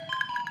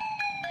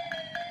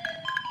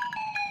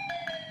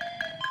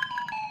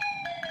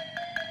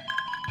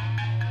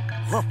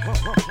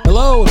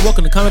Hello and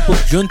welcome to Comic Book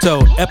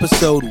Junto,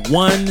 episode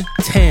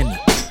 110.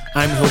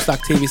 I'm your host,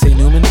 Octavius A.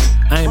 Newman.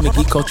 I am a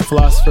geek culture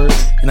philosopher,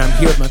 and I'm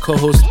here with my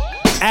co-host,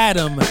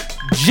 Adam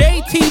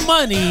JT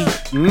Money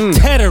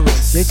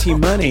Teteris. JT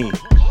Money,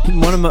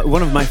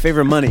 one of my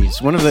favorite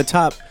monies, one of the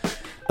top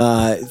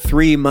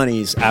three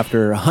monies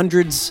after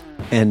hundreds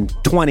and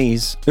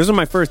 20s. Those are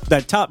my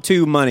that top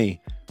two money.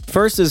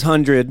 First is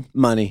 100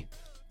 money.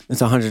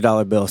 It's a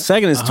 $100 bill.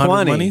 Second is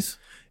 20 monies?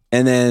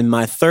 And then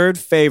my third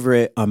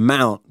favorite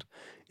amount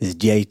is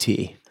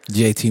JT.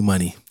 JT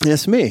Money.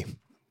 That's me.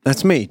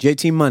 That's me,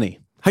 JT Money.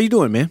 How you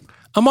doing, man?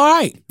 I'm all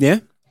right. Yeah?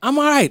 I'm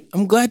all right.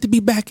 I'm glad to be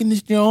back in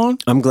this, John.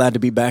 I'm glad to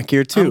be back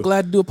here, too. I'm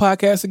glad to do a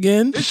podcast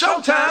again. It's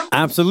showtime.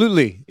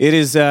 Absolutely. It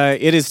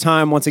is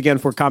time once again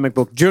for Comic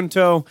Book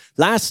Junto.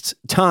 Last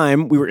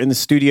time we were in the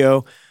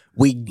studio,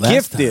 we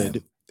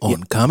gifted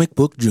on Comic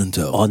Book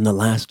Junto. On the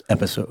last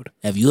episode.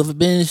 Have you ever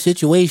been in a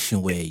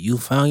situation where you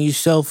found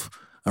yourself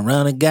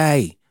around a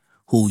guy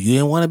who you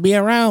didn't want to be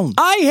around?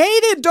 I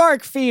hated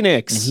Dark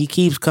Phoenix. And he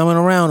keeps coming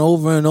around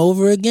over and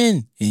over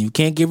again, and you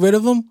can't get rid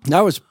of him? That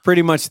was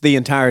pretty much the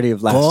entirety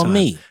of last time. Call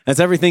me. That's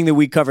everything that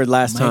we covered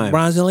last Mike time.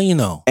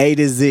 Bronzolino. A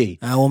to Z.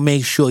 I will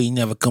make sure he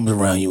never comes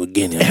around you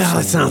again.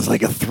 That sounds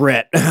like a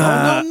threat.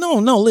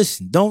 No.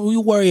 Listen, don't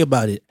you worry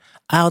about it.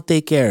 I'll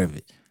take care of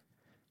it.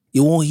 He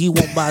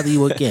won't bother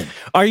you again.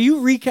 Are you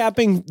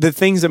recapping the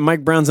things that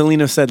Mike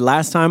Bronzolino said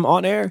last time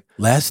on air?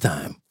 Last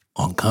time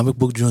on Comic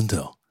Book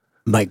Junto.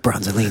 Mike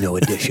Bronzolino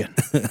edition.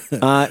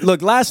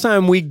 Look, last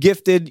time we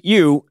gifted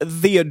you,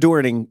 the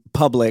adoring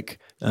public,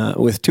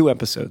 with 2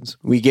 episodes.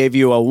 We gave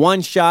you a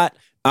one-shot,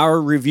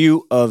 our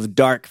review of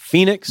Dark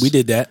Phoenix. We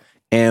did that.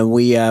 And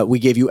we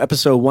gave you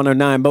episode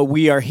 109. But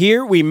we are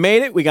here. We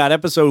made it. We got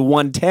episode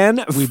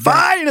 110.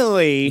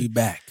 Finally. We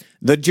back.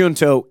 The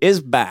Junto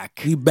is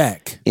back. We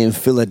back. In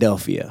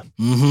Philadelphia.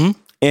 Mm-hmm.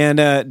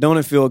 And don't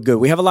it feel good?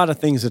 We have a lot of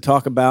things to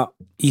talk about.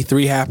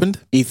 E3 happened.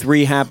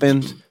 E3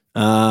 happened.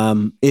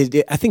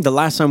 I think the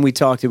last time we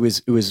talked, it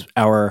was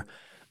our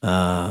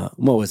what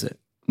was it?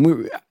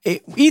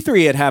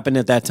 E3 had happened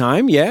at that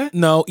time, yeah?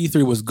 No,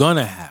 E3 was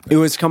gonna happen. It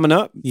was coming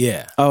up?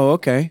 Yeah. Oh,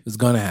 okay. It was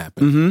gonna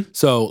happen.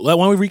 So why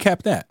don't we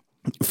recap that?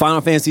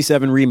 Final Fantasy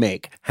VII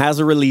Remake has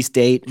a release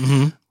date.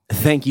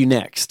 Thank you,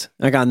 next.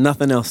 I got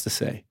nothing else to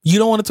say. You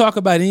don't want to talk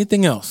about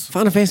anything else?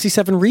 Final Fantasy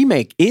VII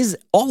Remake is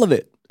all of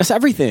it. That's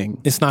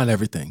everything. It's not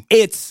everything.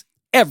 It's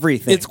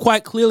everything. It's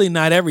quite clearly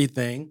not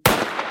everything.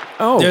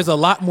 Oh. There's a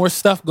lot more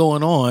stuff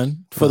going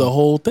on for the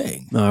whole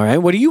thing. All right.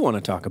 What do you want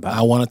to talk about?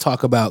 I want to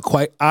talk about,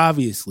 quite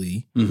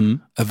obviously,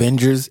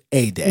 Avengers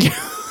A-Day.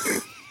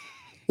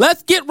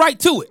 Let's get right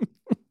to it.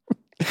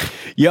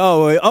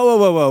 Yo,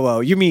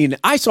 whoa. You mean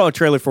I saw a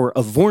trailer for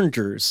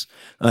Avengers,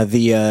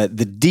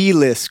 the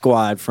D-list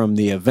squad from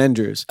the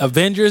Avengers.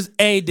 Avengers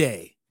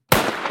A-Day.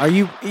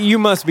 You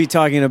must be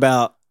talking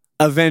about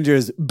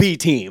Avengers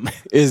B-Team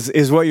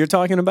is what you're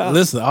talking about?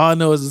 Listen, all I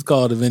know is it's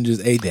called Avengers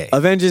A-Day.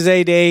 Avengers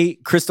A-Day,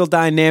 Crystal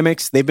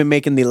Dynamics, they've been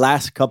making the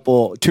last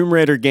couple Tomb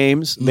Raider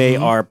games. They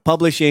are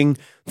publishing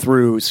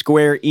through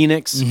Square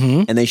Enix,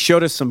 and they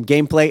showed us some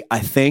gameplay, I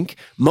think,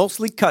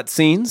 mostly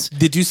cutscenes.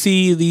 Did you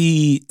see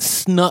the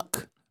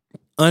snuck,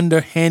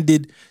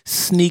 underhanded,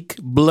 sneak,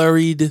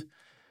 blurred,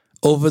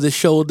 over the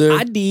shoulder?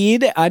 I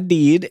did.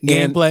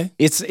 Gameplay? And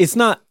it's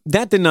not,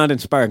 that did not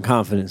inspire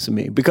confidence in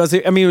me because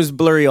it was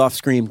blurry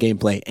off-screen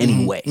gameplay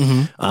anyway.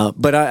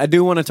 But I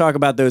do want to talk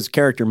about those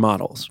character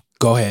models.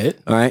 Go ahead.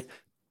 All right.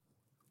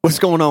 What's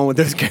going on with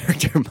those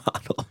character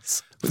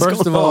models?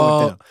 First of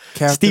all,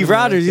 Steve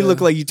Rogers, you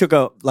look like you took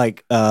a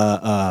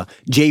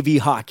JV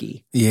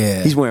hockey.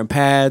 Yeah. He's wearing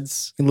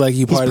pads. Like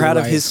he's proud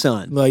of his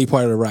son. Like he's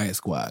part of the Riot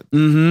Squad.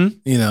 You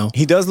know.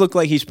 He does look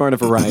like he's part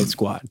of a Riot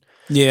Squad.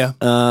 Yeah.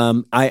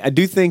 I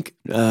do think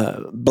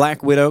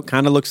Black Widow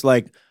kind of looks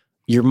like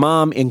your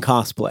mom in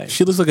cosplay.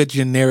 She looks like a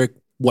generic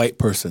white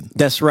person.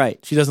 That's right.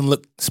 She doesn't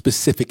look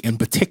specific in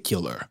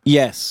particular.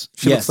 Yes.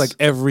 She looks like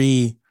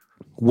every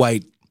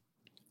white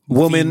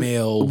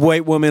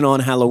white woman on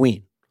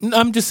Halloween.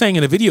 I'm just saying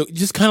in a video,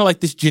 just kind of like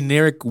this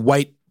generic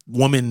white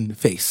woman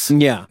face.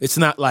 Yeah. It's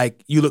not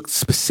like you look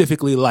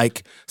specifically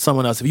like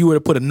someone else. If you were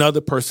to put another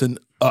person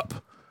up,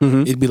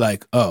 it'd be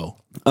like, oh.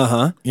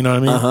 You know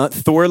what I mean?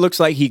 Thor looks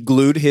like he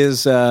glued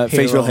his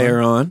facial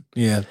hair on.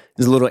 Yeah.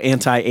 His little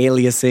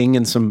anti-aliasing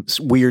and some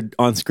weird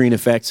on-screen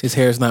effects. His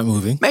hair's not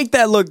moving. Make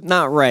that look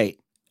not right.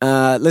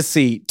 Let's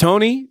see.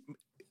 Tony,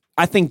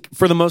 I think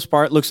for the most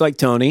part, looks like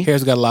Tony.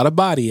 Hair's got a lot of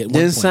body at one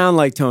point. Doesn't sound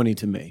like Tony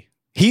to me.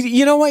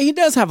 You know what? He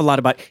does have a lot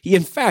of body.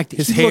 In fact,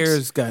 his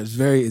hair's got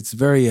it's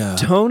very.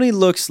 Tony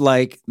looks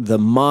like the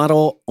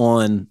model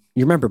on.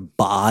 You remember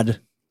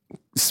bod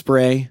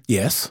spray?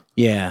 Yes.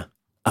 Yeah.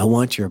 I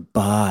want your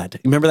bod.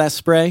 Remember that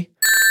spray?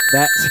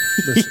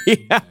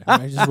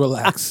 Just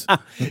relax.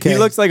 Okay. He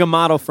looks like a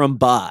model from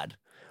bod,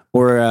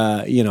 or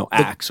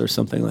Axe or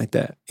something like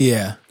that.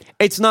 Yeah.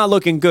 It's not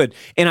looking good,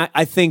 and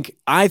I think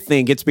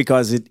it's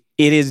because it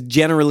is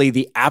generally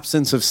the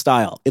absence of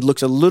style. It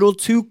looks a little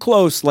too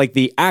close like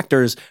the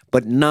actors,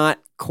 but not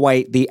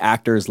quite the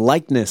actor's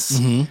likeness.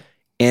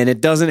 and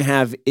it doesn't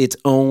have its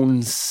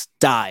own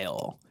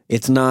style.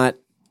 It's not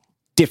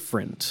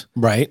different.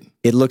 Right.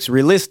 It looks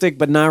realistic,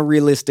 but not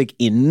realistic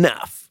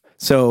enough.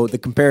 So the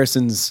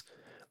comparisons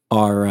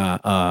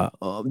are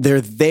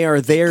they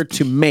are there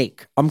to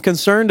make. I'm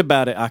concerned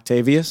about it,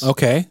 Octavius.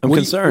 Okay. I'm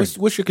concerned.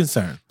 What's your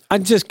concern?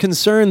 I'm just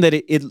concerned that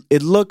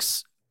it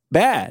looks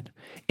bad.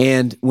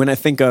 And when I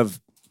think of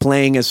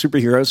playing as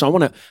superheroes, I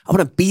want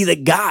to be the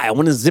guy. I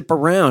want to zip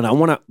around. I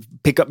want to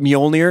pick up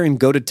Mjolnir and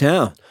go to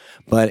town.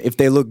 But if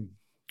they look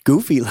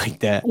goofy like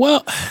that,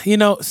 Well,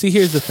 see,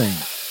 here's the thing.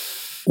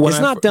 it's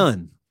not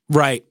done.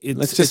 Right.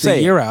 Let's just it's say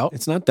a year out.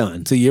 It's not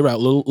done. It's a year out,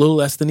 little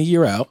less than a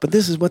year out. But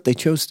this is what they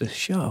chose to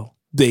show.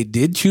 They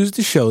did choose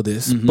to show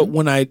this, but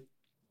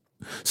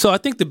so I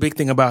think the big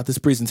thing about this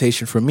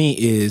presentation for me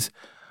is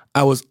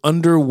I was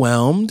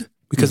underwhelmed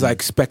because I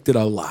expected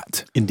a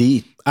lot.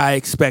 Indeed. I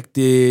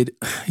expected,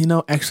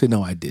 actually,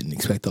 no, I didn't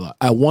expect a lot.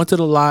 I wanted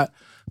a lot,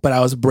 but I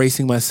was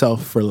bracing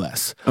myself for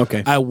less.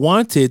 Okay. I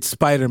wanted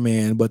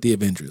Spider-Man, but the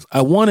Avengers.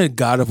 I wanted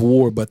God of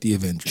War, but the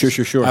Avengers.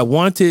 Sure. I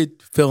wanted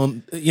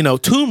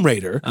Tomb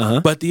Raider,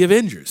 but the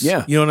Avengers.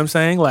 Yeah. You know what I'm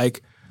saying?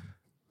 Like,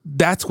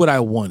 that's what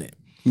I wanted.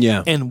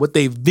 Yeah. And what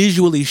they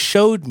visually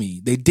showed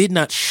me, they did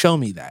not show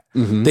me that.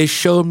 They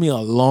showed me a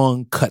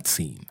long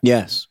cutscene.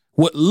 Yes.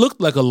 What looked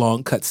like a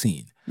long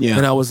cutscene. Yeah.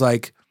 And I was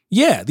like,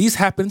 yeah, these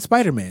happen in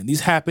Spider-Man.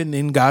 These happen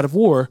in God of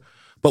War.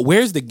 But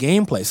where's the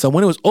gameplay? So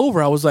when it was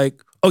over, I was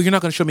like, oh, you're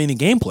not going to show me any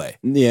gameplay.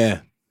 Yeah.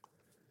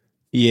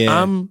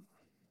 Yeah.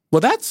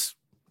 Well, that's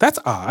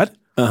odd.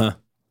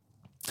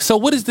 So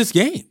what is this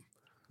game?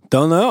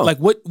 Don't know. Like,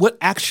 what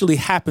actually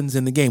happens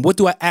in the game? What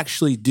do I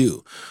actually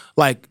do?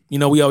 Like,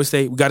 we always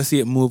say we got to see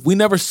it move. We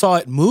never saw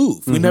it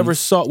move. We never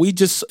saw.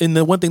 And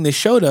the one thing they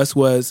showed us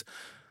was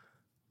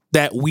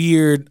that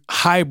weird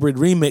hybrid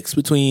remix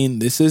between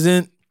this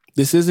isn't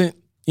the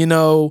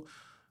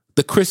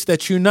Chris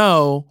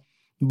that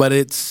but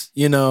it's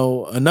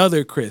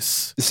another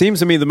Chris. It seems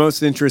to me the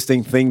most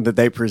interesting thing that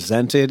they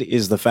presented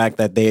is the fact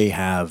that they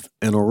have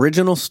an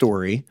original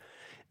story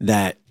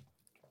that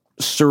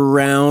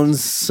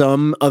surrounds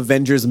some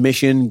Avengers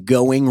mission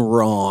going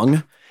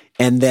wrong,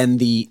 and then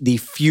the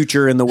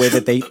future and the way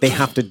that they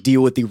have to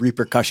deal with the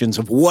repercussions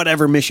of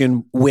whatever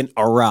mission went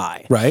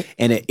awry. Right.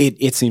 And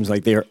it seems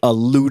like they're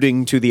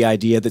alluding to the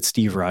idea that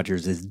Steve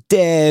Rogers is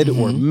dead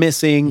or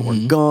missing or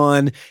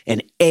gone.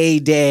 And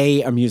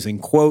A-Day, I'm using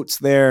quotes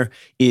there,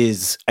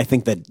 is I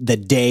think that the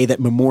day that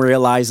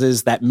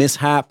memorializes that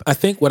mishap. I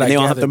think they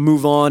all have to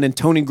move on, and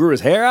Tony grew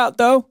his hair out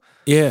though.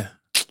 Yeah.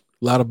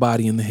 A lot of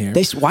body in the hair.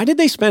 Why did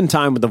they spend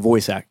time with the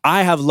voice act?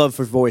 I have love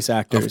for voice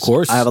actors. Of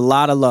course. I have a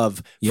lot of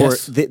love for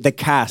the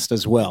cast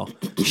as well.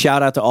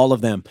 Shout out to all of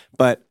them.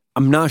 But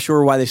I'm not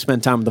sure why they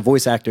spent time with the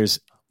voice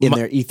actors in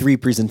their E3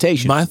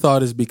 presentation. My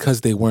thought is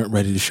because they weren't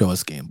ready to show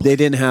us gameplay. They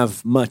didn't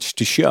have much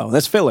to show.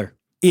 That's filler.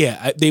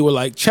 Yeah, they were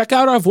like, check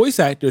out our voice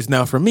actors.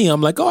 Now, for me,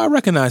 I'm like, oh, I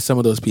recognize some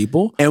of those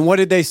people. And what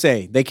did they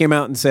say? They came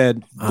out and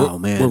said,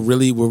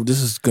 this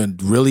is a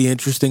really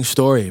interesting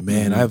story,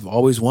 man. I've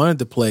always wanted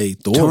to play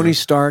Thor. Tony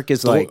Stark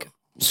is like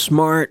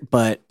smart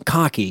but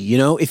cocky,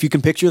 if you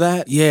can picture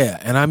that. Yeah,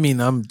 and I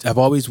mean, I've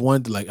always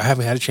wanted, I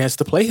haven't had a chance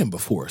to play him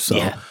before,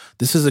 so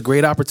this is a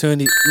great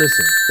opportunity.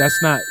 Listen, that's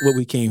not what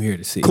we came here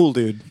to see. Cool,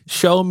 dude.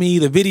 Show me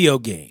the video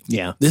game.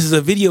 Yeah. This is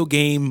a video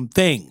game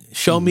thing.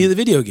 Show me the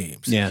video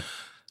games. Yeah.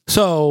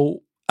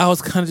 So I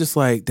was kind of just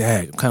like,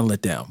 dang, I'm kind of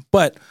let down.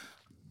 But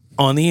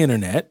on the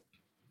internet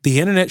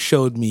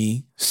showed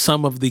me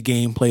some of the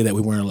gameplay that we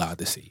weren't allowed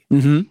to see.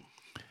 And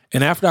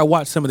after I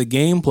watched some of the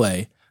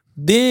gameplay,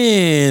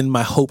 then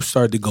my hopes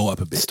started to go up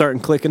a bit.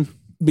 Starting clicking?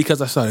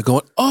 Because I started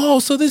going, oh,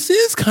 so this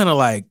is kind of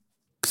like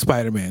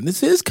Spider-Man.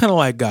 This is kind of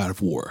like God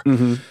of War.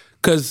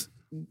 Because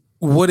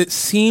what it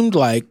seemed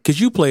like, because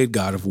you played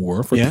God of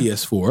War for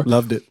PS4.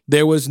 Loved it.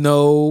 There was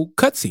no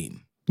cutscene.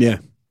 Yeah.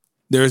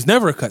 There was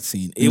never a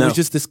cutscene. It was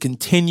just this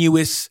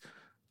continuous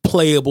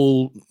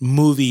playable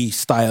movie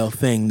style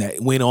thing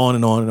that went on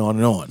and on and on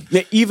and on.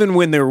 Yeah, even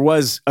when there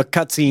was a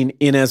cutscene,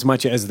 in as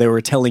much as they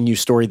were telling you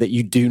story that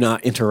you do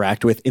not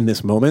interact with in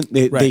this moment,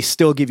 they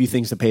still give you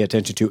things to pay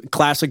attention to.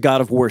 Classic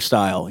God of War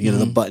style.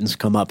 The buttons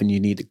come up and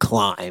you need to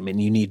climb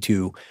and you need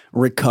to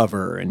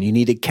recover and you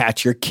need to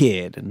catch your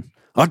kid and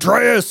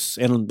Atreus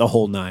and the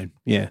whole nine.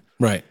 Yeah.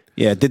 Right.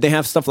 Yeah. Did they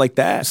have stuff like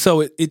that?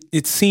 So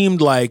it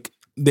seemed like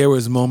there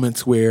was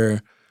moments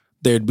where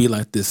there'd be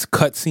like this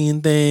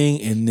cutscene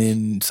thing, and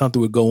then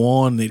something would go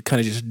on, and they'd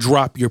kind of just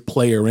drop your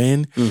player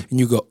in, and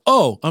you go,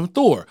 "Oh, I'm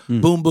Thor!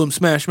 Boom, boom,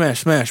 smash,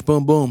 smash, smash,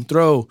 boom, boom,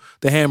 throw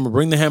the hammer,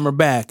 bring the hammer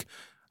back.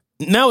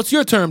 Now it's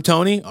your turn,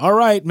 Tony. All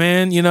right,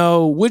 man.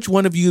 Which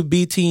one of you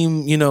B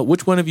team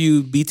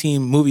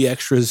movie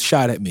extras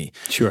shot at me?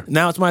 Sure.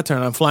 Now it's my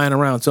turn. I'm flying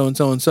around, so and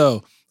so and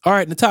so. All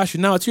right, Natasha,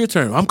 now it's your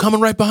turn. I'm coming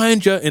right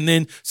behind you. And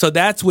then, so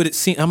that's what it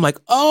seemed. I'm like,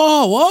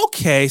 oh,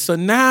 okay. So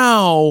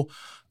now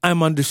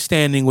I'm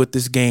understanding what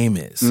this game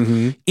is.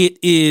 It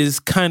is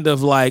kind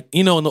of like,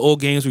 in the old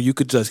games where you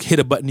could just hit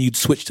a button and you'd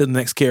switch to the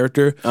next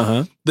character.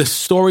 The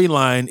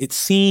storyline, it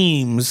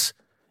seems,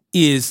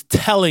 is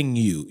telling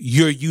you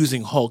you're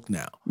using Hulk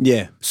now.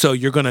 Yeah. So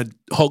you're going to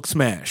Hulk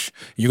smash.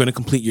 You're going to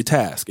complete your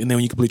task. And then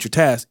when you complete your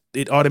task,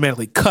 it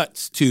automatically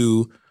cuts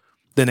to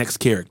the next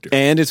character.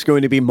 And it's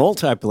going to be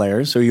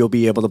multiplayer, so you'll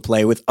be able to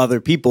play with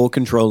other people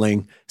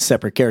controlling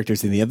separate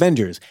characters in the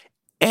Avengers.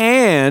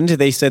 And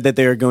they said that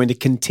they're going to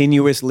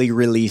continuously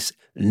release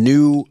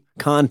new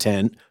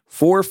content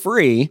for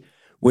free,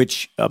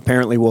 which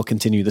apparently will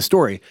continue the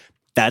story.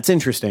 That's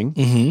interesting.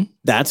 Mm-hmm.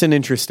 That's an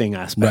interesting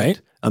aspect.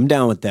 Right. I'm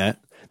down with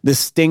that. The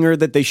stinger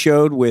that they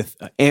showed with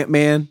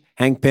Ant-Man,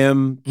 Hank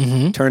Pym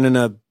turning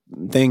a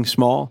thing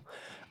small,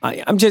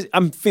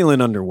 I'm feeling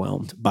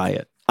underwhelmed by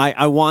it.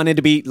 I wanted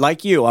to be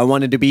like you. I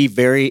wanted to be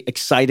very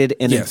excited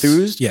and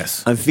enthused.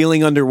 Yes. I'm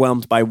feeling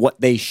underwhelmed by what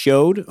they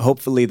showed.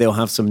 Hopefully they'll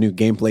have some new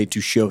gameplay to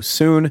show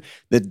soon.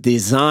 The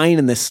design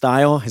and the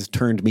style has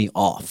turned me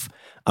off.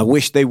 I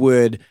wish they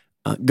would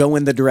go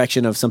in the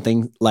direction of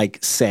something like,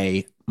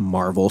 say,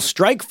 Marvel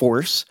Strike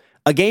Force,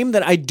 a game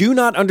that I do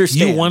not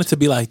understand. You want it to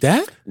be like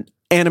that?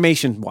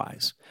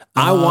 Animation-wise.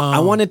 I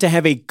want it to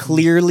have a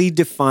clearly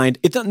defined,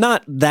 it's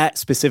not that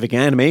specific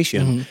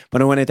animation,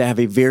 but I want it to have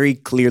a very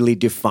clearly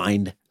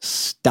defined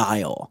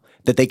style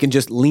that they can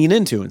just lean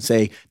into and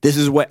say, this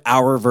is what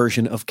our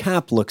version of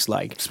Cap looks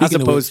like, as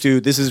opposed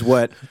to this is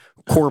what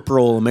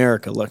Corporal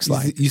America looks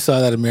like. You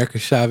saw that America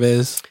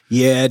Chavez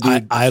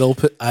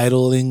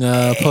idling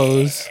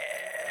pose?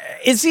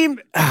 It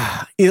seemed,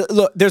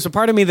 look, there's a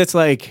part of me that's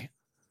like,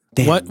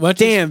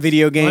 damn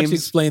video games. Why don't you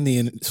explain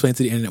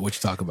to the internet what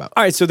you talk about?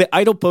 All right, so the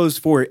idle pose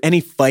for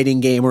any fighting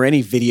game or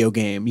any video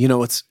game,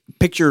 it's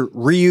picture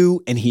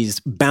Ryu and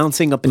he's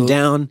bouncing up and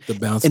down. The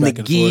bounce and back the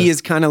and gi forth.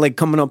 is kind of like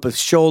coming up his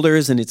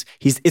shoulders and it's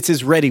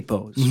his ready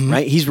pose,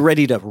 right? He's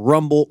ready to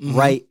rumble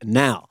right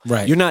now.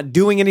 Right. You're not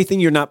doing anything,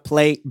 you're not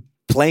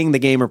playing the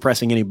game or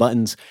pressing any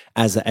buttons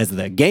as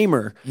the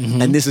gamer,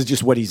 and this is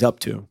just what he's up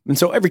to. And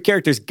so every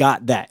character's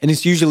got that, and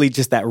it's usually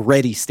just that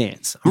ready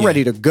stance. I'm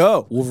ready to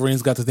go.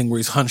 Wolverine's got the thing where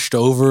he's hunched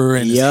over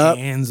and his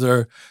hands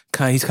are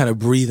he's kind of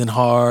breathing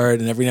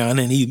hard, and every now and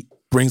then he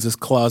brings his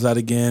claws out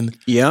again.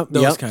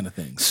 Those kind of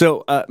things.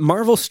 So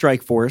Marvel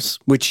Strike Force,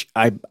 which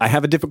I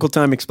have a difficult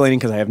time explaining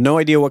because I have no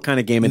idea what kind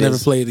of game it is.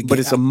 Never played the game. But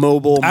it's a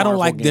mobile I don't Marvel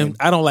like game. them.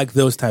 I don't like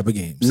those type of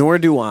games. Nor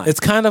do I. It's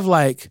kind of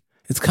like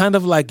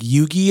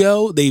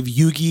Yu-Gi-Oh! They've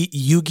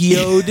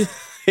Yu-Gi-Oh'd.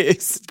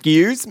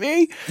 Excuse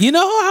me? You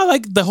know how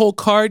like the whole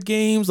card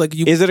games,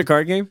 is it a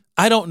card game?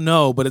 I don't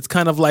know, but it's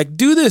kind of like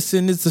do this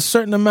and it's a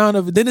certain amount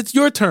of, then it's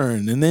your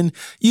turn, and then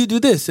you do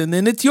this and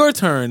then it's your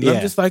turn. Yeah. I'm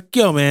just like,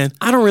 yo, man,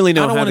 I don't really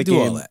know how the do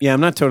game. all that. Yeah,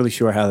 I'm not totally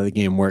sure how the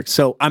game works.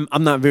 So I'm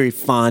not very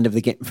fond of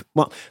the game.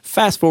 Well,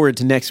 fast forward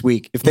to next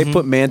week. If they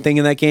put Man-Thing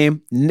in that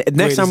game,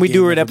 next time we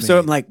do an episode,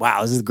 I'm like,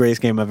 wow, this is the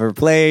greatest game I've ever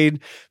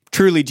played.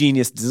 Truly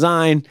genius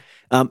design.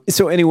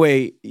 So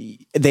anyway,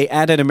 they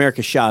added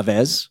America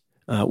Chavez,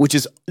 which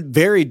is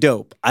very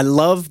dope. I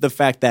love the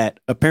fact that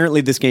apparently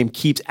this game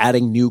keeps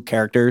adding new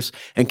characters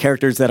and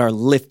characters that are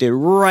lifted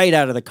right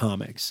out of the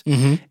comics.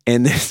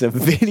 And there's a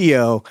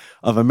video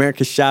of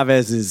America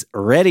Chavez's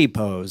ready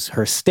pose,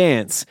 her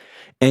stance,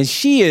 and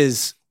she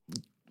is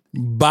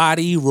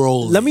body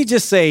rolling. Let me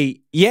just say,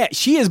 yeah,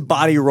 she is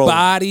body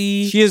rolling.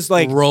 She is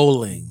like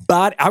rolling.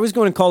 I was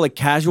going to call it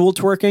casual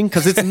twerking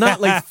because it's not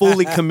like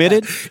fully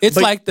committed. It's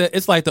like the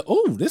this is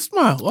my this is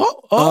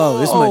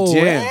my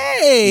jam.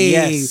 Hey.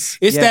 Yes,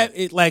 it's that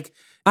it like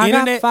I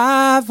internet.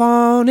 got 5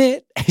 on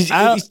it.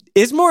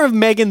 It's more of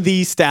Megan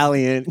Thee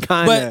Stallion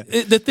kind of.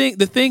 But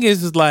the thing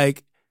is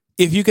like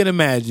if you can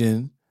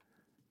imagine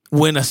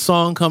when a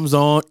song comes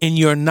on and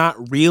you're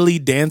not really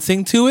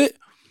dancing to it.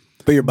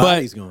 But your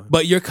body's going.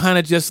 But you're kind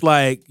of just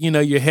like,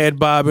 your head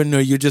bobbing,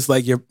 or you're just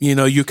like, you're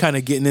kind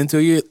of getting into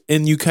it,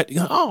 and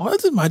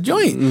this is my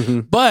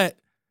joint. But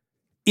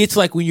it's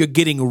like when you're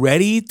getting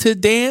ready to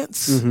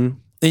dance,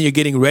 and you're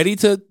getting ready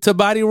to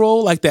body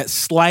roll, like that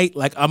slight,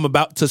 like I'm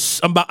about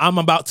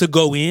to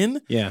go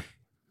in. Yeah.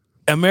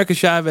 America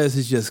Chavez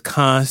is just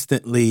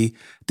constantly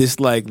this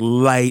like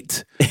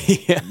light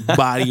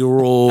body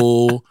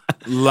roll,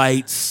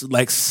 lights,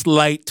 like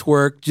slight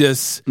twerk,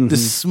 just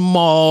this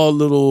small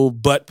little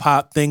butt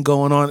pop thing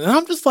going on. And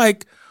I'm just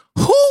like,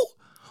 who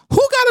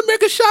got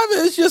America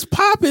Chavez just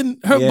popping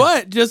her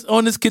butt just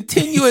on this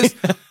continuous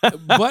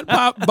butt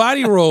pop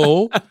body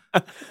roll?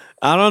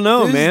 I don't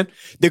know, man.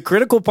 The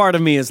critical part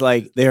of me is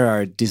like there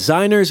are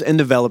designers and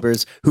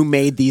developers who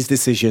made these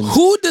decisions.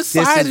 Who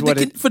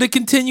decided for the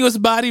continuous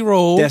body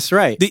roll? That's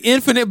right. The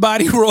infinite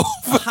body roll.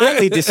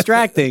 Highly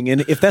distracting.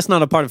 And if that's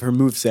not a part of her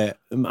moveset,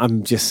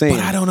 I'm just saying.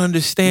 But I don't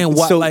understand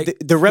why. So like,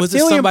 the reptilian was it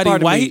somebody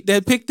part of white me,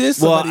 that picked this?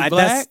 Somebody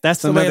black?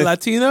 That's somebody another,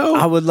 Latino?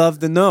 I would love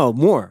to know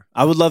more.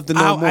 I would love to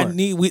know more.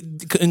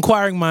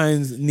 Inquiring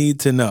minds need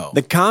to know.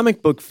 The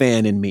comic book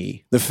fan in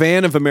me, the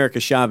fan of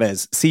America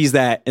Chavez, sees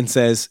that and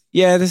says,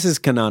 yeah, this is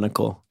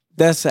canonical.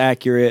 That's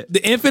accurate.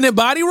 The infinite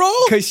body roll?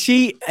 Because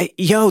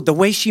the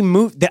way she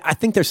moved, I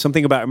think there's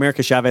something about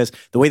America Chavez,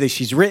 the way that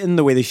she's written,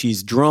 the way that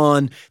she's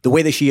drawn, the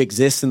way that she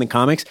exists in the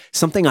comics.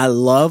 Something I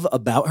love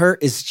about her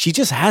is she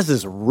just has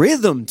this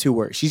rhythm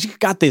to her. She's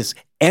got this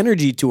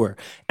energy to her.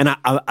 And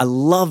I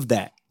love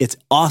that. It's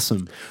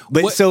awesome.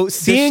 But What- so does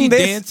seeing she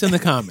this, dance in the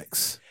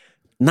comics?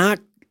 not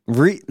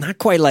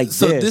quite like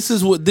So this.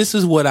 this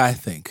is what I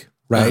think,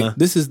 right? Uh-huh.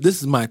 This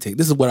is my take.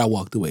 This is what I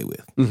walked away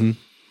with. Mm-hmm.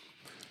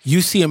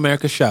 You see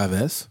America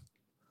Chavez,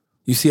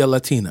 you see a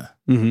Latina,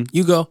 Mm-hmm.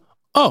 you go,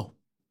 oh,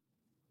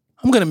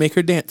 I'm gonna make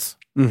her dance.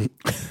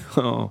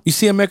 Oh. You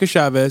see America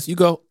Chavez, you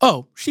go,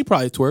 oh, she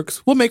probably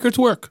twerks. We'll make her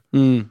twerk.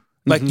 Mm.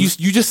 Like you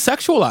just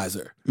sexualize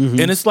her, Mhm.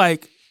 and it's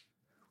like,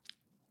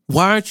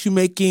 why aren't you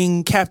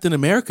making Captain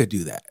America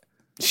do that?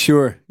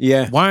 Sure.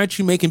 Yeah. Why aren't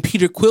you making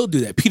Peter Quill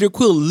do that? Peter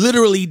Quill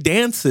literally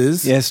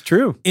dances Yeah, it's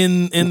true.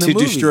 in the To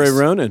movies. destroy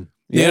Ronan.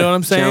 You know what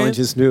I'm saying?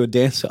 Challenges to do a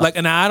dance off. Like,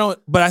 and I don't,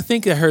 but I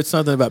think I heard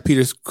something about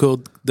Peter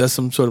Quill does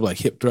some sort of like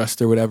hip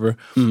thrust or whatever.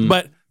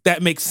 But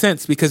that makes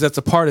sense because that's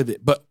a part of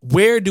it. But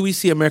where do we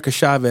see America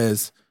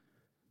Chavez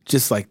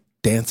just like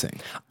dancing?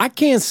 I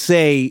can't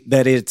say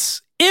that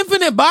it's.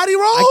 Infinite body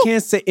roll? I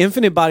can't say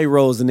Infinite Body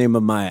Roll is the name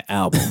of my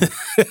album.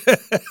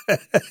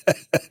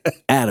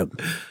 Adam,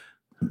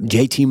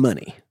 JT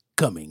Money,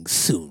 Coming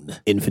soon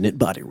Infinite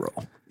Body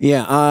Roll.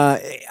 Yeah,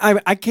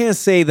 I can't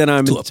say that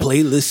I'm to a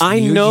playlist. I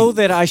near know you.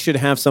 that I should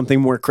have something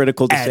more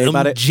critical to say Adam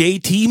about it.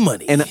 JT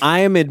Money. And I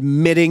am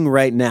admitting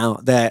right now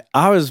that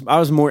I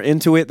was more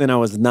into it than I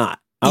was not.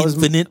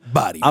 Infinite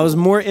body. I was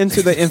more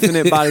into the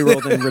Infinite Body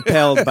Roll than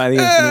repelled by the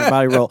Infinite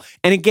Body Roll,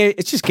 and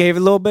it just gave it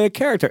a little bit of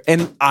character.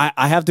 And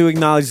I have to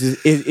acknowledge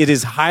it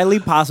is highly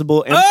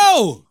possible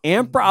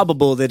and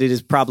probable that it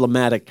is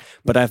problematic.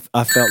 But I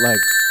felt like,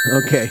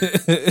 okay,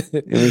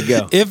 here we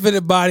go.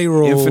 Infinite body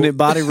roll. Infinite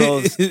Body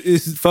Rolls,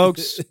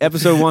 folks.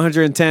 Episode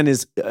 110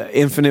 is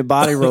Infinite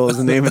Body Roll is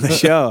the name of the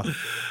show.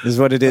 Is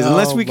what it is.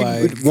 Unless we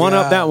my can one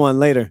up God. that one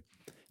later.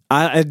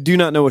 I do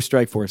not know what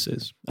Strike Force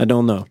is. I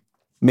don't know.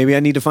 Maybe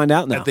I need to find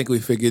out now. I think we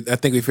figured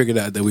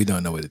out that we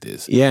don't know what it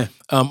is. Yeah.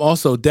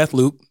 Also,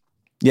 Deathloop.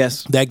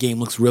 Yes. That game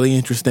looks really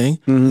interesting.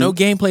 Mm-hmm. No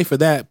gameplay for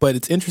that, but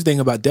it's interesting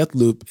about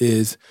Deathloop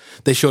is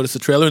they showed us a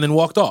trailer and then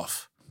walked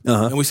off,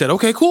 Uh-huh. and we said,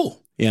 "Okay,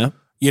 cool." Yeah.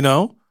 You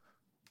know,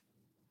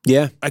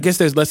 Yeah. I guess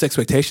there's less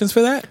expectations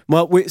for that.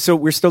 Well, so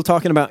we're still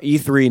talking about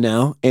E3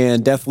 now,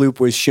 and Deathloop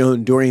was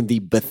shown during the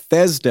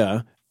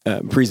Bethesda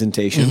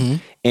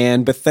presentation.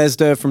 And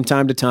Bethesda, from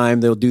time to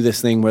time, they'll do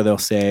this thing where they'll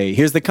say,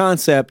 "Here's the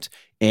concept,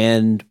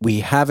 and we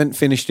haven't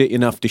finished it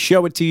enough to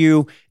show it to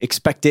you.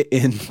 Expect it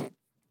in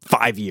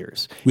 5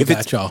 years." We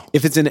got y'all.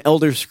 If it's an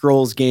Elder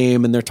Scrolls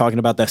game and they're talking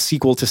about the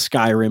sequel to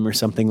Skyrim or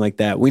something like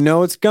that, we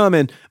know it's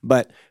coming,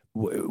 but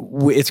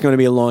it's going to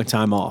be a long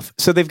time off.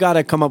 So they've got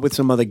to come up with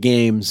some other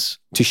games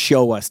to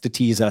show us, to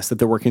tease us that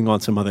they're working on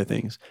some other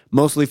things.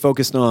 Mostly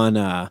focused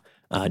on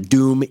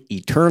Doom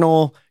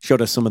Eternal,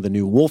 showed us some of the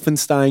new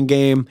Wolfenstein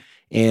game,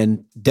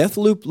 and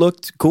Deathloop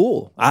looked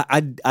cool.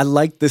 I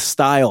like the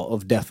style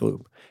of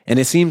Deathloop. And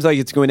it seems like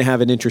it's going to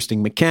have an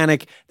interesting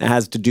mechanic that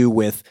has to do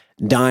with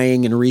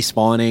dying and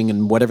respawning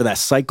and whatever that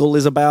cycle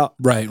is about.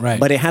 Right.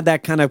 But it had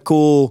that kind of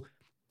cool.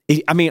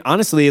 I mean,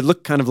 honestly, it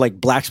looked kind of like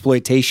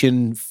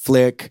blaxploitation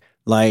flick,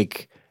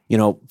 like, you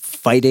know,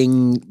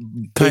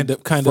 fighting kind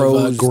of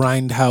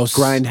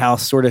grindhouse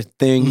sort of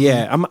thing.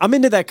 Yeah, I'm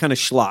into that kind of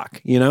schlock.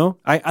 You know,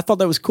 I thought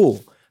that was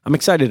cool. I'm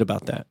excited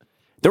about that.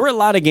 There were a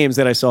lot of games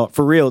that I saw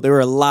for real. There were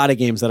a lot of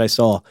games that I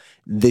saw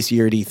this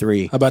year at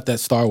E3. How about that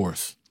Star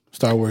Wars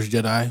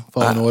Jedi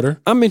Fallen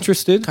Order? I'm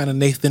interested. Kind of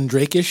Nathan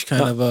Drake-ish,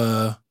 kind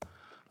of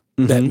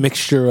that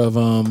mixture of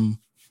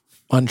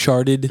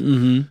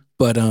Uncharted,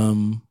 but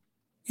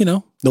you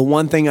know, The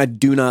one thing I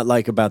do not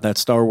like about that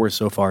Star Wars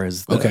so far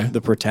is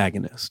the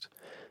protagonist.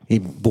 He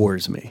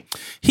bores me.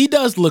 he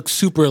does look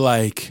super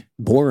like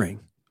Boring.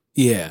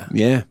 yeah.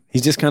 Yeah. He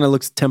just kind of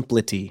looks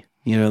template-y.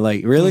 You know,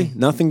 like, really?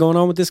 Nothing going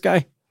on with this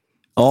guy?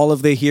 All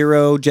of the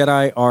hero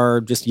Jedi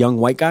are just young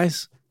white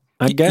guys,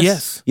 I guess?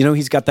 yes. You know,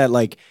 he's got that,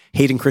 like,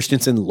 Hayden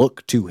Christensen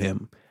look to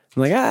him.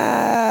 I'm like,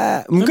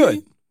 I'm good.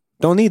 mean-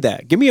 Don't need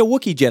that. Give me a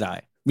Wookiee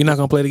Jedi. You're not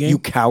gonna play the game? You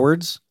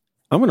cowards.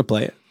 I'm going to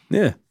play it.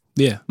 Yeah.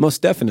 yeah.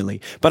 Most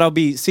definitely. But I'll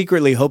be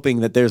secretly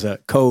hoping that there's a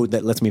code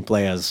that lets me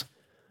play as,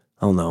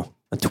 I don't know,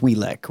 a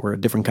Twi'lek or a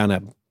different kind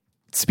of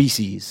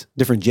species,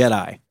 different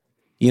Jedi.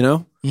 You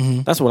know?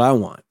 That's what I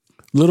want.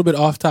 A little bit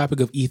off topic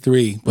of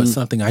E3, but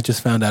something I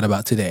just found out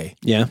about today.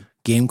 Yeah.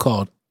 Game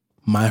called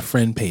My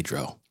Friend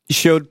Pedro. You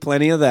showed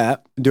plenty of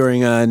that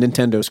during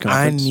Nintendo's I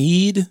conference.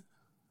 need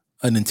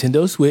a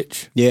Nintendo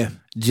Switch Yeah.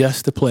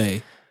 just to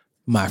play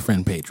My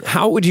Friend Pedro.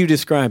 How would you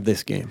describe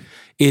this game?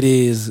 It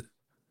is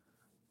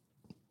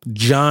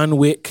John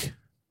Wick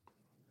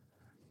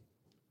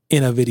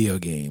in a video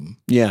game,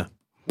 Yeah.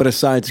 But a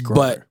side scroller.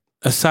 but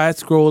a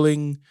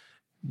side-scrolling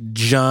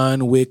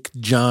John Wick,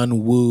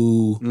 John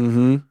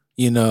Woo,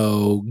 you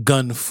know,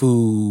 Gun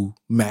Fu,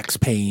 Max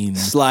Payne.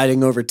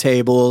 Sliding over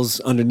tables,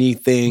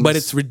 underneath things. But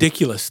it's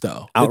ridiculous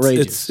though.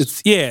 Outrageous.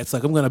 It's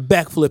like I'm gonna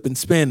backflip and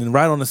spin and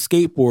ride on a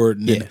skateboard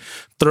and then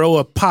throw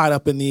a pan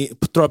up in the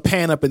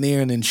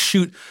air and then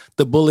shoot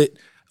the bullet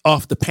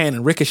off the pan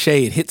and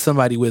ricochet and hit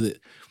somebody with it.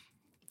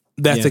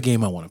 That's a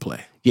game I want to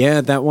play.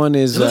 Yeah, that one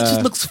is... It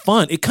just looks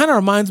fun. It kind of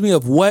reminds me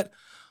of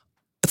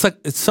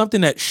it's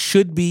something that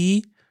should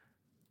be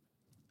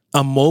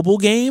a mobile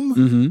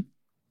game,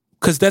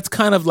 Because that's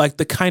kind of like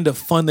the kind of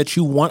fun that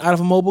you want out of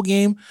a mobile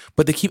game,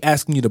 but they keep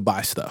asking you to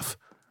buy stuff.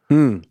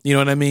 You know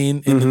what I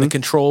mean? And then the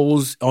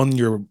controls on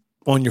your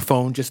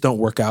phone just don't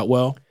work out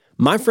well.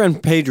 My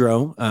friend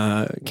Pedro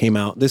came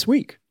out this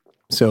week.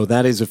 So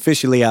that is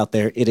officially out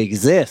there. It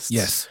exists.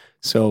 Yes.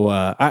 So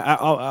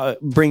I'll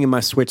bring in my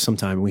Switch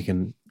sometime. We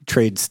can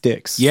trade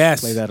sticks.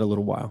 Yes. Play that a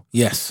little while.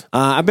 Yes.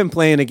 I've been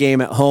playing a game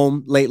at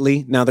home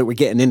lately. Now that we're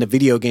getting into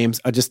video games,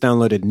 I just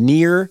downloaded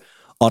Nier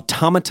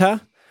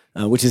Automata,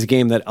 which is a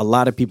game that a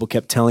lot of people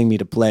kept telling me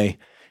to play.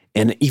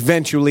 And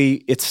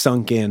eventually it's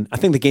sunk in. I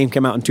think the game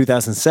came out in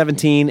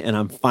 2017, and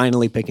I'm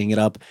finally picking it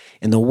up.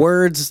 And the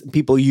words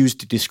people use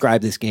to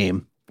describe this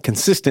game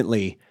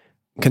consistently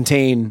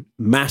contain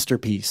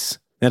masterpiece.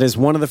 That is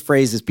one of the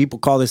phrases. People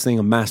call this thing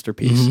a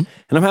masterpiece. And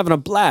I'm having a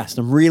blast.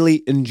 I'm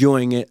really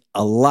enjoying it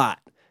a lot.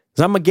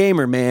 Because I'm a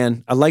gamer,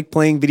 man. I like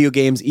playing video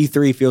games.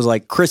 E3 feels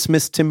like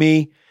Christmas to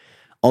me.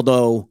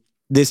 Although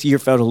this year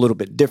felt a little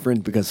bit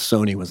different because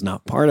Sony was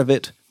not part of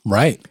it.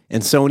 Right.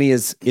 And Sony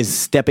is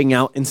stepping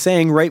out and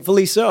saying,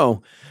 rightfully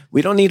so,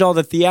 we don't need all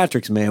the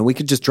theatrics, man. We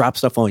could just drop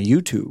stuff on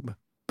YouTube.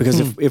 Because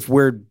if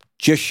we're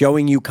just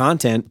showing you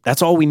content,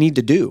 that's all we need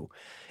to do.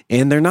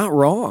 And they're not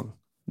wrong.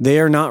 They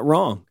are not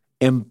wrong.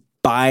 And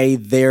by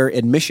their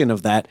admission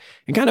of that,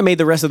 it kind of made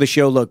the rest of the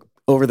show look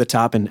over the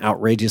top and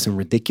outrageous and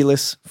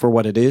ridiculous for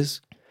what it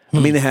is. I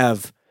mean, they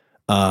have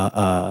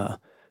John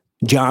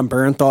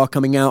Bernthal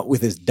coming out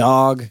with his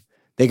dog.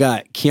 They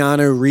got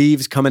Keanu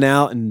Reeves coming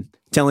out and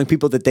telling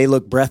people that they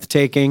look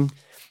breathtaking.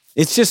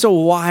 It's just a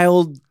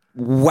wild,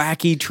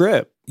 wacky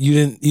trip.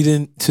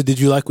 So did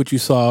you like what you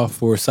saw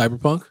for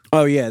Cyberpunk?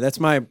 Oh yeah, that's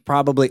my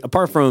probably,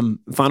 apart from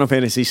Final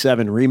Fantasy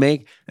VII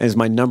Remake, that is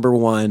my number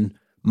one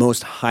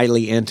most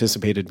highly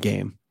anticipated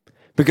game.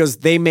 Because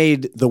they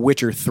made The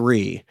Witcher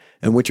 3,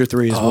 and Witcher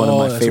 3 is one of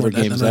my favorite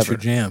games that's ever. Your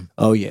jam.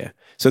 Oh yeah.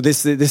 So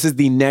this is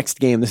the next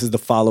game. This is the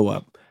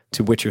follow-up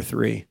to Witcher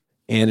 3.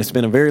 And it's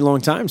been a very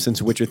long time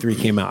since Witcher 3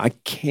 came out. I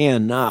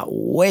cannot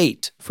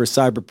wait for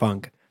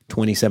Cyberpunk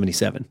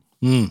 2077.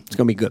 It's going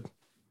to be good.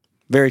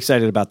 Very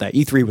excited about that.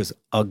 E3 was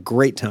a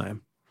great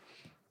time.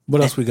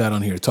 What else we got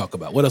on here to talk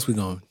about? What else we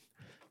going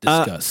to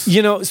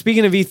discuss?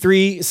 Speaking of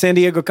E3, San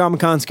Diego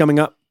Comic-Con's coming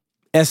up.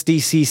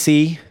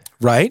 SDCC.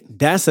 Right?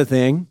 That's a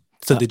thing.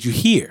 So did you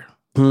hear?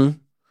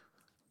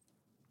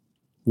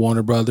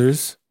 Warner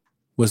Brothers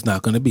was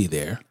not going to be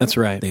there. That's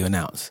right. They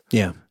announced.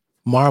 Yeah.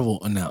 Marvel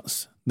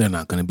announced they're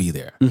not going to be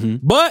there.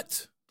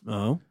 But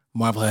Oh.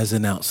 Marvel has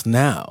announced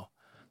now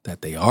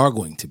that they are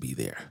going to be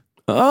there.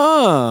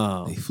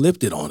 Oh. They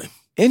flipped it on him.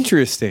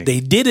 Interesting. They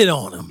did it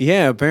on him.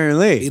 Yeah,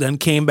 apparently. He done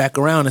came back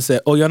around and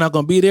said, "Oh, y'all not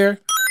going to be there?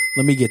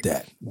 Let me get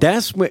that."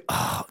 That's when,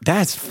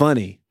 that's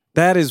funny.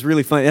 That is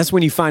really funny. That's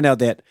when you find out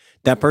that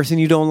that person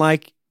you don't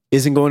like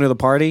isn't going to the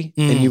party,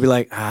 and you be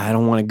like, I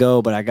don't want to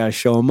go, but I got to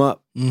show them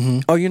up.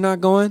 Oh, you're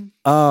not going?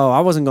 Oh,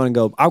 I wasn't going to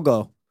go. I'll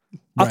go.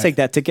 I'll take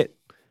that ticket.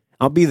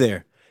 I'll be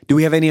there. Do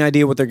we have any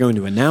idea what they're going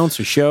to announce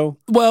or show?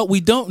 Well, we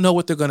don't know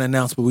what they're going to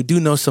announce, but we do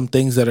know some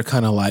things that are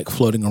kind of like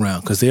floating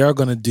around because they're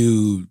going to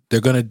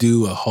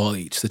do a Hall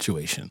H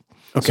situation.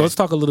 Okay. So let's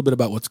talk a little bit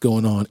about what's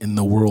going on in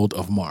the world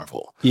of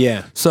Marvel.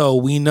 Yeah. So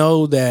we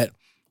know that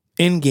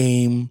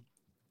Endgame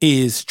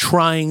is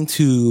trying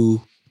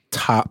to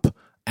top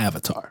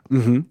Avatar.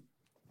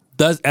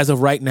 As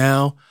of right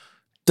now,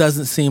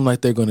 doesn't seem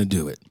like they're going to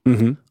do it.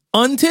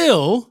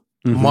 Until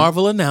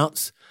Marvel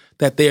announced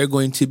that they are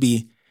going to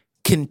be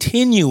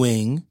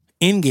continuing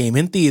Endgame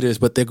in theaters,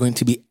 but they're going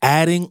to be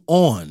adding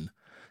on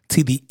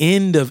to the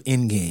end of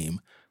Endgame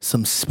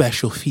some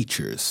special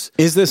features.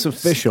 Is this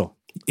official?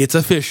 It's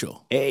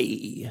official.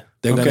 Hey.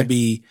 They're going to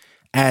be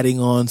adding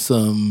on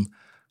some,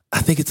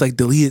 I think it's like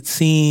deleted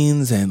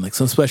scenes and like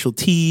some special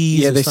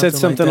teas. Yeah, they said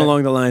something like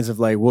along the lines of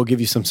like, we'll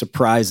give you some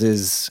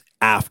surprises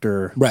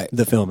after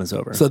the film is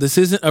over. So this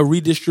isn't a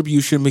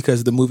redistribution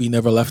because the movie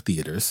never left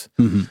theaters.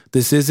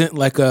 This isn't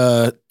like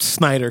a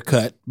Snyder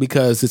cut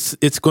because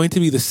it's going to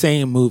be the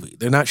same movie.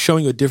 They're not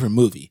showing you a different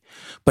movie.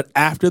 But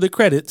after the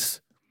credits,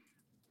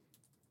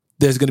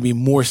 there's going to be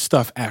more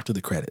stuff after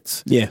the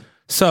credits. Yeah.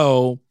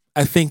 So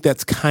I think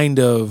that's kind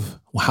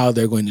of how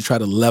they're going to try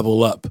to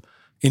level up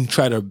and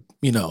try to,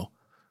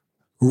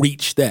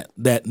 reach that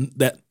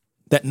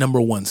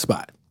number one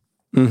spot.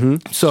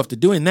 So if they're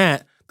doing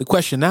that, the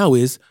question now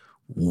is,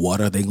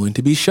 what are they going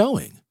to be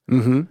showing?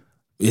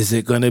 Is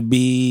it going to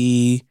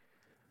be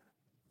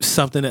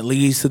something that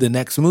leads to the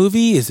next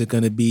movie? Is it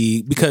going to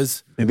be,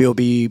 because maybe it'll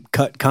be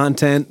cut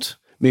content.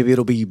 Maybe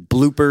it'll be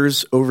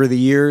bloopers over the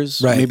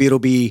years. Right. Maybe it'll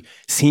be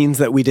scenes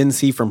that we didn't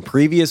see from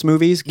previous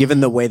movies, given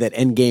the way that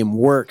Endgame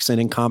works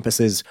and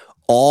encompasses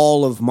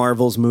all of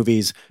Marvel's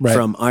movies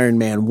from Iron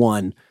Man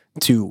 1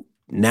 to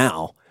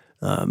now.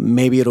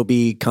 Maybe it'll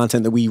be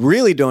content that we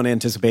really don't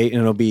anticipate, and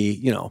it'll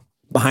be,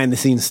 behind the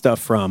scenes stuff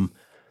from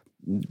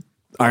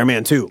Iron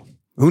Man 2.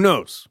 Who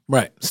knows?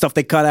 Right. Stuff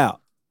they cut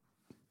out.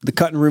 The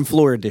cutting room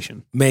floor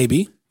edition.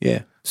 Maybe.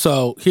 Yeah.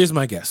 So here's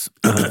my guess.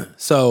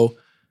 So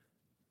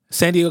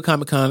San Diego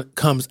Comic-Con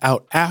comes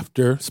out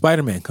after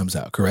Spider-Man comes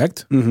out,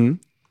 correct? And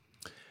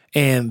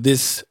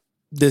this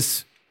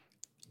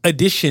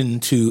addition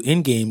to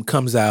Endgame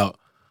comes out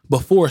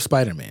before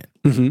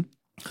Spider-Man.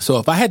 So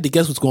if I had to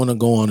guess what's going to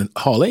go on in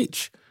Hall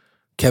H,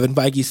 Kevin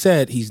Feige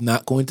said he's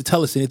not going to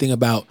tell us anything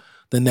about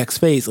the next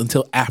phase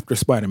until after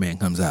Spider-Man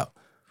comes out.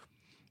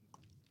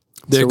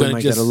 They're going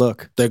to get a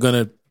look. They're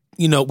going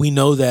to, we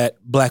know that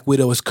Black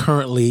Widow is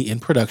currently in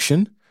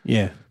production.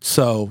 Yeah.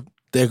 So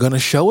they're going to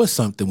show us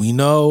something. We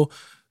know,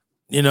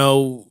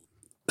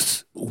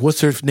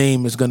 what's her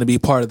name is going to be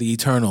part of the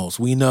Eternals.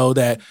 We know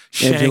that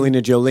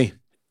Angelina Jolie.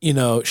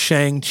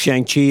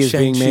 Shang-Chi is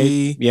being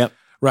made. Yep.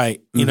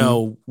 Right.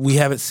 We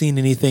haven't seen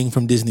anything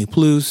from Disney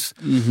Plus.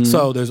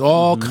 So there's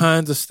all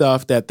kinds of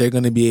stuff that they're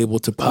going to be able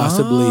to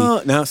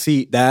possibly. Now,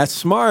 see, that's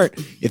smart.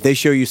 If they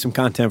show you some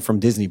content from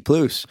Disney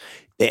Plus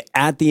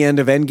at the end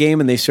of Endgame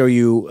and they show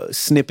you a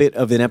snippet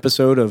of an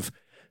episode of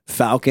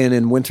Falcon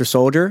and Winter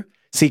Soldier.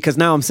 See, because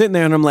now I'm sitting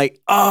there and I'm like,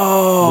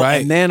 right.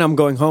 And then I'm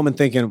going home and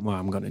thinking, well,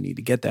 I'm going to need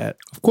to get that.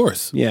 Of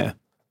course. Yeah.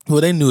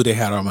 Well, they knew they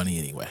had our money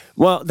anyway.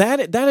 Well,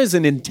 that is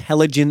an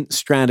intelligent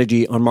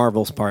strategy on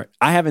Marvel's part.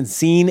 I haven't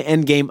seen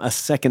Endgame a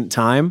second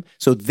time,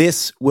 so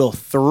this will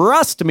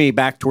thrust me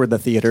back toward the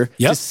theater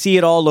to see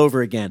it all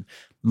over again.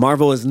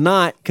 Marvel is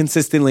not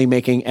consistently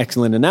making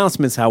excellent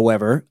announcements,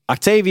 however.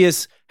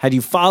 Octavius, had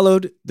you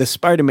followed the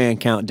Spider-Man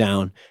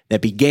countdown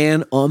that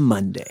began on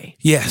Monday?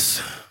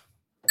 Yes.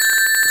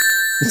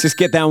 Let's just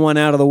get that one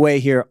out of the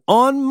way here.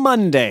 On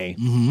Monday,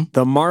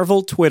 the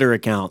Marvel Twitter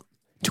account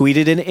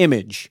tweeted an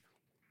image,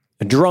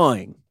 a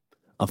drawing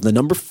of the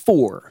number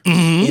 4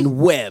 in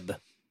web.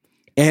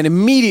 And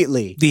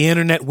immediately the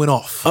internet went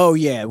off. Oh,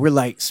 yeah. We're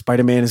like,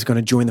 Spider-Man is going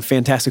to join the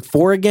Fantastic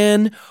Four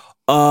again.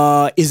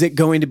 Is it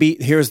going to be,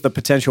 here's the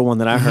potential one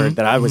that I heard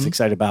that I was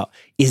excited about.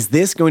 Is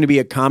this going to be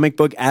a comic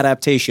book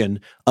adaptation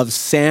of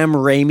Sam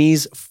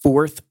Raimi's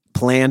 4th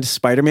planned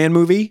Spider-Man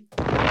movie?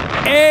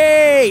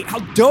 Hey, how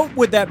dope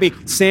would that be?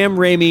 Sam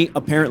Raimi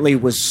apparently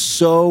was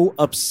so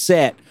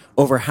upset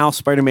over how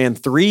Spider-Man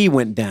 3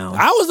 went down.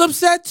 I was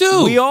upset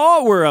too. We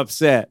all were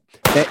upset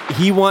that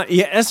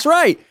yeah, that's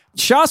right.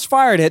 Shots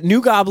fired at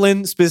New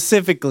Goblin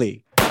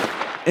specifically.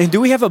 And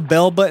do we have a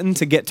bell button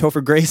to get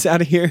Topher Grace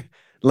out of here?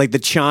 Like the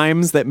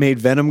chimes that made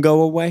Venom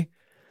go away?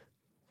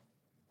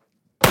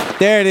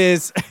 There it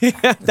is.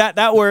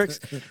 that works.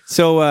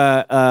 So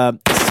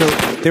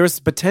there was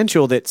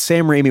potential that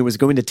Sam Raimi was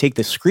going to take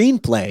the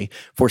screenplay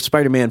for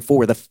Spider-Man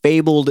 4, the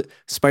fabled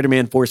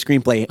Spider-Man 4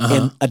 screenplay,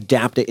 and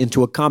adapt it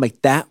into a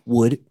comic. That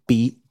would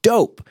be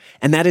dope.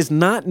 And that is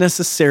not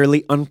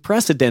necessarily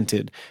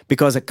unprecedented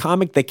because a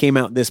comic that came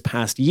out this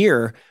past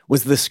year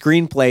was the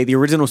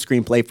original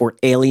screenplay for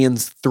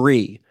Aliens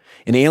 3.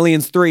 And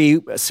Aliens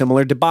 3, a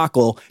similar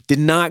debacle, did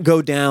not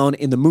go down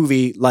in the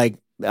movie like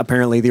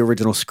apparently the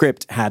original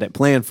script had it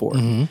planned for.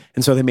 And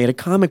so they made a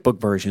comic book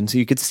version so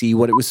you could see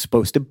what it was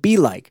supposed to be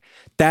like.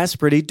 That's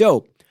pretty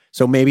dope.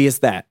 So maybe it's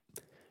that.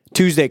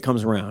 Tuesday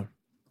comes around.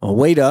 Oh,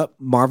 wait up.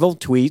 Marvel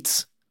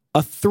tweets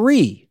a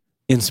 3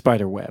 in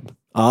Spiderweb.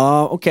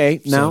 Oh, okay.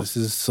 Now,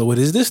 so what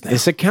is this now?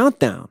 It's a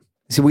countdown.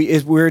 So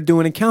we're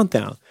doing a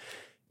countdown.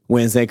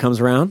 Wednesday comes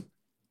around.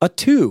 A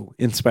 2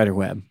 in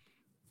Spiderweb.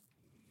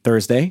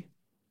 Thursday,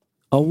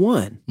 a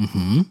 1.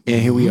 And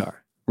here we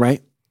are,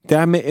 right?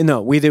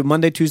 We did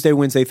Monday, Tuesday,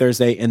 Wednesday,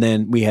 Thursday, and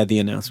then we had the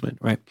announcement,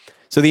 right?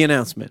 So the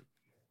announcement.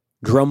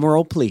 Drum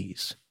roll,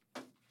 please.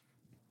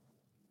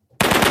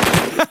 That's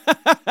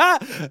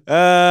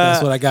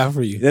what I got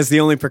for you. That's the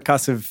only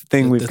percussive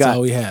thing we've got. That's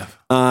all we have.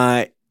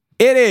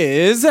 It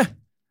is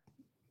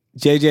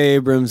J.J.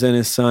 Abrams and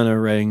his son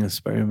are writing a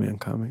Spider-Man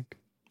comic.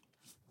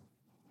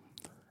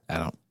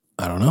 I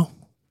don't know.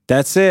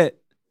 That's it.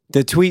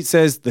 The tweet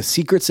says, the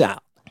secret's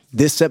out.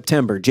 This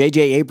September,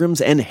 J.J.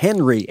 Abrams and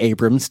Henry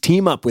Abrams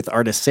team up with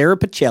artist Sarah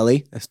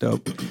Pacelli, that's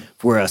dope,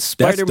 for a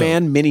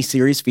Spider-Man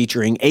miniseries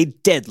featuring a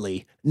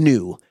deadly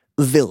new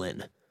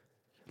villain.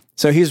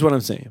 So here's what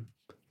I'm saying.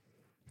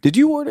 Did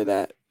you order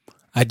that?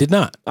 I did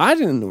not. I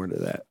didn't order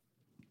that.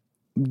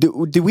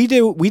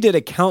 We did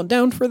a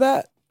countdown for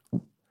that?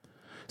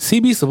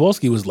 CB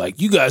Cebulski was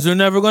like, you guys are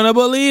never going to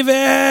believe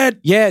it.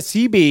 Yeah,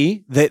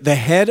 CB, the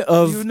head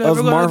of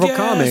Marvel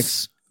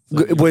Comics,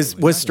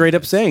 was straight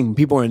up saying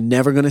people are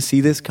never going to see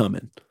this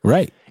coming.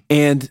 Right.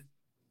 And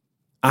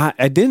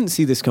I didn't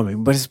see this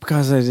coming, but it's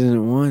because I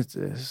didn't want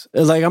this.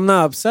 Like, I'm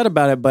not upset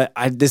about it, but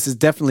this is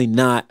definitely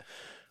not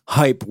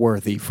hype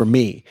worthy for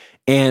me.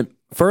 And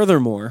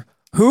furthermore,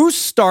 who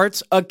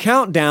starts a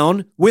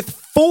countdown with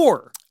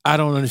 4? I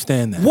don't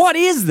understand that. What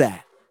is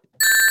that?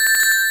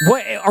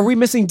 What are we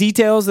missing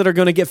details that are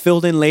going to get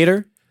filled in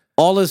later?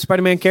 All of the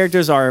Spider-Man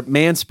characters are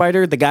Man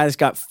Spider, the guy that's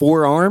got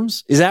 4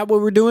 arms. Is that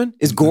what we're doing?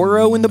 Is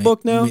Goro in the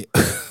book now?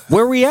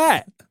 Where are we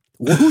at?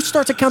 Who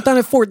starts a countdown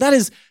at 4? That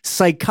is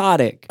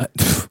psychotic.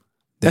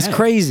 That's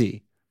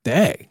crazy.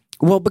 Dang.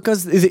 Well,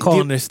 because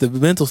calling this the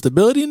mental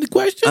stability into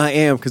question? I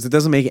am, because it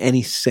doesn't make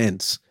any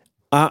sense.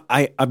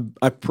 I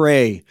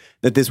pray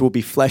that this will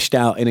be fleshed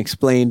out and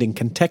explained and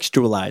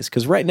contextualized,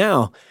 because right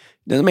now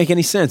it doesn't make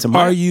any sense.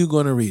 Are you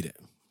going to read it?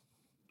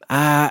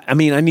 I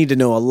mean, I need to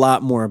know a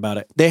lot more about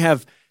it. They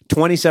have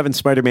 27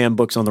 Spider-Man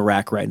books on the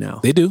rack right now.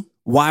 They do.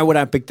 Why would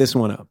I pick this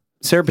one up?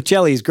 Sarah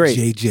Pacelli is great.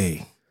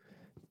 JJ.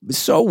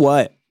 So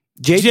what?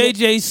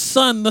 JJ's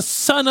son, the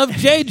son of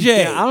JJ.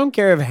 Yeah, I don't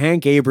care if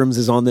Hank Abrams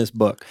is on this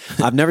book.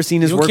 I've never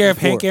seen his You work don't care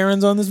before. if Hank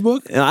Aaron's on this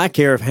book? I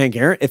care if Hank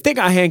Aaron. If they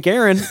got Hank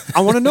Aaron,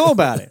 I want to know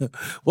about it.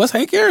 What's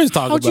Hank Aaron's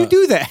talking How'd about? you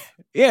do that?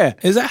 Yeah.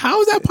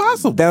 How is that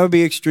possible? That would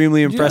be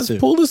extremely Did you guys impressive.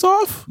 pull this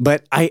off?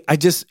 But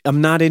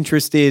I'm not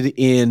interested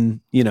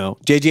in,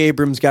 J.J.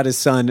 Abrams got his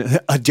son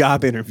a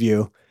job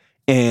interview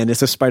and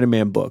it's a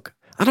Spider-Man book.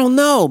 I don't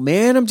know,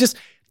 man.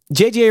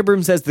 J.J.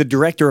 Abrams as the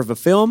director of a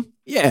film.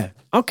 Yeah.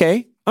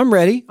 Okay. I'm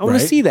ready. I want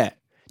to Right. see that.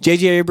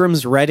 J.J.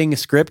 Abrams writing a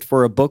script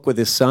for a book with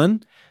his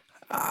son.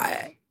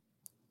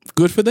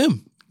 Good for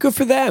them. Good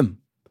for them.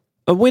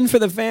 A win for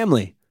the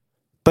family.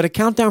 But a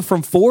countdown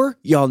from 4,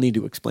 y'all need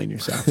to explain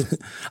yourself.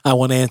 I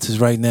want answers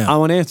right now. I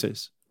want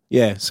answers.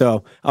 Yeah,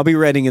 so I'll be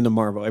writing into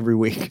Marvel every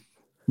week.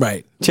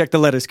 Right. Check the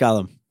letters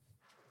column.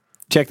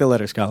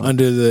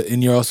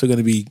 And you're also they're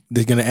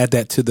going to add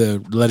that to the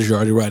letters you're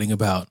already writing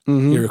about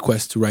your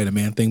request to write a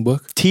Man-Thing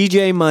book.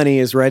 TJ Money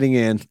is writing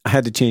in. I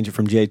had to change it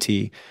from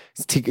JT.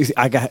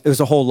 It was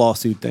a whole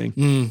lawsuit thing.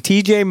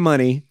 TJ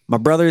Money, my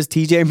brother is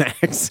TJ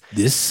Maxx.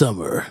 This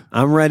summer,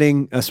 I'm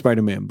writing a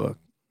Spider-Man book.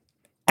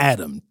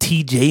 Adam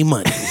TJ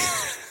Money.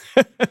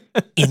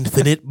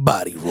 Infinite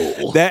body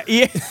roll.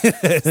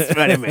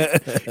 Spider-Man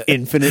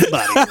Infinite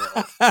Body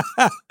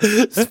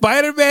Roll.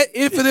 Spider-Man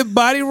Infinite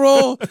Body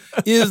Roll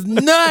is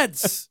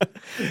nuts.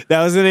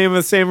 That was the name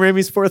of Sam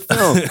Raimi's 4th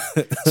film.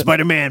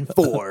 Spider-Man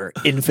 4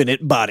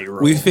 Infinite Body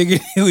Roll. We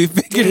figured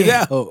it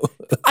out.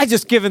 I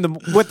just given them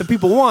what the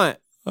people want.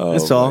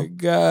 That's all. Oh my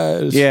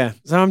gosh. Yeah.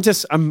 So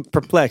I'm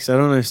perplexed. I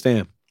don't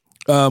understand.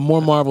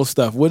 More Marvel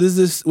stuff. What is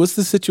this? What's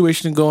the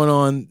situation going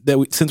on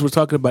since we're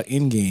talking about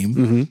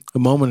Endgame a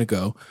moment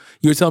ago?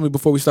 You were telling me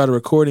before we started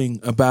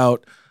recording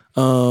about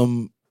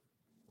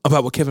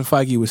what Kevin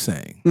Feige was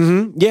saying.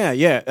 Mm-hmm.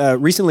 Yeah.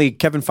 Recently,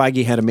 Kevin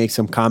Feige had to make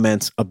some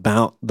comments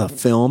about the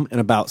film and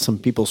about some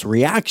people's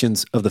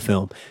reactions of the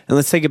film. And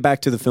let's take it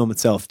back to the film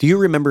itself. Do you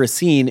remember a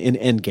scene in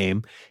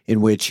Endgame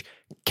in which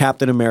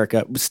Captain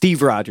America,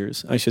 Steve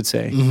Rogers, I should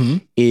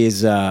say,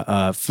 is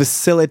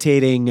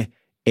facilitating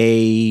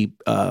a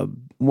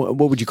what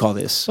would you call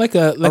this? Like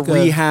a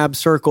rehab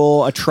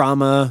circle, a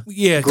trauma.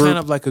 Yeah, group. kind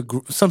of like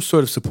some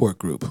sort of support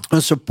group.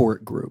 A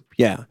support group,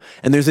 yeah.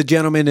 And there's a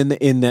gentleman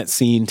in that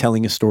scene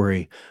telling a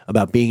story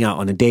about being out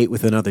on a date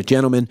with another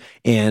gentleman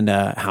and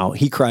how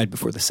he cried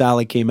before the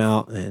salad came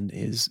out, and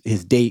his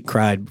date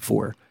cried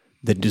before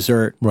the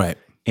dessert. Right.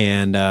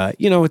 And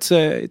it's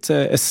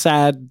a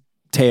sad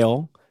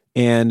tale.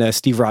 And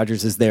Steve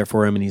Rogers is there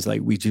for him, and he's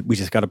like, we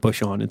just got to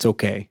push on. It's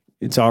okay.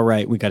 It's all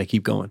right. We got to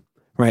keep going.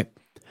 Right.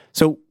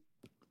 So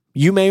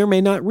you may or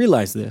may not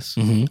realize this.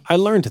 I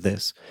learned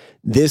this.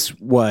 This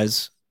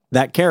was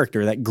that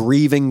character, that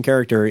grieving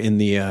character in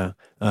the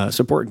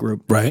support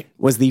group, right,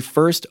 was the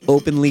first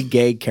openly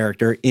gay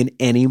character in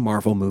any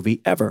Marvel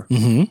movie ever.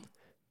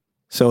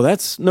 So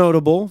that's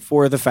notable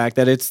for the fact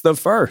that it's the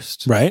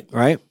first. Right.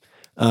 Right.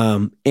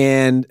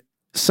 And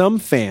some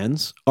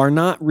fans are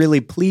not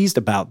really pleased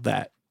about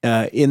that.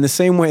 In the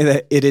same way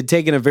that it had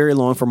taken a very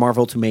long for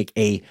Marvel to make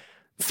a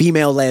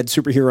female-led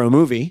superhero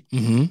movie,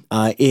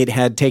 it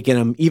had taken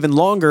them even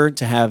longer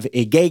to have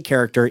a gay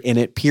character in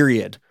it,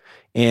 period.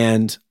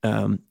 And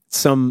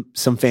some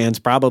fans,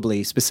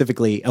 probably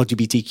specifically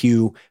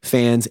LGBTQ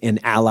fans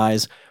and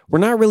allies, were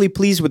not really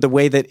pleased with the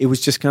way that it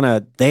was just kind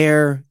of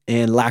there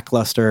and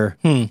lackluster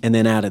and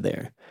then out of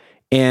there.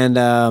 And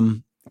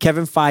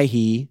Kevin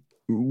Feige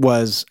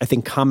was, I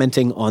think,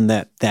 commenting on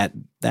that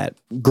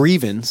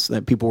grievance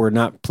that people were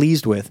not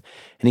pleased with.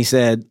 And he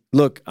said,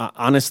 look,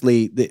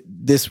 honestly,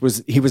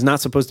 he was not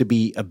supposed to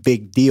be a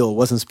big deal. It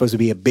wasn't supposed to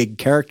be a big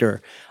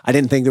character. I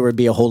didn't think there would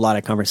be a whole lot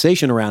of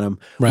conversation around him.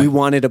 Right. We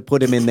wanted to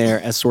put him in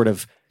there as sort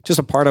of just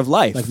a part of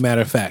life. Like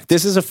matter of fact.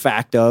 This is a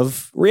fact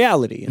of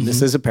reality. And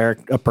this is a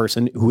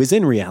person who is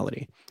in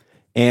reality.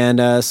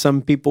 And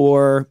some people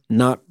are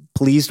not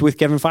pleased with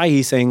Kevin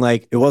Feige saying,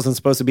 like, it wasn't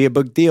supposed to be a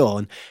big deal.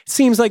 And it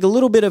seems like a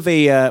little bit of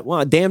a,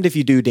 damned if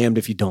you do, damned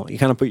if you don't. You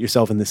kind of put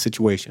yourself in this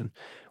situation.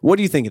 What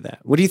do you think of that?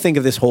 What do you think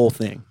of this whole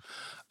thing?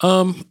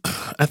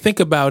 I think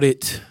about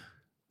it.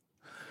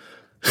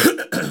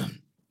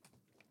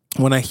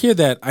 When I hear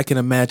that, I can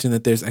imagine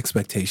that there's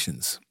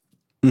expectations.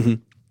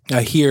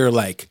 I hear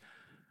like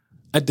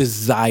a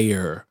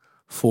desire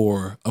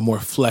for a more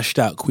fleshed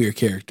out queer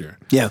character.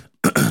 Yeah.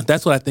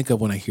 That's what I think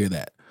of when I hear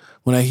that.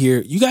 When I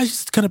hear you guys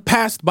just kind of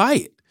passed by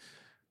it.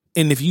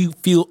 And if you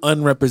feel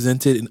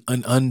unrepresented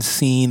and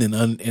unseen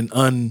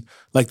and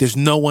like there's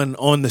no one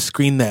on the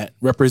screen that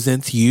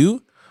represents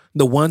you,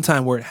 the one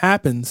time where it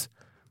happens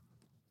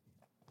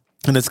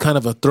and it's kind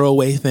of a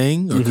throwaway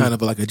thing or kind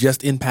of like a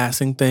just in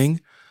passing thing,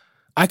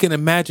 I can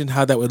imagine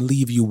how that would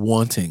leave you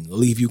wanting,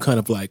 leave you kind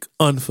of like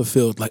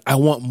unfulfilled. Like, I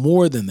want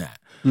more than that.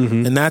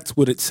 And that's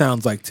what it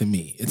sounds like to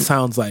me. It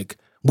sounds like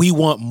we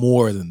want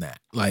more than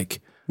that.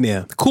 Like,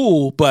 yeah,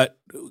 cool, but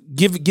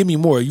give me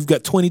more. You've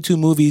got 22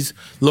 movies.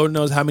 Lord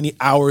knows how many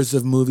hours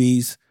of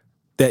movies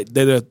that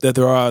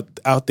there are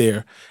out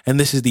there, and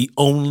this is the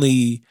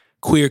only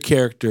queer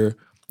character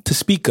to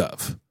speak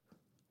of.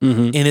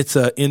 and it's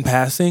in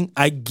passing,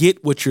 I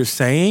get what you're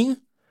saying,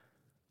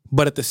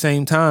 but at the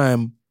same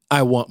time,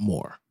 I want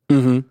more.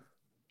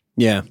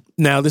 Yeah.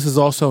 Now, this is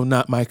also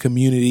not my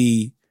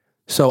community,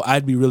 so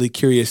I'd be really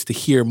curious to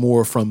hear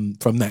more from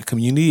that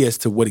community as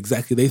to what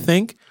exactly they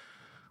think.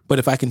 But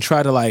if I can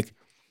try to like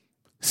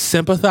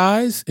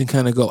sympathize and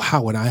kind of go,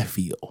 how would I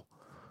feel?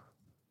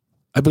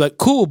 I'd be like,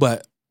 cool,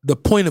 but the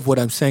point of what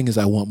I'm saying is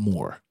I want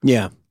more.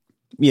 Yeah.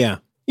 Yeah.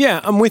 Yeah,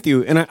 I'm with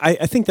you. And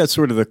I think that's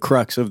sort of the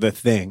crux of the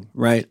thing,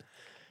 right?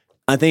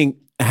 I think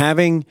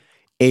having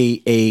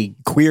a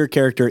queer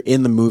character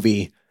in the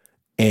movie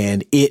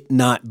and it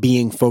not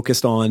being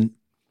focused on,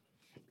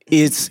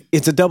 it's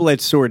a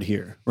double-edged sword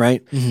here,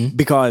 right?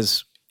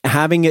 Because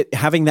having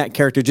that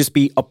character just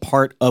be a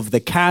part of the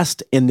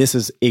cast and this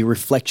is a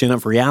reflection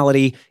of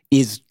reality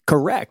is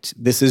correct.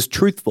 This is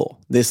truthful.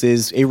 This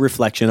is a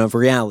reflection of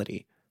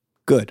reality.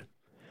 Good.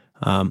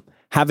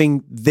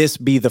 Having this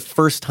be the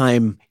first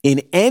time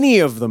in any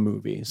of the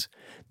movies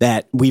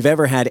that we've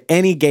ever had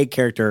any gay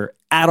character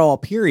at all,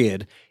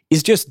 period,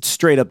 is just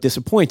straight up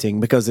disappointing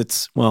because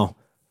it's, well,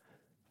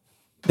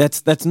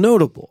 that's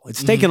notable.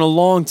 It's taken a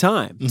long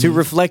time to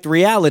reflect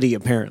reality,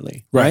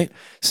 apparently, right?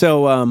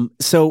 So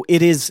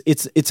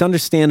it's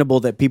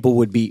understandable that people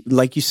would be,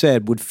 like you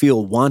said, would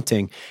feel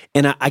wanting,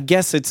 and I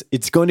guess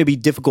it's going to be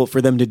difficult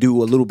for them to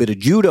do a little bit of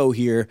judo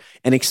here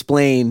and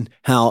explain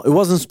how it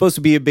wasn't supposed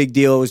to be a big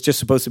deal. It was just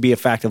supposed to be a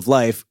fact of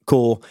life.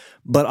 Cool,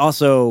 but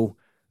also,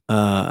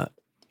 they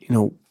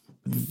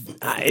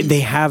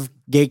have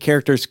gay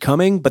characters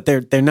coming, but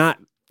they're not.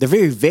 They're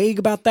very vague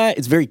about that.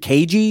 It's very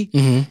cagey.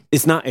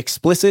 It's not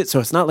explicit, so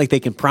it's not like they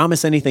can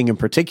promise anything in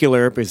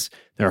particular because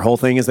their whole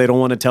thing is they don't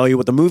want to tell you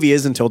what the movie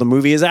is until the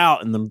movie is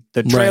out and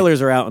the trailers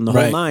are out and the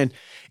whole nine.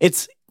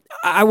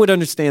 I would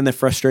understand that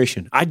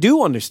frustration. I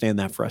do understand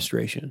that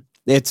frustration.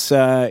 It's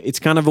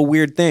kind of a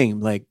weird thing,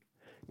 like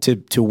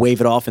to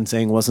wave it off and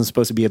saying it wasn't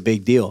supposed to be a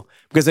big deal.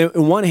 Because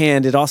on one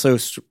hand, it also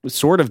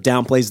sort of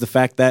downplays the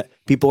fact that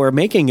people are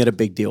making it a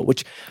big deal,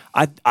 which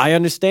I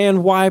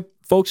understand why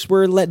folks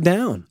were let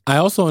down. I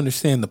also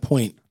understand the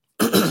point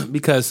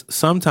because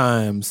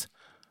sometimes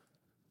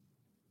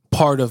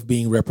part of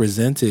being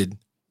represented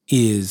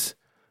is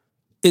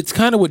it's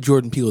kind of what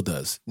Jordan Peele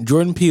does.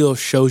 Jordan Peele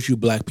shows you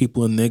black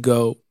people and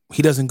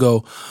he doesn't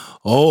go,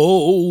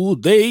 oh,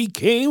 they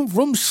came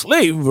from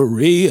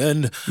slavery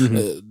and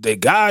they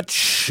got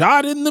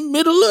shot in the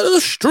middle of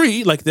the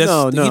street. Like this,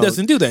 no. He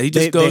doesn't do that. He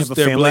just goes, they have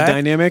a family black,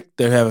 dynamic.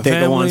 They have a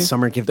family. They go on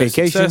summer vacation.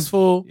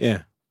 Successful.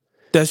 Yeah.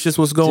 That's just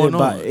what's going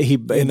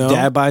on.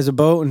 Dad buys a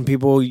boat and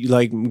people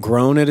like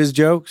groan at his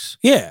jokes.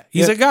 Yeah,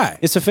 he's a guy.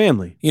 It's a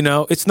family.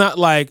 It's not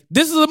like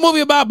this is a movie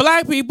about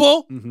black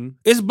people.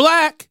 It's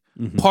black.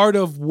 Part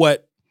of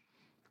what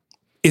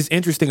is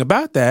interesting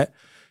about that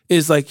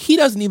is like he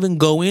doesn't even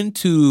go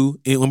into,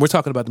 when we're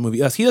talking about the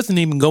movie Us, he doesn't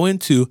even go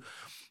into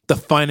the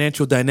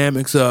financial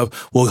dynamics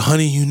of, well,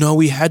 honey,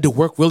 we had to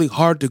work really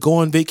hard to go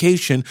on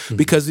vacation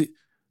because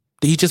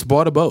he just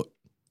bought a boat.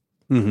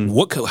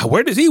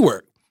 Where does he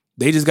work?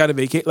 They just got to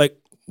vacate. Like,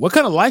 what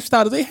kind of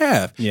lifestyle do they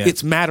have? Yeah.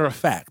 It's matter of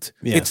fact.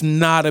 Yeah. It's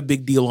not a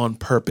big deal on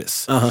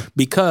purpose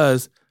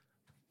because,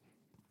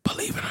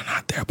 believe it or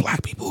not, there are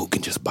black people who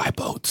can just buy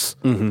boats.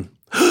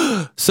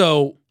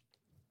 So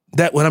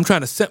that when I'm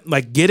trying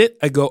to get it,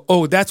 I go,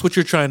 oh, that's what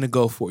you're trying to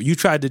go for. You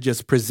tried to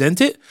just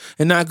present it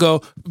and not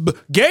go,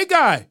 gay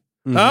guy,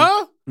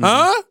 huh?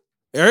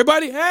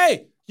 Everybody,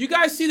 hey, you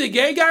guys see the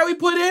gay guy we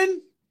put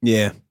in?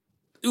 Yeah.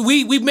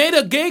 We made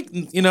a gay,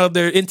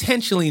 they're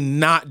intentionally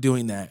not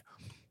doing that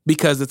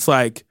because it's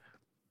like,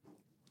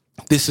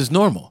 this is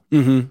normal.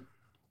 Yeah.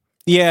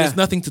 There's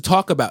nothing to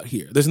talk about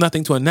here. There's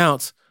nothing to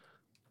announce.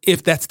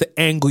 If that's the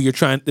angle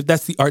if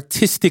that's the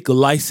artistic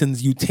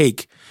license you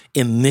take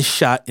in this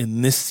shot,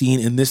 in this scene,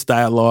 in this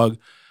dialogue,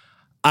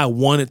 I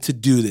wanted to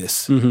do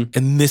this.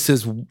 And this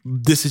is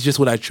just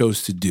what I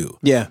chose to do.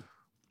 Yeah.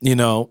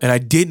 And I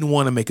didn't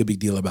want to make a big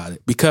deal about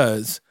it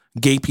because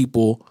gay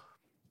people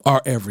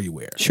are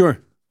everywhere. Sure.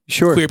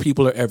 Queer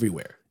people are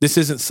everywhere. This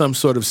isn't some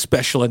sort of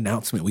special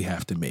announcement we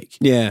have to make.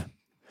 Yeah.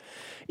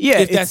 Yeah.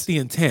 If that's the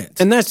intent.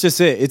 And that's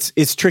just it.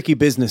 It's tricky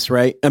business,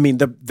 right? I mean,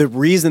 the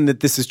reason that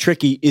this is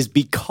tricky is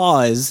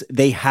because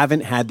they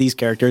haven't had these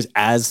characters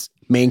as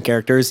main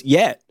characters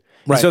yet.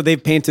 Right. So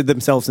they've painted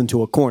themselves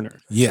into a corner.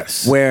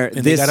 Yes.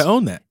 They got to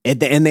own that.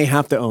 And they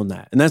have to own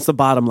that. And that's the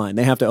bottom line.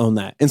 They have to own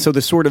that. And so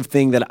the sort of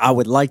thing that I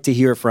would like to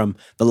hear from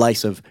the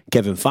likes of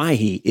Kevin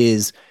Feige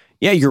is,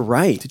 yeah, you're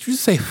right. Did you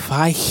just say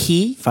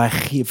Feige?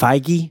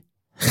 Feige?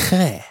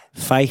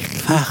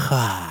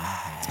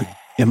 Feige.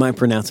 Am I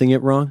pronouncing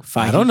it wrong?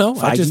 Feige? I don't know.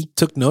 Feige? I just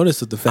took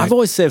notice of the fact. I've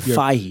always said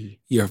Feige.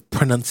 Your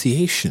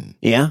pronunciation.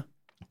 Yeah?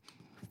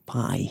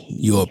 Feige.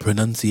 Your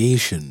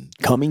pronunciation.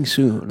 Coming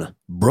soon.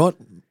 Brought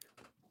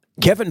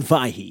Kevin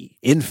Feige,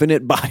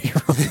 Infinite Bio.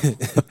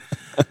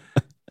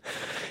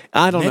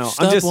 I don't know.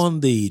 Next up on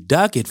the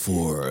docket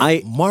for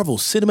Marvel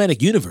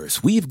Cinematic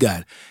Universe, we've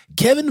got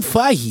Kevin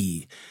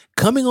Feige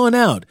coming on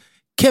out.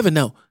 Kevin,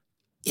 now,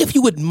 if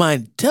you wouldn't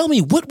mind, tell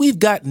me what we've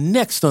got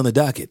next on the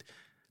docket.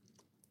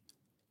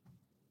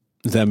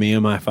 Is that me?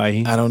 Am I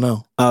Fahey? I don't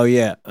know. Oh,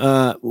 yeah.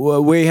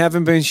 Well, we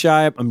haven't been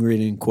shy. I'm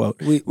reading a quote.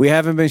 We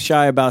haven't been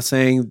shy about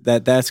saying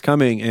that that's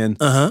coming and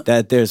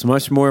that there's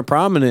much more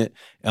prominent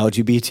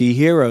LGBT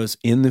heroes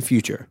in the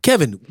future.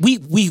 Kevin,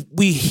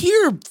 we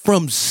hear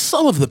from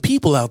some of the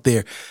people out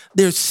there,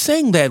 they're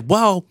saying that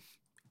while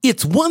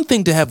it's one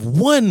thing to have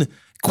one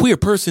queer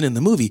person in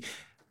the movie,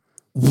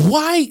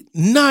 why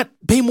not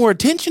pay more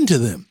attention to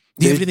them?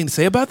 Do you have anything to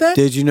say about that?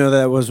 Did you know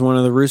that was one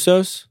of the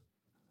Russos?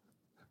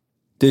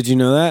 Did you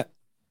know that?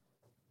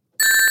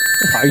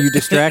 Are you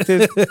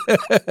distracted?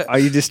 Are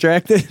you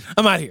distracted?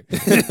 I'm out of here.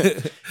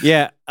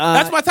 Yeah.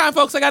 That's my time,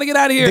 folks. I got to get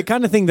out of here. The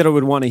kind of thing that I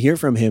would want to hear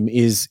from him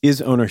is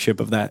ownership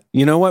of that.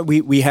 You know what?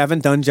 We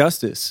haven't done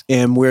justice,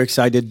 and we're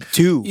excited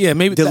to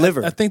maybe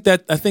deliver. I think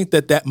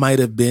that might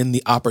have been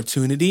the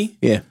opportunity.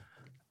 Yeah.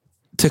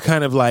 To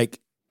kind of like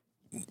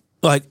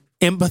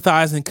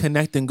empathize and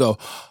connect and go,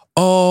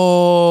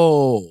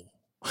 oh,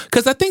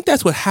 because I think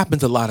that's what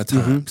happens a lot of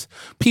times.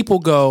 People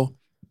go,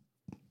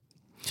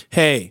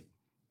 hey,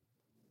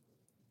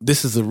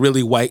 this is a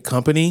really white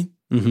company.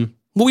 Well,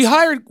 we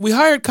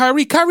hired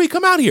Kyrie. Kyrie,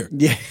 come out here.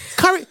 Yeah.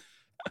 Kyrie,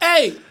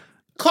 hey,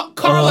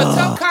 Carla,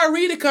 tell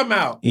Kyrie to come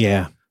out.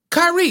 Yeah.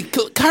 Kyrie,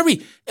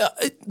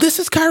 this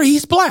is Kyrie.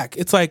 He's black.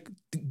 It's like,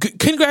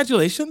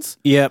 congratulations.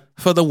 Yep.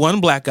 For the one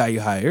black guy you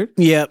hired.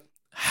 Yep.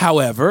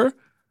 However,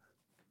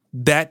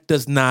 that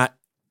does not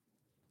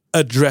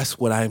address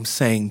what I'm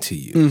saying to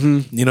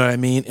you. You know what I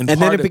mean? And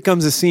then it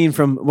becomes a scene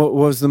from, what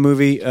was the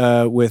movie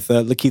with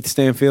Lakeith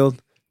Stanfield?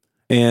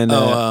 And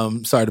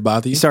Sorry to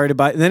Bother You.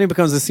 And then it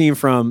becomes a scene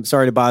from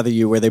Sorry to Bother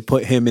You where they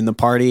put him in the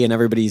party and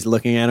everybody's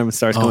looking at him and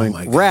starts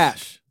going, rap.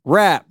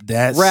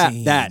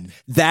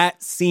 That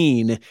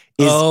scene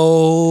is,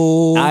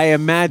 I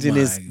imagine,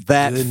 is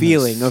that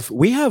feeling of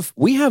we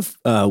have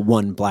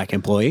one black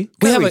employee.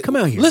 Come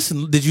out here.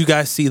 Listen, did you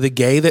guys see the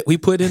gay that we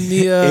put in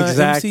the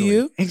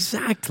MCU?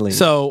 Exactly.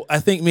 So I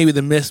think maybe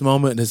the missed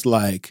moment is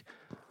like,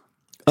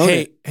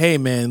 hey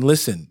man,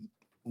 listen,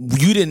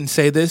 you didn't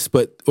say this,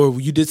 or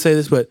you did say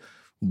this, but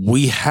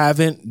we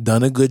haven't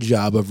done a good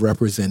job of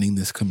representing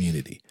this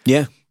community.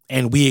 Yeah.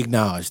 And we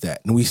acknowledge that.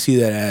 And we see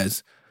that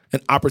as an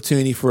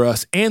opportunity for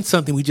us and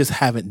something we just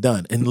haven't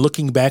done. And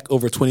looking back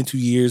over 22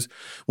 years,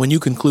 when you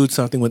conclude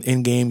something with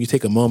Endgame, you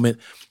take a moment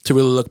to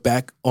really look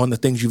back on the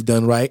things you've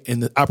done right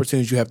and the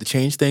opportunities you have to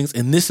change things.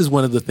 And this is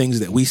one of the things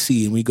that we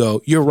see and we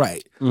go, you're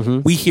right.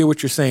 We hear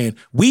what you're saying.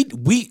 We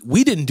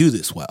didn't do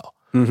this well.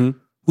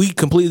 We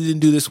completely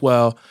didn't do this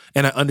well,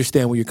 and I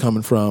understand where you're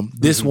coming from.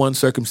 This one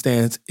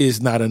circumstance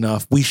is not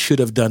enough. We should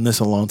have done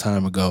this a long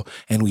time ago,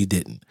 and we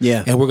didn't.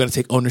 Yeah. And we're going to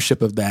take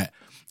ownership of that.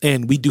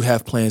 And we do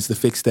have plans to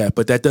fix that,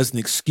 but that doesn't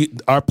excuse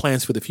our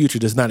plans for the future.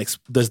 Does not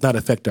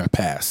affect our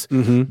past.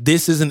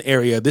 This is an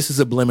area. This is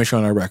a blemish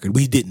on our record.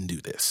 We didn't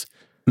do this,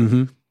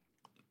 and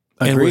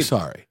we're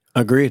sorry.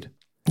 Agreed.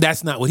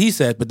 That's not what he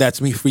said, but that's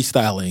me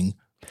freestyling.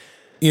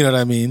 You know what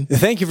I mean?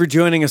 Thank you for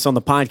joining us on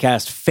the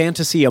podcast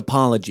Fantasy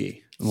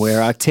Apology,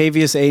 where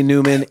Octavius A.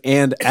 Newman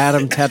and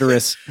Adam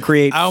Teteris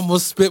create I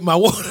almost spit my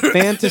water.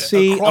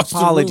 Fantasy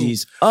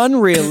apologies.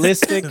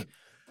 Unrealistic,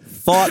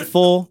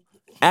 thoughtful,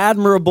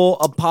 admirable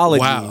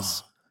apologies. Wow.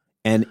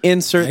 And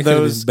insert That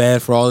those.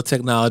 bad for all the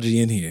technology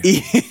in here.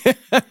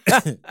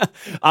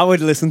 I would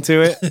listen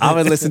to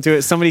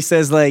it. Somebody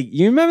says, like,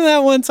 you remember that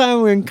one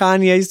time when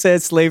Kanye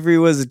said slavery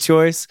was a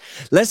choice?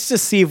 Let's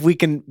just see if we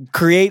can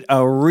create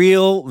a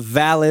real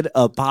valid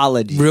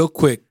apology. Real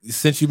quick,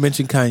 since you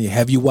mentioned Kanye,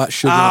 have you watched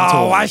Sugar and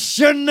Toys? Oh, I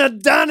shouldn't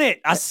have done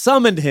it. I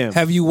summoned him.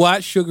 Have you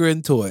watched Sugar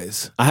and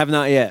Toys? I have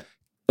not yet.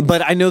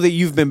 But I know that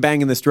you've been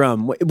banging this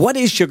drum. What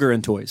is Sugar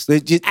and Toys?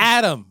 Just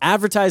Adam.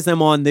 advertise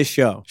them on this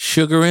show.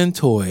 Sugar and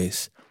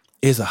Toys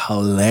is a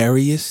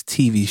hilarious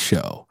TV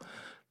show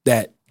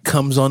that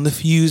comes on the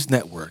Fuse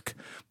network,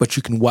 but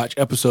you can watch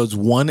episodes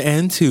 1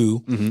 and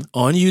 2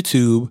 on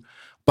YouTube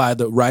by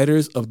the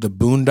writers of The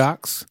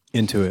Boondocks.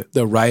 Into it.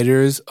 The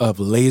writers of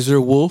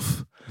Laser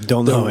Wolf.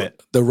 Don't know it.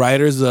 The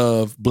writers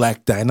of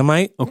Black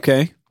Dynamite.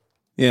 Okay.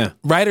 Yeah.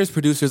 Writers,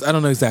 producers, I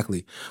don't know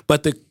exactly.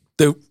 But the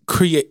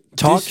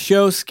talk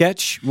show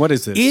sketch. What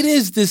is this? It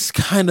is this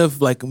kind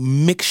of like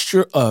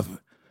mixture of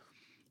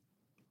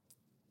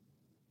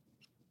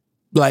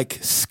like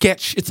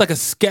sketch. It's like a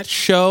sketch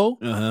show.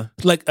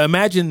 Like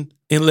imagine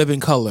In Living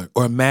Color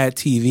or Mad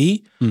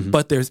TV,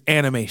 but there's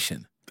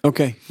animation.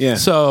 Okay. Yeah.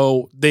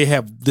 So they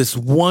have this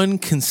one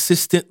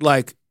consistent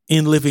like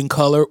In Living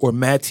Color or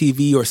Mad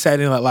TV or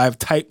Saturday Night Live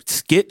type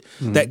skit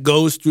that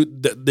goes through.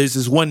 There's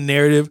this one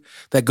narrative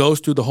that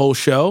goes through the whole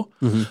show,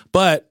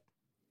 but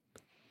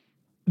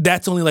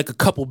that's only like a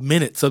couple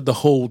minutes of the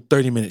whole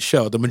 30-minute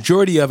show. The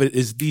majority of it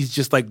is these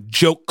just like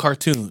joke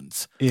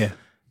cartoons. Yeah.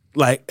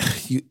 Like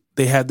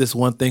they have this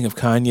one thing of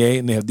Kanye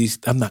and they have these.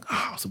 I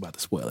was about to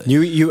spoil it.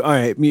 You all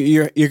right.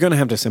 You're going to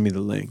have to send me the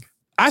link.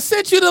 I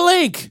sent you the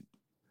link.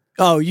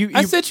 Oh,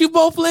 I sent you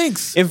both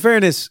links. In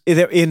fairness,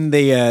 in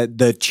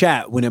the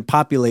chat, when it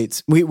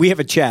populates, we have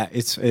a chat.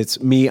 It's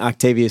me,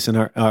 Octavius, and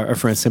our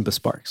friend Simpa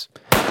Sparks.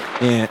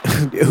 And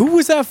who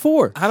was that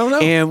for? I don't know.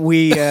 And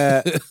we,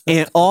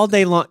 and all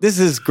day long, this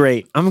is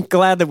great. I'm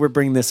glad that we're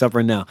bringing this up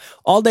right now.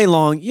 All day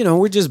long,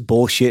 we're just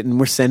bullshitting.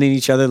 We're sending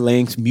each other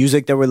links,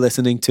 music that we're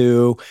listening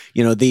to,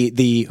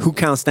 the who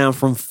counts down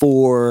from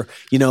 4,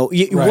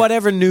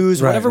 whatever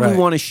news, whatever we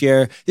want to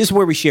share. This is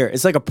where we share.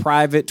 It's like a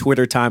private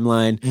Twitter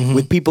timeline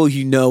with people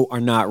are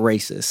not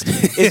racist.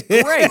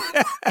 It's great.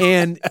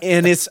 and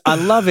I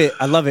love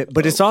it.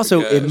 But it's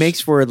also, it makes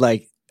for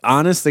like,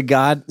 honest to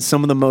God,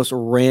 some of the most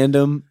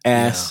random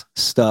ass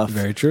stuff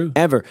Very true.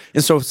 ever.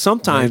 And so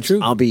sometimes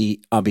I'll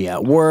be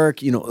at work,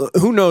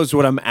 who knows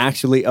what I'm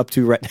actually up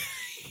to right now.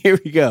 Here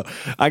we go.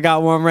 I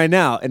got one right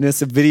now, and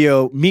it's a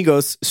video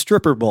Migos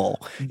stripper bowl.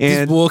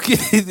 And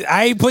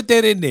I ain't put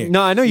that in there.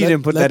 no, I know you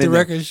didn't put that in the there.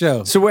 record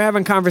show. So we're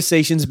having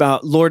conversations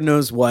about Lord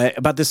knows what,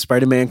 about this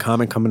Spider-Man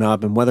comic coming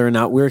up and whether or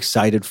not we're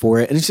excited for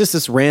it. And it's just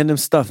this random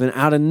stuff. And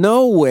out of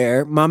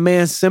nowhere, my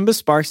man Simba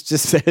Sparks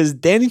just says,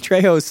 Danny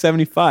Trejo is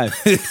 75.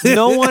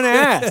 No one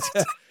asked.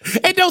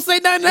 And don't say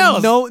nothing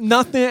else. No,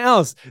 nothing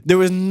else. There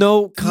was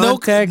no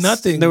context.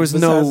 Nothing There was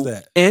besides no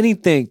that.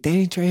 anything.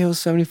 Danny Trejo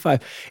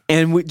 75.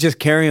 And we just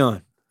carry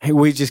on.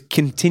 We just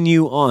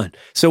continue on.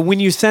 So when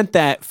you sent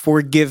that,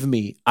 forgive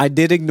me. I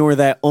did ignore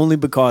that only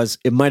because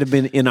it might have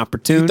been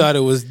inopportune. You thought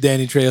it was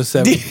Danny Trejo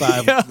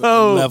 75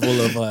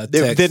 level of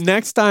text. The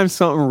next time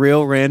something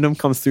real random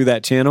comes through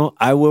that channel,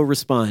 I will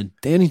respond.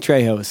 Danny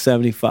Trejo is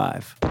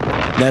 75.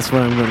 That's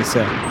what I'm going to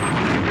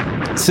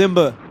say.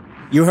 Simba,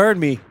 you heard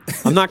me.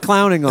 I'm not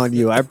clowning on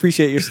you. I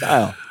appreciate your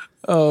style.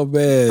 Oh,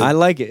 man. I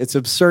like it. It's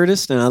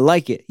absurdist, and I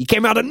like it. You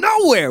came out of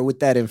nowhere with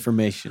that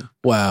information.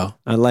 Wow.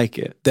 I like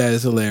it. That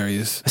is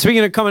hilarious.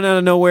 Speaking of coming out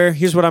of nowhere,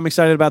 here's what I'm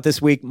excited about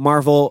this week.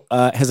 Marvel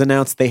has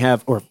announced they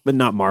have, but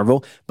not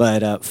Marvel,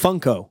 but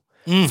Funko.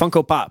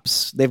 Funko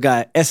Pops. They've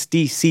got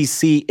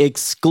SDCC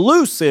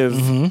exclusive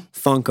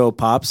Funko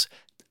Pops.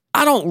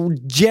 I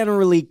don't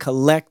generally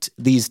collect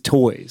these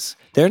toys.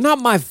 They're not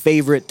my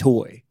favorite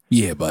toy.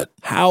 Yeah, but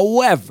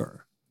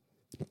However,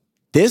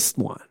 this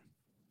one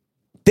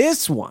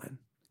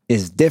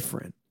is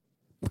different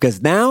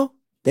because now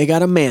they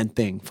got a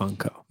Man-Thing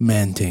Funko.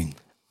 Man-Ting.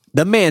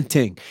 The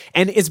Man-Ting.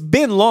 And it's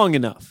been long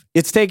enough.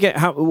 It's taken,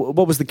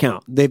 what was the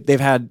count? They've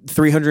had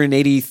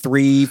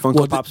 383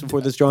 Funko Pops before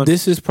this, John?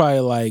 This is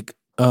probably like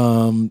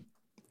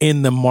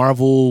in the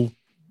Marvel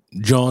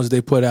Jones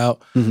they put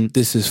out,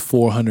 this is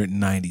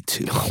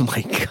 492. Oh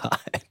my God.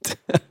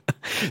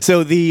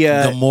 So the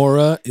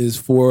Gamora is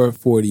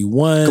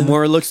 441.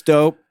 Gamora looks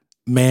dope.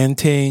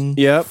 Man-Ting,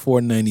 Yep.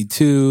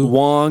 492.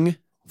 Wong.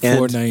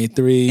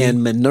 493.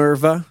 And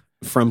Minerva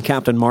from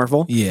Captain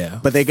Marvel. Yeah.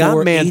 But they got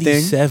Man-Thing.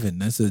 487.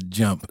 That's a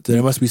jump. So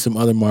there must be some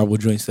other Marvel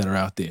joints that are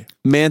out there.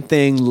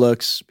 Man-Thing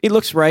looks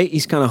right.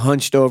 He's kind of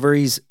hunched over.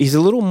 He's a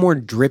little more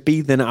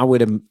drippy than I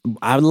would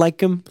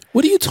like him.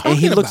 What are you talking And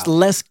he about? looks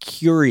less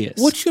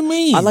curious. What you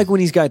mean? I like when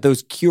he's got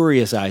those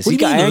curious eyes. What He's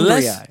do you got mean angry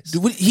less?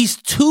 eyes. He's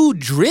too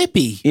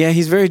drippy. Yeah,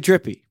 he's very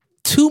drippy.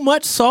 Too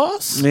much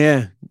sauce?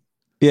 Yeah.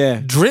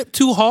 Yeah. Drip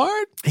too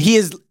hard?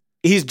 He's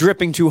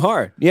dripping too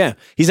hard. Yeah.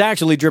 He's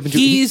actually dripping too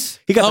He's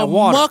he got a that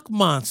water. muck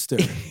monster.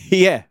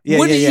 Yeah.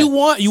 What do you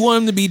want? You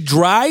want him to be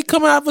dry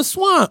coming out of a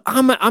swamp?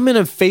 I'm in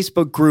a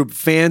Facebook group,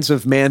 fans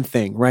of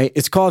Man-Thing, right?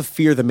 It's called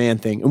Fear the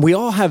Man-Thing. And we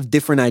all have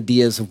different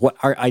ideas of what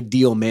our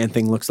ideal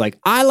Man-Thing looks like.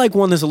 I like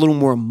one that's a little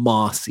more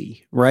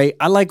mossy, right?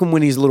 I like him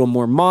when he's a little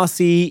more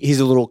mossy. He's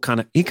a little kind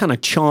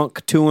of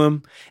chunk to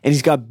him. And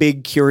he's got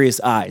big,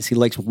 curious eyes. He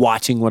likes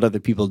watching what other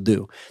people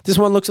do. This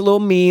one looks a little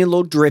mean, a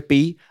little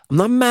drippy. I'm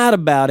not mad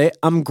about it.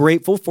 I'm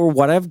grateful for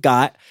what I've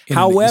got.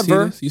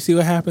 However, you see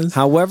what happens?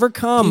 People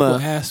People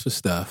ask for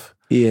stuff.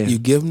 Yeah. You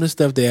give them the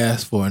stuff they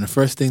ask for, and the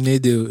first thing they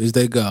do is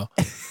they go,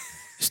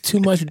 it's too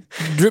much,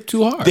 drip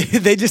too hard.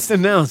 They just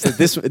announced that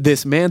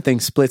this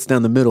Man-Thing splits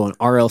down the middle, and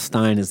R.L.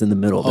 Stein is in the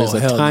middle. There's a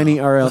hell tiny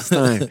no. R.L.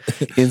 Stein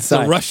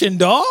inside. The Russian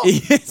doll?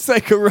 It's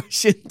like a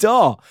Russian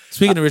doll.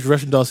 Speaking of which,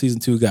 Russian Doll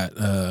season 2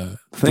 got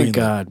Thank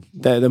God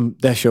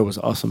that show was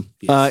awesome.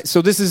 Yes.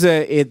 So this is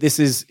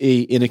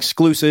an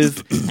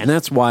exclusive, and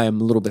that's why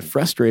I'm a little bit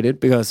frustrated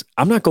because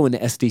I'm not going to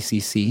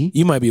SDCC.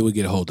 You might be able to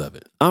get a hold of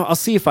it. I'll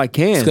see if I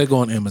can. It's got to go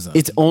on Amazon.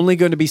 It's only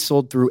going to be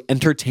sold through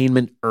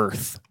Entertainment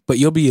Earth. But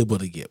you'll be able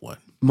to get one.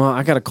 Ma,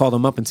 I got to call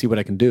them up and see what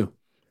I can do.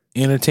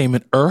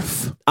 Entertainment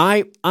Earth?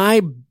 I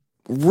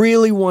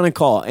really want to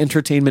call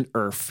Entertainment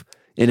Earth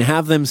and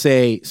have them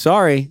say,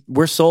 sorry,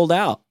 we're sold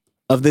out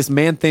of this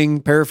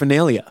Man-Thing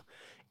paraphernalia.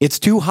 It's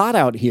too hot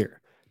out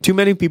here. Too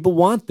many people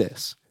want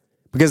this.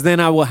 Because then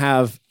I will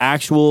have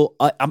actual...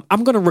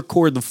 I'm going to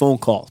record the phone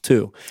call,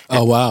 too.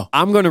 Oh, wow.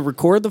 I'm going to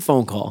record the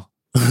phone call.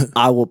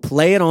 I will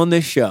play it on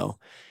this show.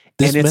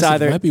 This and it's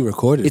either might be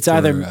recorded it's for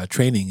either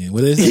training.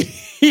 What is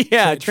it?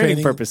 Yeah,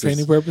 training purposes.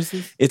 Training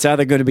purposes? It's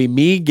either going to be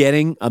me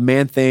getting a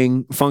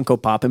Man-Thing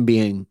Funko Pop and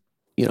being,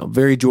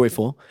 very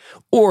joyful,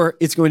 or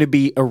it's going to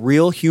be a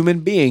real human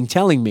being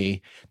telling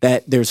me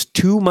that there's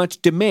too much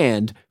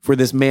demand for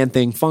this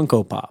Man-Thing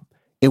Funko Pop,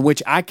 in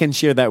which I can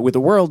share that with the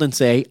world and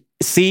say,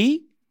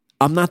 see,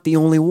 I'm not the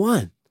only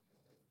one.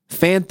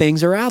 Fan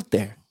things are out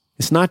there.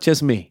 It's not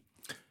just me.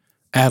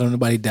 Adam,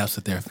 nobody doubts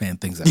that there are fan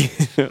things out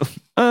there.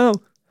 Oh,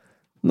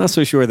 I'm not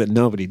so sure that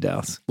nobody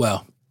doubts.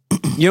 Well,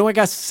 You know, I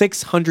got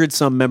 600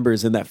 some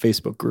members in that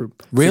Facebook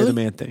group. Really? Fear the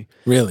Man Thing.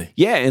 really?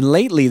 Yeah, and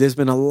lately there's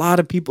been a lot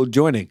of people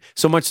joining.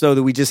 So much so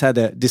that we just had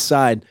to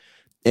decide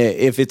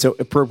if it's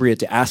appropriate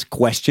to ask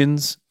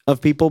questions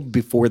of people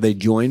before they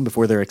join,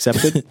 before they're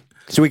accepted.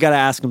 So we got to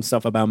ask them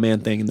stuff about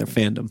Man Thing and their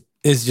fandom.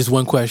 It's just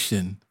one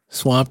question.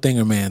 Swamp Thing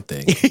or Man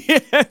Thing?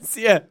 Yes,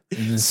 yeah.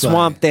 it's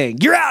Swamp Thing.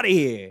 You're out of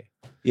here.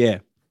 Yeah.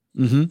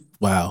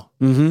 Wow.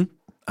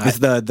 It's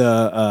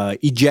the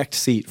eject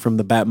seat from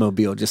the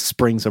Batmobile just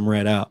springs them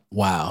right out.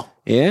 Wow.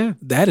 Yeah.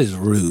 That is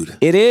rude.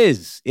 It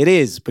is. It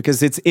is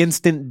because it's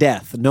instant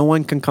death. No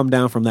one can come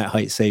down from that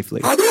height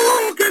safely.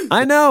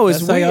 I know. It's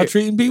That's how y'all weird.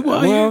 treating people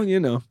out Well, here? you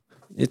know,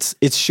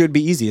 it should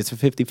be easy. It's a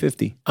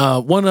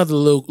 50-50. One other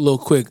little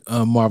quick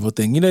Marvel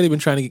thing. You know they've been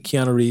trying to get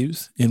Keanu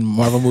Reeves in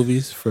Marvel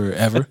movies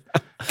forever.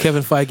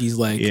 Kevin Feige's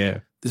like,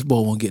 this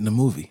boy won't get in a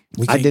movie.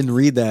 I didn't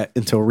read that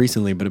until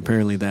recently, but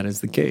apparently that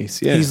is the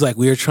case. Yeah. He's like,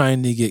 we are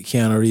trying to get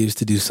Keanu Reeves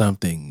to do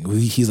something.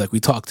 He's like, we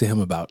talk to him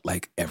about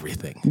like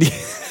everything.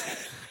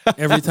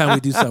 Every time we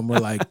do something, we're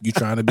like, you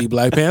trying to be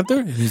Black Panther?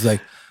 And he's like,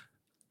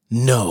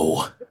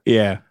 no.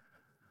 Yeah.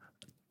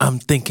 I'm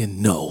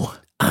thinking no.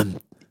 I'm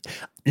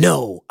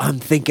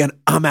thinking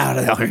I'm out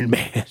of Iron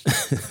Man.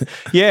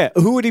 Yeah.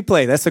 Who would he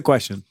play? That's the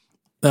question.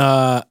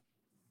 Well,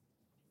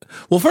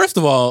 first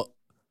of all,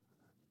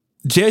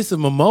 Jason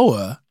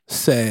Momoa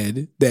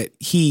said that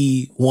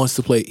he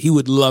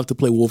would love to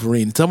play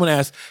Wolverine. Someone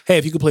asked, hey,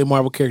 if you could play a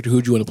Marvel character,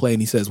 who'd you want to play?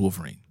 And he says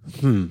Wolverine.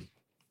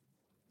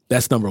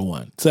 That's number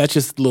one. So that's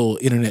just a little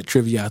internet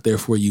trivia out there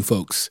for you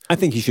folks. I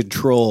think he should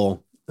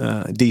troll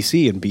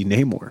DC and be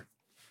Namor.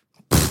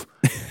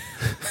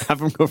 Have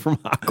him go from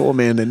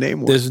Aquaman to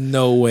Namor. There's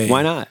no way.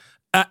 Why not?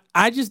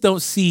 I just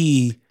don't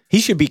see.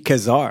 He should be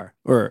Khazar.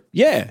 Or,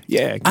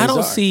 Khazar. I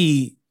don't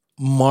see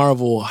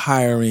Marvel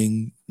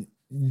hiring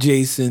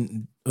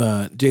Jason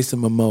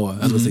Momoa.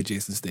 I was going to say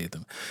Jason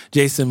Statham.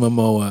 Jason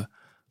Momoa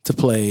to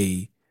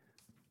play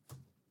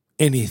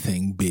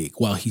anything big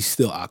while he's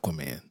still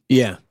Aquaman.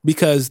 Yeah.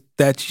 Because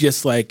that's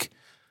just like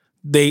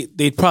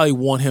they'd probably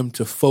want him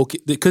to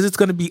focus because it's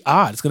going to be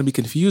odd. It's going to be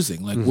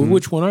confusing. Like, well,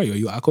 which one are you? Are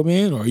you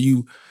Aquaman or are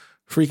you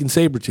freaking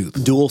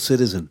Sabretooth? Dual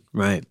citizen.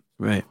 Right.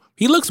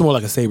 He looks more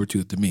like a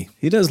Sabretooth to me.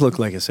 He does look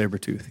like a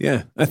Sabretooth.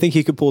 Yeah. I think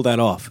he could pull that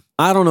off.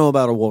 I don't know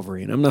about a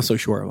Wolverine. I'm not so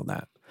sure about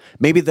that.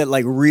 Maybe that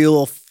like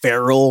real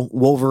feral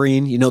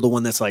Wolverine, you know, the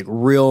one that's like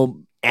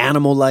real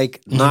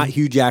animal-like, not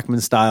Hugh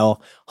Jackman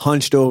style,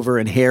 hunched over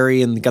and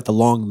hairy and got the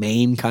long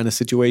mane kind of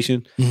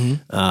situation.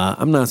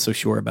 I'm not so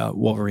sure about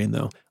Wolverine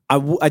though.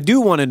 I do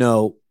want to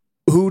know,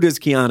 who does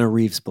Keanu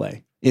Reeves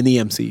play in the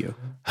MCU?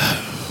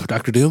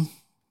 Dr. Doom?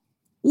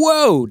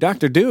 Whoa,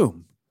 Dr.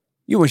 Doom.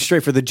 You went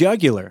straight for the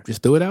jugular.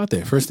 Just threw it out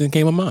there. First thing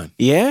came to mind.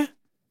 Yeah?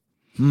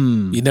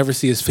 You never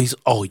see his face.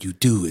 All you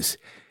do is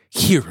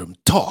hear him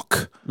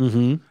talk.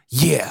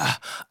 Yeah,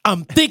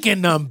 I'm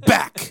thinking I'm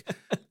back.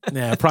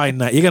 Nah, probably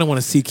not. You're going to want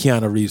to see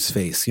Keanu Reeves'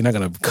 face. You're not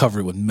going to cover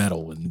it with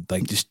metal and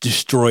like just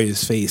destroy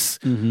his face.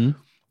 And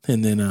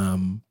then,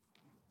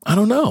 I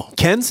don't know.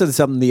 Ken said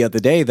something the other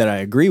day that I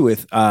agree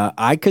with.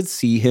 I could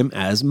see him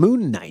as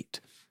Moon Knight.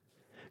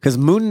 Because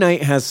Moon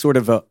Knight has sort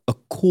of a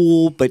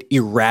cool but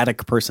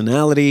erratic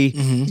personality.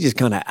 He's just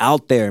kind of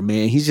out there,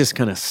 man. He's just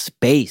kind of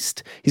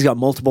spaced. He's got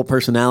multiple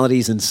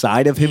personalities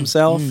inside of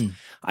himself.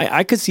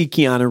 I could see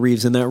Keanu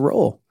Reeves in that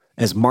role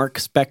as Mark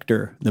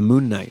Spector, the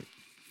Moon Knight.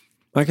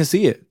 I can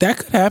see it. That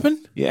could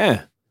happen.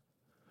 Yeah.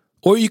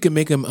 Or you can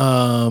make him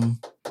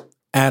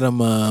Adam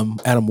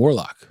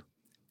Warlock.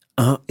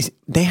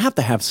 They have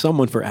to have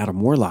someone for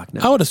Adam Warlock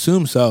now. I would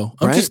assume so.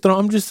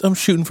 I'm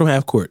shooting from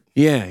half court.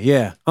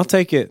 Yeah. I'll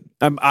take it.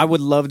 I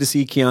would love to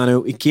see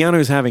Keanu.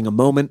 Keanu's having a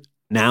moment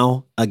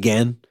now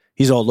again.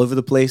 He's all over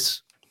the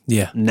place.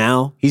 Yeah.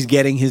 Now he's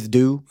getting his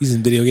due. He's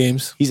in video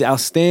games. He's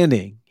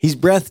outstanding. He's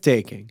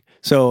breathtaking.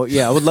 So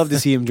yeah, I would love to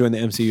see him join the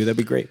MCU. That'd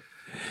be great.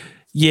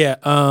 Yeah.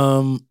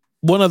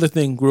 One other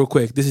thing real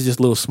quick. This is just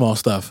little small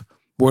stuff.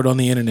 Word on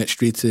the internet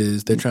streets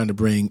is they're trying to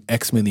bring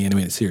X-Men the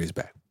animated series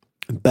back.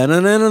 Oh.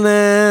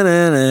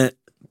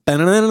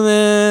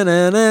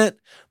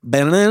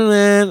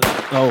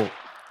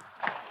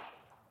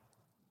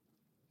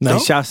 No? They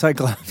shot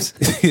Cyclops.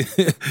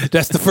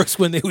 That's the first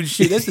one they would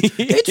shoot.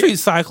 They treat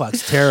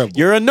Cyclops terrible.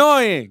 You're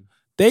annoying.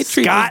 They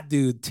treat Scott. this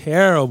dude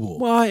terrible.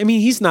 Well, I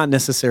mean, he's not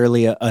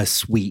necessarily a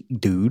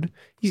sweet dude.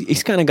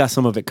 He's kind of got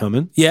some of it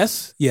coming.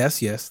 Yes,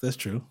 that's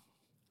true.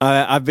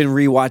 I've been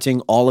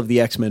rewatching all of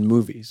the X-Men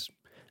movies.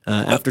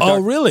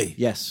 Really?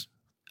 Yes.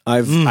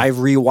 I've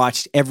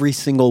rewatched every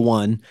single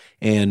one,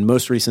 and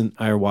most recent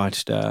I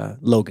watched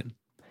Logan.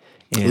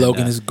 And,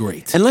 Logan is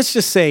great. And let's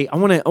just say I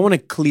want to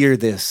clear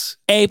this.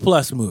 A+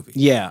 movie.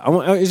 Yeah,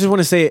 I just want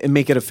to say it and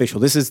make it official.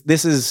 This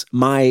is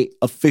my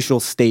official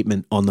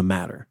statement on the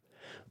matter.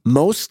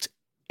 Most,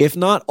 if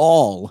not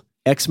all,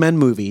 X-Men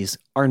movies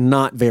are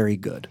not very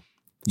good.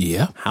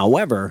 Yeah.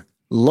 However,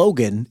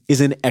 Logan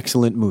is an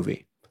excellent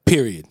movie.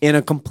 Period. In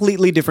a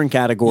completely different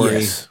category,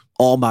 Yes.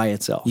 all by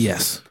itself.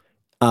 Yes.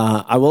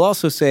 I will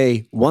also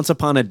say Once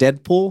Upon a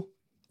Deadpool,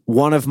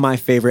 one of my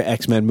favorite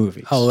X-Men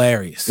movies.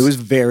 Hilarious. It was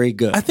very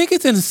good. I think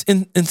it's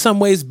in some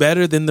ways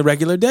better than the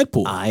regular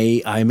Deadpool.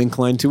 I'm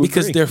inclined to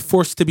because agree. they're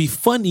forced to be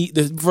funny.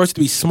 They're forced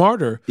to be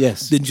smarter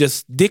than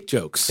just dick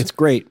jokes. It's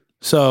great.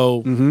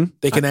 So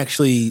they can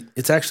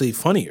it's actually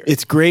funnier.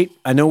 It's great.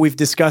 I know we've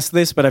discussed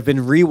this, but I've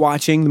been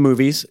rewatching the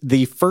movies.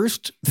 The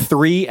first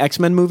 3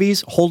 X-Men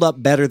movies hold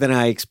up better than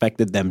I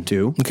expected them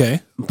to.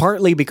 Okay.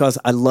 Partly because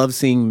I love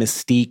seeing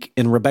Mystique,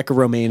 and Rebecca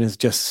Romijn is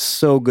just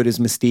so good as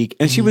Mystique.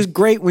 And she was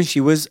great when she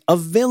was a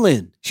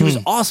villain. She was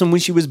awesome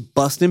when she was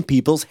busting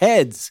people's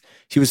heads.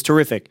 She was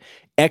terrific.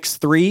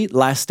 X3,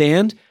 Last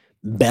Stand,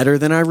 better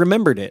than I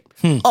remembered it.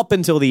 Up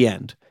until the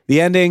end.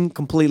 The ending,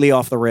 completely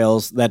off the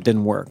rails. That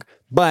didn't work.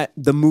 But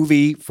the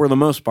movie, for the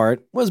most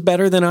part, was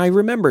better than I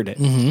remembered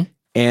it.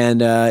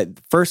 And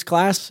First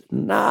Class,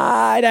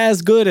 not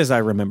as good as I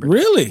remembered.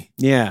 Really?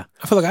 Yeah.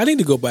 I feel like I need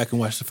to go back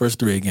and watch the first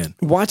 3 again.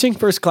 Watching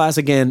First Class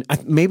again,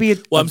 maybe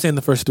it... Well, I'm saying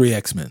the first 3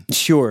 X-Men.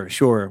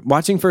 Sure.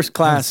 Watching First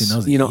Class,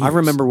 I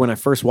remember when I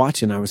first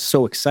watched it, I was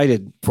so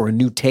excited for a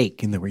new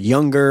take, and they were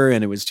younger,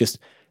 and it was just...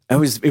 It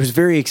was a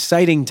very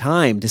exciting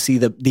time to see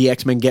the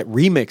X-Men get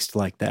remixed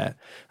like that.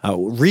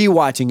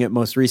 Rewatching it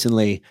most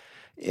recently,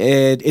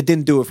 it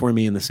didn't do it for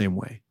me in the same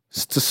way.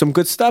 Some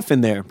good stuff in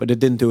there, but it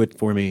didn't do it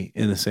for me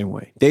in the same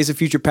way. Days of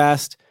Future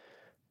Past,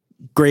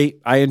 great.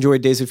 I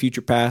enjoyed Days of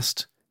Future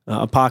Past.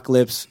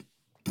 Apocalypse,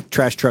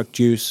 Trash Truck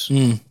Juice,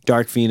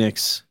 Dark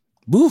Phoenix.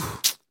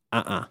 Oof.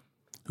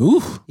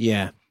 Oof.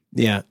 Yeah.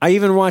 I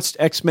even watched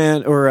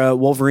X-Men or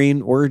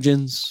Wolverine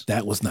Origins.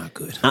 That was not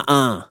good.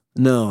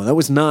 No, that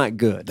was not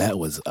good. That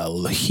was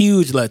a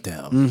huge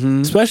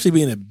letdown. Especially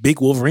being a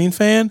big Wolverine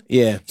fan.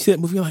 Yeah. You see that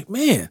movie, you're like,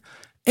 man.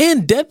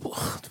 And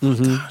Deadpool. Oh,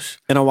 gosh.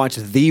 And I watched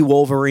The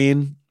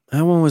Wolverine.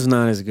 That one was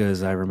not as good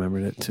as I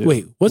remembered it, too.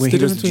 Wait, what's when the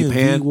difference between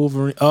The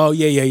Wolverine? Oh,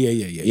 yeah.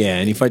 Yeah,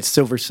 and he fights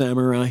Silver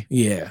Samurai.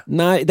 Yeah.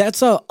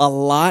 That's a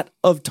lot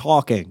of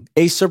talking.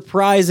 A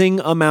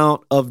surprising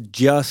amount of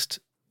just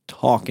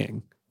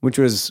talking, which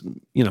was,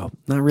 not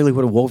really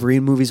what a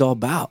Wolverine movie's all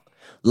about.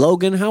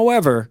 Logan,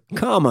 however,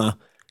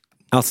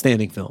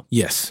 outstanding film.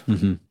 Yes.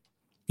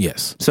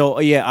 Yes. So,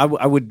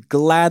 I would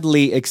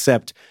gladly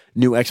accept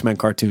new X-Men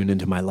cartoon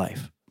into my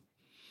life.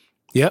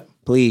 Yep.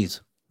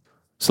 Please.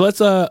 So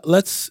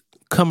let's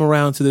come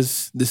around to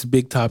this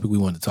big topic we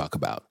want to talk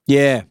about.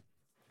 Yeah.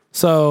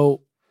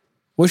 So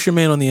what's your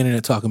man on the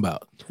internet talking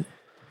about?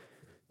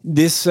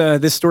 This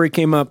story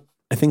came up,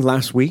 I think,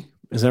 last week.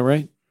 Is that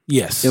right?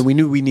 Yes. And we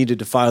knew we needed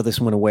to file this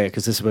one away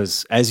because this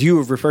was, as you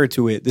have referred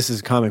to it, this is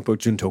a comic book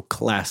Junto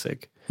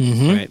classic.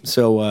 Right.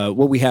 So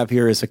what we have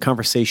here is a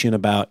conversation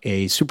about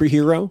a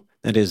superhero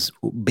that is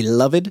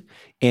beloved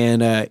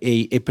and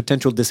a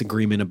potential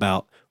disagreement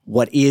about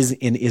what is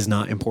and is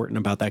not important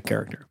about that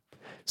character.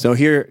 So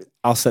here,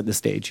 I'll set the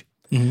stage.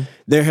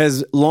 There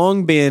has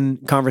long been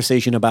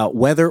conversation about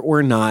whether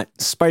or not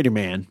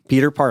Spider-Man,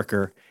 Peter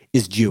Parker,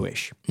 is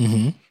Jewish.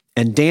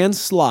 And Dan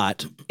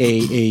Slott,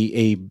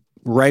 a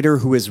writer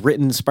who has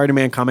written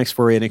Spider-Man comics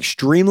for an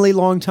extremely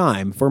long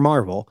time for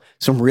Marvel,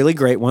 some really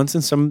great ones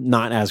and some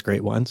not as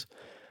great ones,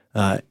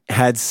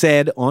 had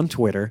said on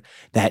Twitter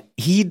that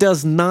he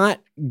does not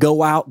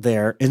go out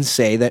there and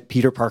say that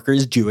Peter Parker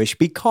is Jewish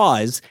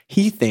because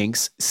he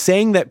thinks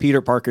saying that Peter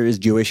Parker is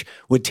Jewish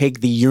would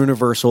take the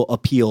universal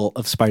appeal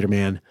of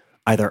Spider-Man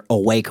either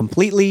away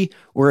completely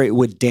or it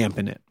would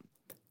dampen it.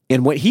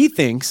 And what he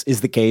thinks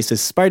is the case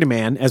is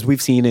Spider-Man, as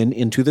we've seen in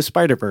Into the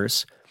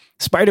Spider-Verse,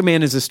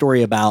 Spider-Man is a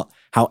story about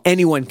how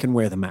anyone can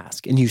wear the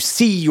mask. And you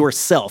see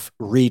yourself,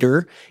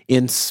 reader,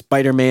 in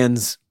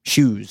Spider-Man's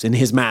shoes, in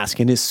his mask,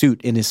 in his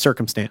suit, in his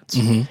circumstance.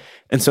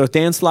 And so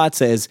Dan Slott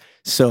says,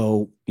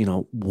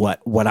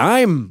 what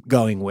I'm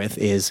going with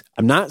is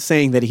I'm not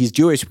saying that he's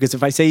Jewish because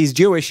if I say he's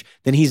Jewish,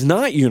 then he's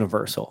not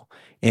universal.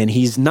 And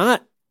he's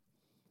not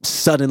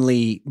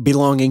suddenly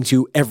belonging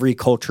to every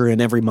culture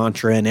and every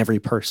mantra and every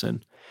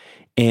person.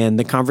 And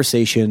the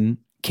conversation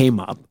came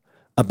up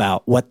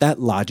about what that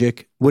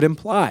logic would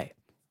imply.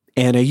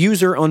 And a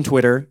user on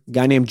Twitter, a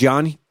guy named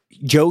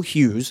Joe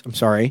Hughes,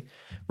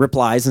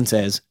 replies and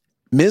says,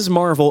 Ms.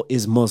 Marvel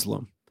is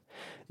Muslim.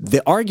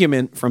 The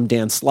argument from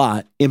Dan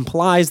Slott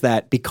implies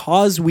that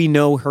because we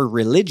know her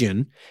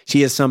religion,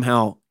 she is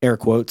somehow, air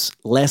quotes,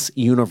 less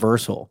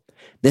universal.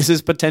 This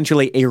is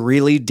potentially a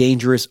really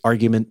dangerous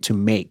argument to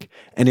make.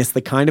 And it's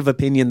the kind of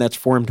opinion that's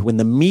formed when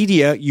the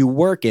media you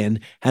work in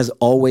has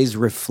always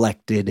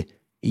reflected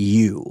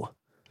you.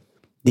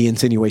 The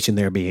insinuation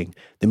there being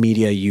the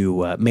media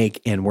you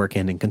make and work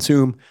in and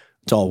consume,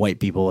 it's all white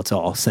people. It's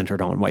all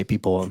centered on white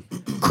people,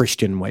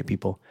 Christian white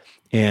people.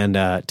 And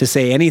to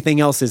say anything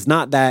else is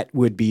not that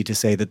would be to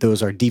say that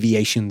those are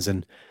deviations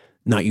and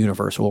not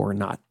universal or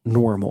not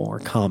normal or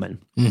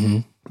common.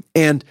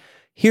 And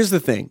here's the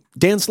thing.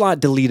 Dan Slott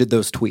deleted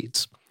those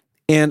tweets.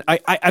 And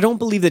I don't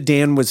believe that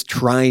Dan was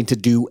trying to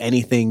do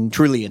anything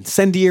truly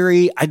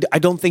incendiary. I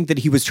don't think that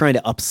he was trying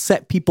to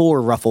upset people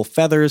or ruffle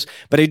feathers,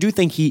 but I do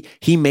think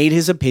he made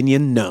his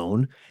opinion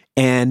known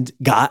and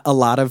got a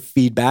lot of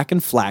feedback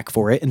and flack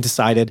for it and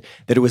decided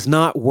that it was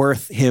not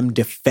worth him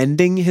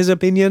defending his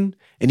opinion,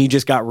 and he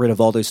just got rid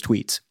of all those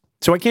tweets.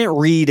 So I can't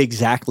read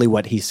exactly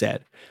what he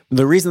said.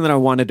 The reason that I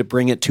wanted to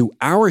bring it to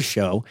our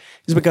show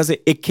is because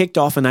it kicked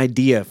off an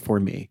idea for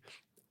me.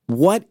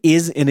 What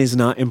is and is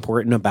not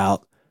important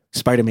about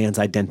Spider-Man's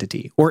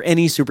identity or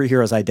any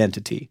superhero's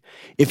identity?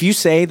 If you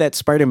say that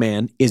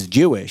Spider-Man is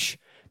Jewish,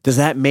 does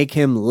that make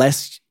him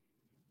less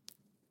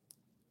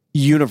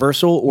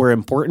universal or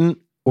important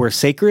or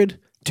sacred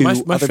to my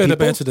other straight up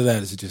people? answer to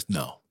that is just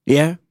no.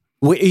 Yeah?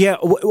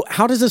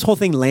 How does this whole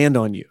thing land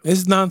on you?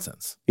 It's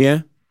nonsense.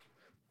 Yeah?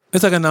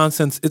 It's like a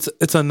nonsense.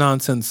 It's a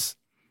nonsense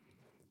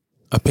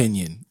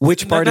opinion.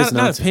 Which part is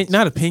nonsense?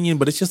 Not opinion,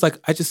 but it's just like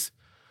it's.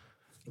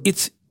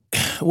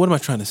 What am I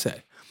trying to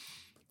say?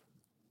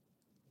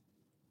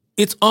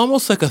 It's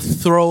almost like a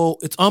throw.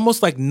 It's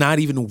almost like not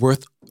even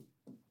worth.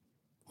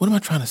 What am I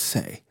trying to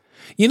say?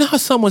 You know how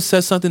someone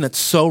says something that's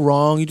so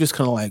wrong, you just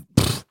kind of like,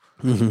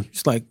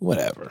 just like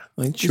whatever.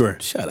 Like, Sure.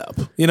 Shut up.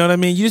 You know what I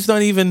mean? You just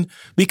don't even,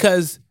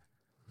 because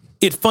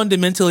it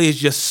fundamentally is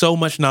just so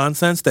much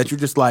nonsense that you're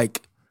just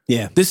like,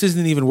 Yeah. this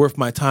isn't even worth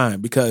my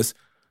time, because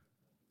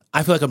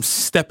I feel like I'm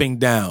stepping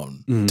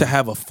down to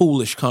have a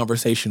foolish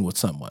conversation with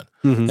someone,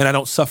 and I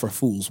don't suffer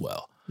fools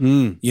well.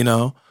 You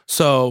know?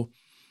 So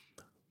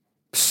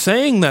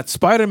saying that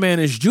Spider-Man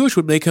is Jewish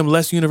would make him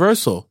less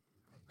universal.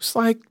 It's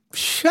like,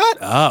 shut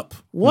up.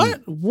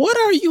 What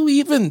are you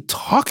even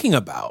talking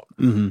about?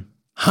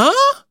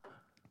 Huh?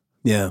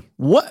 Yeah.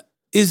 What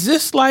is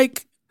this,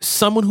 like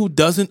someone who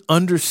doesn't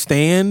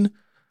understand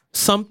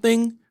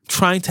something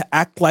trying to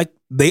act like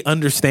they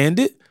understand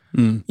it?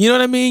 You know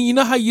what I mean? You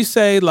know how you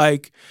say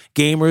like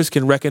gamers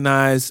can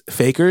recognize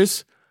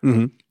fakers,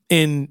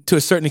 and to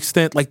a certain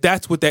extent, like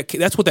that's what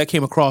that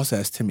came across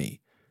as to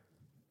me.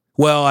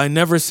 Well, I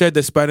never said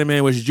that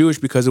Spider-Man was Jewish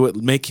because it would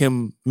make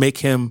him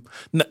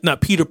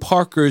not Peter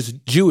Parker's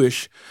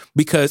Jewish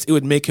because it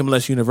would make him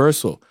less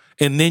universal.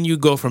 And then you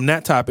go from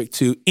that topic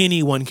to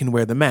anyone can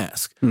wear the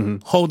mask.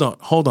 Hold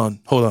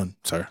on,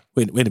 sir.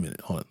 Wait a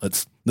minute. Hold on.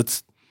 Let's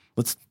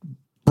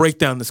break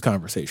down this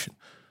conversation.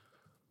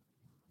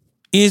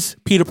 Is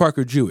Peter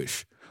Parker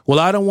Jewish? Well,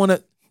 I don't want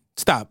to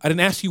stop. I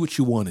didn't ask you what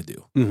you want to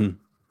do.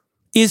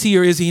 Is he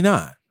or is he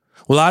not?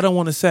 Well, I don't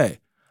want to say.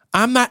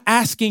 I'm not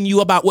asking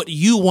you about what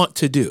you want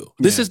to do.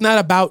 This is not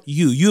about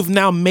you. You've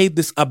now made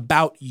this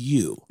about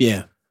you.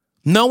 Yeah.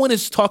 No one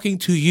is talking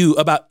to you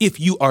about if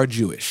you are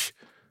Jewish.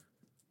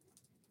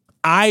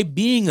 I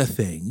being a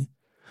thing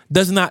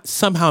does not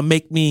somehow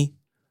make me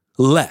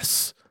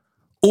less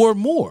or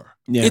more.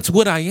 Yeah. It's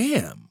what I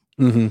am.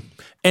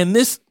 And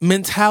this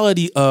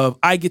mentality of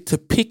I get to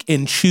pick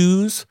and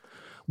choose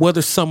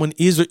whether someone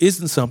is or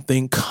isn't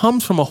something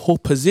comes from a whole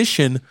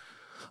position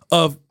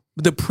of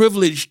the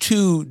privilege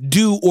to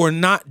do or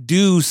not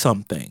do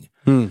something.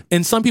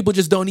 And some people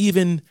just don't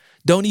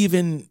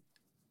even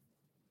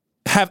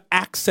have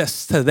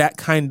access to that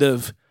kind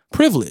of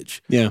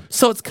privilege. Yeah.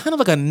 So it's kind of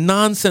like a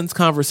nonsense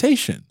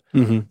conversation.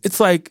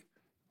 It's like,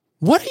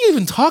 what are you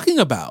even talking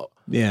about?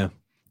 Yeah.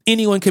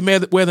 Anyone can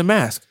wear the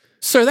mask.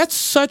 Sir, that's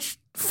such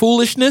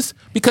foolishness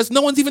because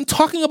no one's even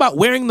talking about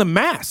wearing the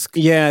mask.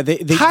 Yeah.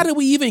 How do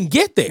we even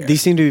get there?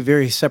 These seem to be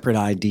very separate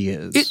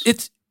ideas.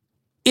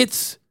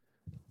 It's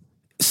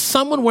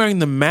someone wearing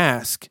the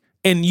mask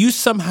and you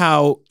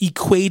somehow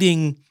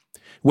equating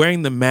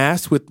wearing the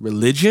mask with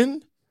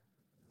religion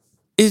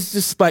is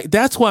just like,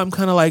 that's why I'm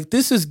kind of like,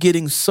 this is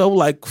getting so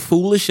like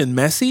foolish and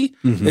messy.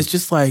 It's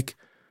just like,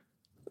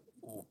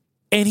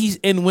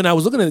 and when I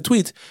was looking at the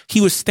tweets,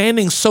 he was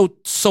standing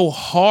so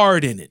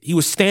hard in it. He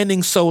was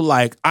standing so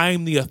like,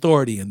 I'm the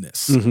authority in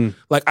this.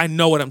 Like, I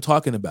know what I'm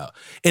talking about.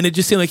 And it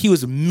just seemed like he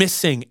was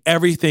missing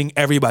everything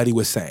everybody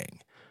was saying.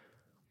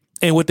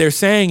 And what they're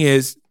saying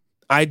is,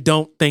 I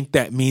don't think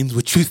that means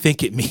what you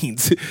think it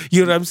means.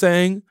 You know what I'm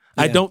saying?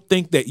 Yeah. I don't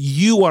think that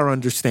you are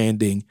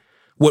understanding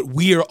what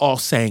we are all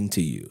saying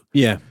to you.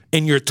 Yeah.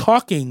 And you're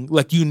talking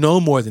like you know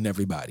more than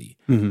everybody.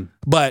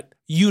 But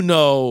you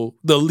know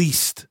the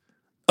least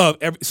of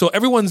so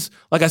everyone's,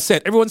 like I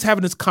said, everyone's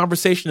having this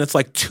conversation that's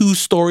like 2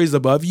 stories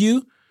above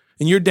you,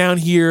 and you're down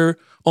here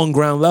on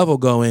ground level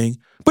going,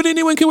 but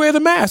anyone can wear the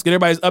mask, and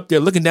everybody's up there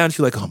looking down at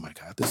you like, oh my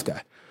God, this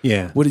guy.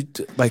 Yeah.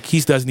 Like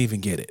he doesn't even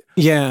get it.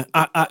 Yeah.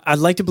 I'd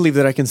like to believe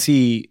that I can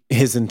see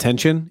his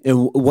intention,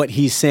 and what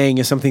he's saying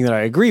is something that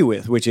I agree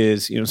with, which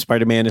is,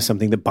 Spider-Man is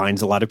something that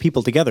binds a lot of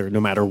people together,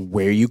 no matter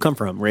where you come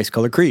from, race,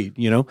 color, creed,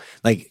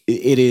 like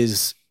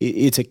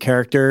it's a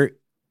character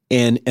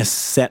and a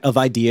set of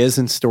ideas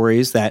and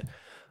stories that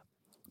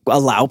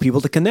allow people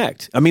to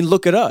connect. I mean,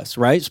 look at us,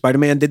 right?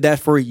 Spider-Man did that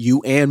for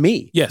you and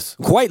me. Yes.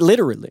 Quite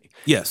literally.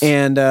 Yes.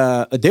 And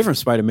a different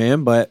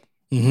Spider-Man, but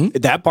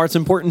that part's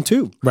important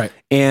too. Right.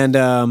 And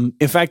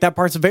in fact, that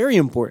part's very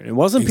important. It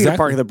wasn't Peter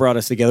Parker that brought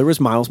us together. It was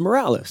Miles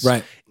Morales.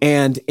 Right.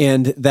 And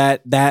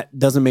that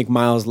doesn't make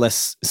Miles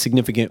less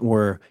significant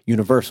or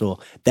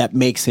universal. That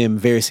makes him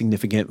very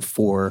significant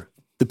for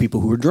the people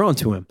who were drawn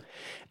to him.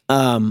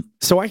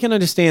 So I can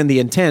understand the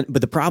intent,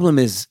 but the problem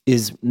is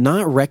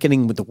not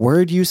reckoning with the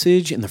word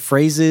usage and the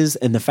phrases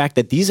and the fact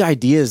that these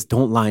ideas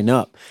don't line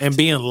up. And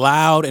being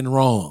loud and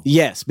wrong.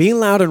 Yes, being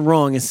loud and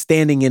wrong and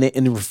standing in it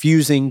and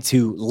refusing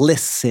to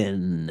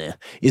listen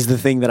is the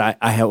thing that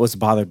I was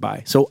bothered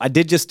by. So I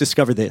did just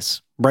discover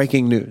this.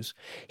 Breaking news.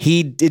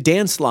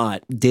 Dan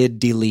Slott did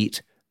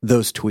delete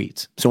those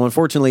tweets. So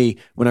unfortunately,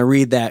 when I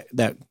read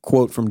that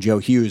quote from Joe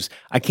Hughes,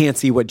 I can't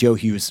see what Joe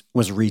Hughes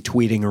was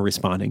retweeting or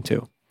responding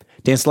to.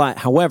 Dan Slott,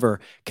 however,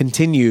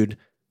 continued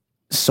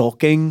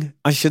sulking,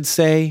 I should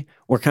say,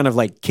 or kind of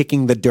like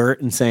kicking the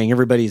dirt and saying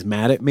everybody's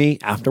mad at me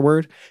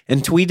afterward,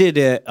 and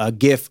tweeted a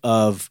gif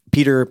of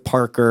Peter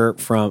Parker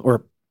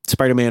or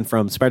Spider-Man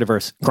from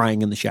Spider-Verse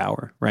crying in the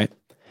shower, right?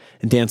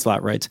 And Dan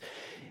Slott writes,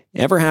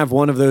 ever have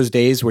one of those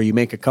days where you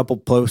make a couple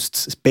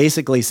posts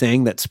basically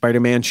saying that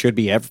Spider-Man should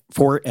be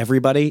for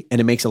everybody, and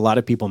it makes a lot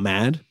of people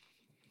mad?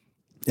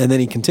 And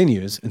then he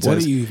continues and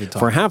says,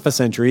 for half a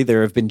century,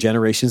 there have been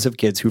generations of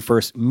kids who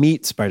first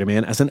meet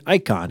Spider-Man as an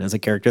icon, as a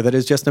character that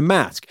is just a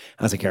mask,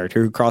 as a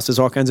character who crosses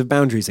all kinds of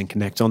boundaries and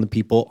connects with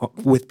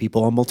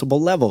people on multiple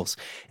levels.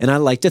 And I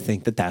like to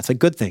think that that's a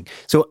good thing.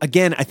 So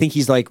again, I think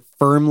he's like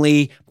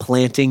firmly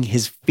planting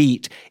his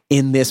feet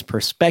in this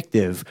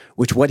perspective,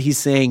 which what he's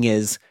saying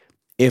is,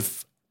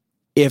 if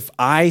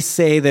I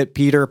say that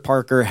Peter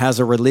Parker has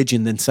a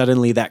religion, then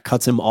suddenly that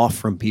cuts him off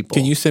from people.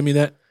 Can you send me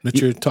that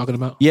you're talking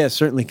about? Yeah,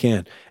 certainly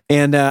can.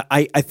 And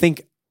I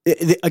think,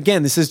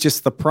 again, this is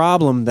just the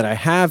problem that I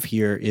have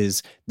here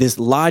is this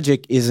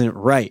logic isn't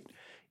right.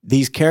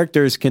 These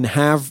characters can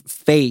have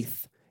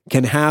faith,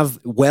 can have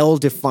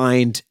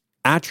well-defined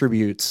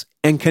attributes,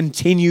 and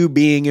continue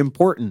being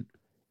important,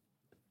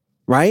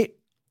 right?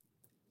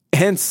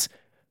 Hence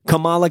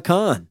Kamala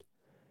Khan.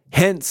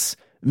 Hence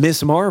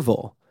Miss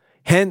Marvel.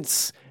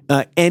 Hence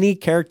any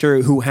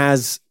character who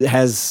has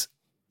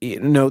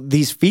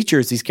these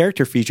features, these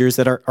character features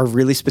that are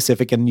really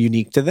specific and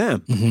unique to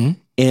them. Mm-hmm.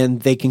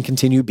 And they can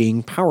continue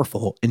being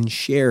powerful and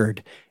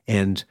shared.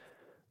 And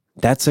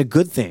that's a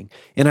good thing.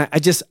 And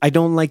I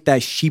don't like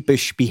that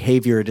sheepish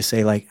behavior to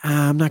say like,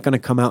 I'm not going to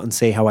come out and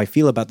say how I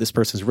feel about this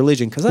person's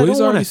religion because I don't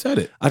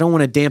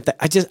want to damp that.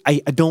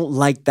 I don't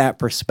like that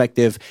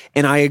perspective.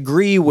 And I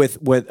agree with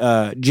what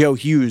Joe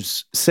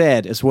Hughes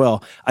said as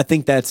well. I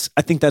think that's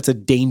a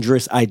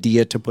dangerous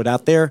idea to put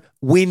out there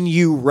when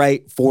you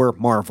write for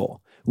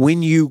Marvel,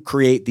 when you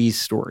create these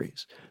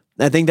stories.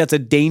 I think that's a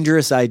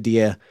dangerous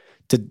idea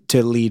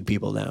to lead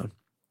people down.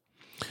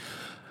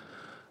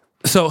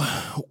 So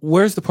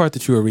where's the part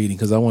that you were reading?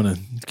 Because I want to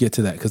get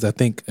to that because I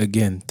think,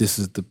 again, this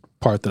is the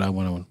part that I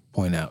want to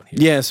point out here.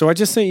 Yeah, so I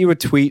just sent you a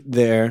tweet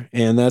there,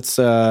 and that's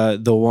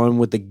the one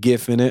with the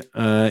GIF in it.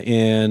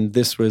 And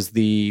this was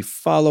the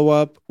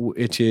follow-up,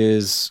 which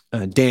is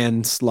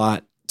Dan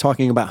Slott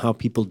talking about how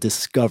people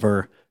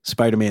discover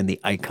Spider-Man the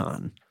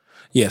icon.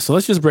 Yeah, so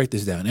let's just break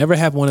this down. Ever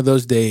have one of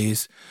those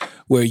days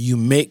where you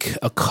make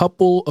a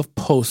couple of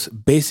posts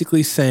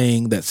basically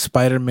saying that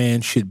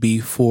Spider-Man should be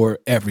for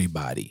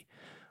everybody?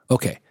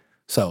 Okay,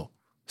 so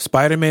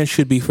Spider-Man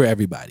should be for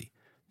everybody.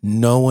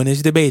 No one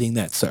is debating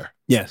that, sir.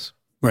 Yes,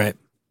 right.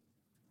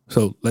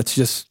 So let's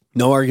just...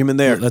 No argument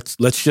there.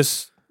 Let's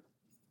just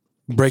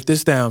break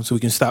this down so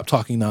we can stop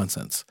talking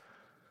nonsense.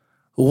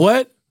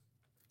 What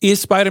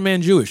is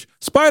Spider-Man Jewish?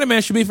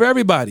 Spider-Man should be for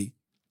everybody.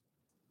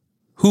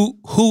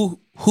 Who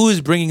is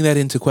bringing that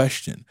into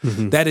question?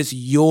 Mm-hmm. That is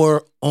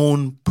your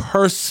own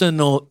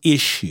personal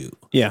issue.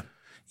 Yeah.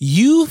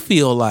 You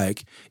feel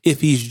like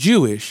if he's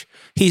Jewish,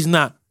 he's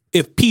not...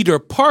 If Peter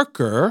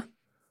Parker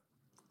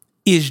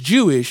is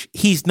Jewish,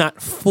 he's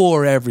not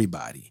for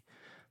everybody.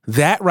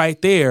 That right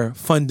there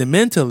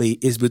fundamentally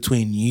is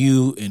between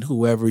you and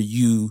whoever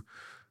you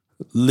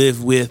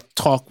live with,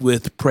 talk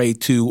with, pray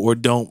to, or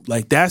don't.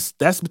 Like that's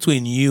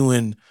between you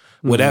and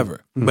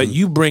whatever. Mm-hmm. But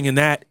you bringing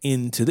that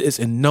into this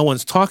and no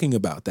one's talking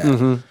about that.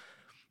 Mm-hmm.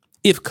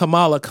 If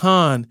Kamala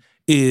Khan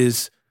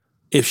if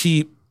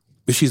she's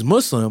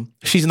Muslim,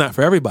 she's not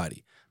for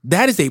everybody.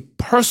 That is a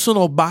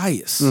personal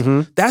bias.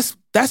 Mm-hmm. That's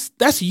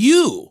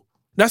you.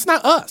 That's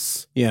not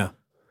us. Yeah.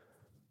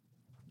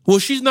 Well,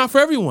 she's not for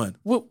everyone.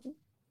 Well,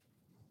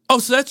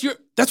 so that's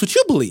what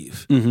you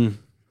believe. Mm-hmm.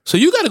 So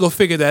you got to go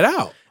figure that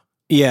out.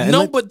 Yeah.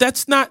 No, but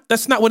that's not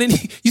what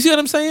you see what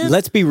I'm saying?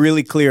 Let's be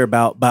really clear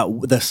about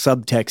the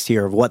subtext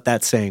here of what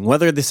that's saying.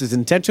 Whether this is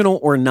intentional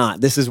or not,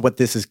 this is what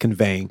this is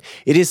conveying.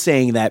 It is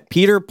saying that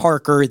Peter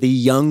Parker, the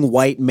young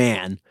white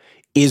man,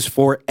 is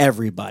for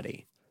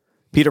everybody.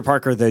 Peter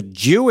Parker, the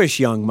Jewish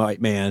young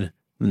white man,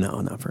 no,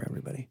 not for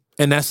everybody.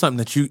 And that's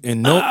something that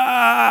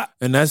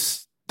and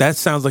that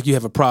sounds like you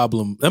have a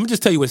problem. Let me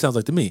just tell you what it sounds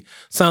like to me.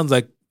 Sounds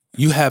like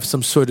you have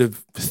some sort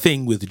of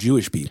thing with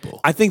Jewish people.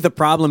 I think the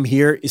problem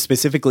here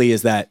specifically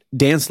is that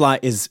Dan Slott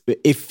is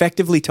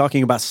effectively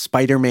talking about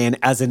Spider-Man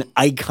as an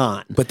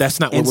icon. But that's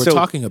not what we're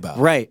talking about.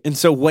 Right. And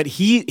so what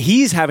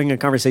he's having a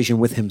conversation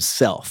with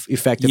himself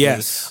effectively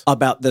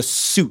about the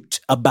suit,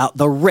 about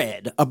the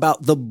red,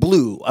 about the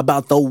blue,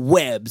 about the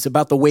webs,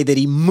 about the way that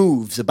he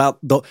moves, about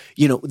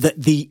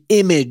the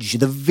image,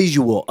 the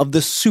visual of the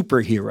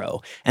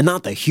superhero, and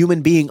not the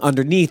human being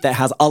underneath that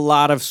has a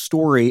lot of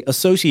story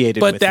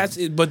associated with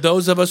him. But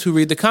those of us who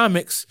read the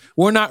comics,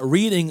 we're not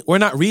reading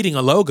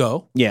a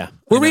logo. Yeah.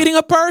 We're reading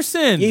a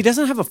person. He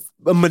doesn't have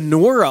a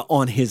menorah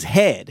on his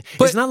head.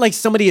 But it's not like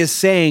somebody is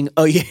saying,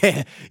 "Oh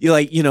yeah,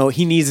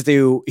 he needs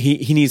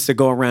to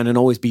go around and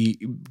always be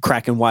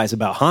cracking wise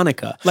about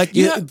Hanukkah." Like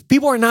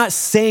people are not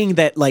saying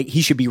that like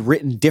he should be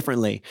written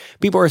differently.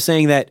 People are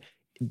saying that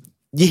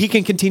he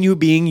can continue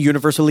being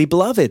universally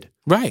beloved.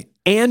 Right.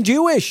 And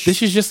Jewish.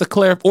 This is just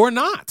a or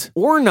not.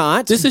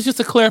 This is just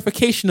a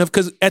clarification of,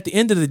 because at the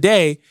end of the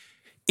day,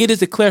 it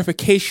is a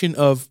clarification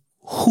of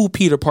who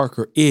Peter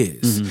Parker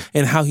is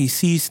and how he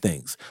sees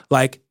things.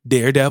 Like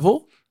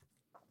Daredevil,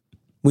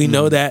 we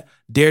know that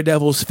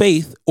Daredevil's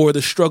faith or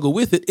the struggle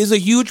with it is a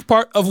huge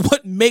part of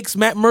what makes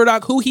Matt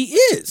Murdock who he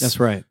is. That's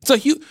right. So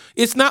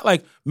it's not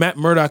like Matt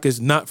Murdock is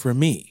not for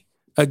me.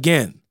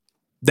 Again,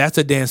 that's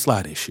a Dan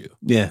Slott issue.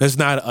 Yeah. That's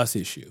not an us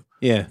issue.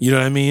 Yeah. You know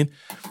what I mean?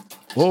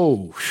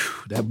 Whoa,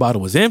 that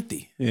bottle was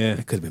empty. Yeah.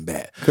 It could have been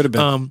bad. Could have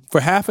been.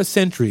 For half a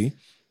century,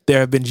 there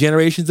have been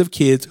generations of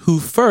kids who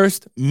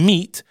first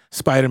meet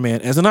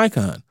Spider-Man as an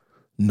icon.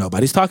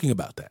 Nobody's talking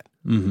about that.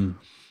 Mm-hmm.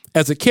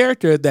 As a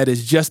character that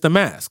is just a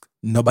mask.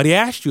 Nobody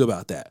asked you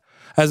about that.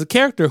 As a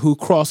character who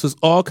crosses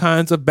all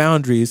kinds of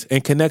boundaries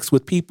and connects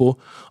with people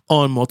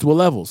on multiple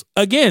levels.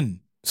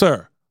 Again,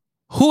 sir,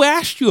 who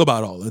asked you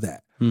about all of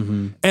that?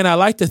 Mm-hmm. And I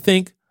like to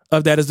think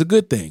of that as a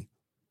good thing.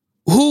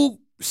 Who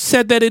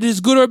said that it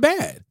is good or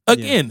bad?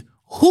 Again,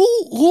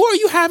 who are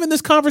you having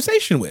this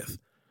conversation with?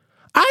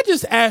 I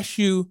just asked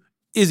you,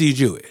 is he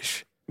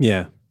Jewish?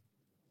 Yeah.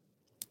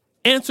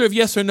 Answer of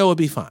yes or no would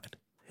be fine.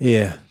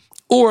 Yeah.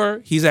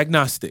 Or he's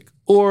agnostic.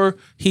 Or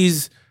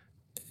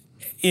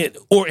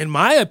in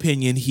my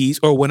opinion,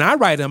 or when I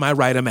write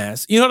him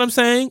as, you know what I'm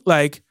saying?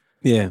 Like,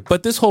 yeah.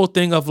 But this whole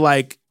thing of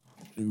like,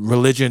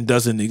 religion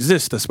doesn't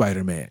exist to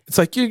Spider-Man. It's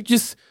like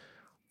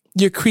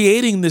you're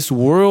creating this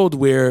world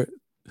where,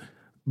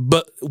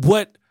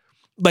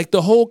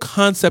 the whole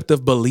concept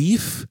of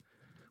belief,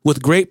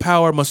 with great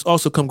power must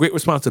also come great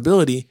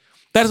responsibility.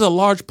 That is a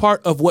large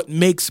part of what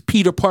makes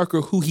Peter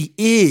Parker who he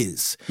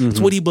is. Mm-hmm.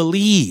 It's what he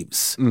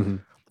believes. Mm-hmm.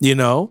 You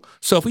know?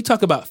 So if we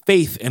talk about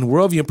faith and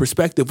worldview and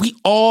perspective, we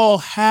all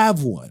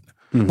have one.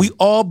 Mm-hmm. We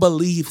all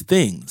believe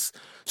things.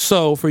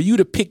 So for you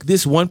to pick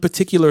this one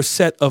particular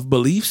set of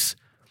beliefs,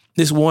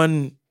 this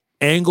one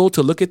angle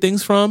to look at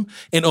things from,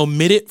 and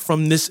omit it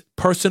from this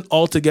person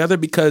altogether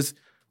because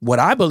what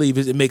I believe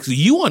is it makes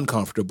you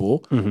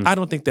uncomfortable, I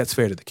don't think that's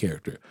fair to the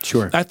character.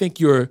 Sure. I think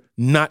you're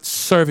not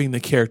serving the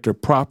character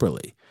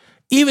properly.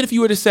 Even if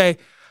you were to say,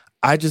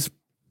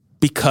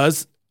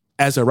 because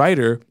as a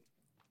writer,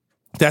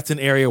 that's an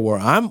area where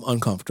I'm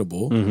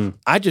uncomfortable,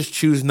 I just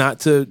choose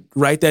not to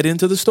write that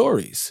into the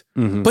stories.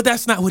 But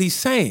that's not what he's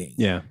saying.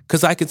 Yeah.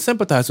 Because I could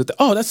sympathize with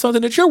that's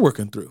something that you're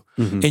working through.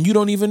 And you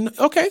don't even,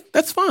 okay,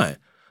 that's fine.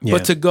 Yeah.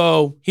 But to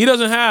go, he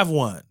doesn't have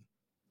one.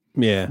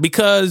 Yeah.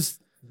 Because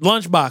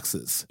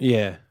lunchboxes.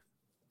 Yeah.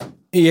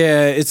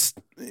 Yeah, it's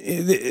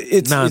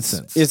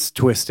nonsense. It's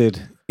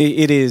twisted.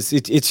 It is.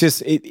 It's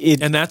just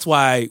and that's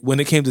why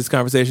when it came to this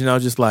conversation, I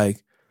was just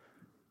like,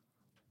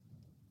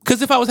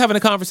 because if I was having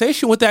a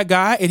conversation with that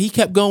guy and he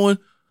kept going,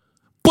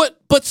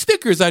 but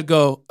stickers, I'd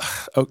go,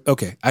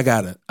 okay, I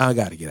gotta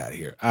get out of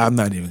here. I'm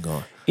not even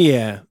going.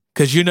 Yeah,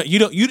 because you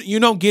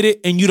don't get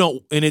it,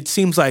 and it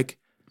seems like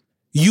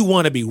you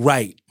want to be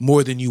right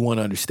more than you want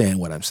to understand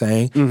what I'm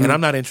saying. And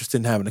I'm not interested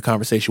in having a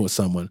conversation with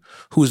someone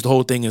whose the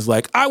whole thing is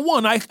like, I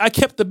won, I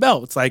kept the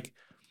belt. It's like,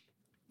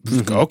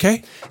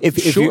 okay,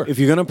 if you're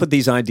going to put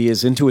these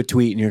ideas into a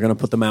tweet and you're going to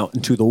put them out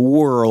into the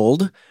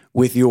world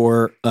with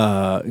your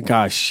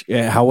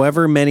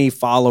however many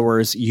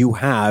followers you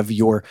have,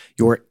 your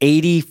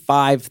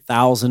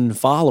 85,000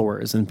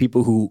 followers and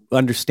people who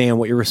understand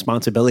what your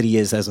responsibility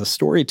is as a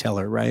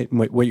storyteller, right? And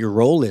what your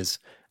role is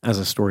as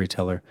a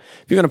storyteller.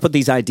 If you're going to put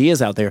these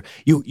ideas out there,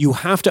 you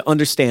have to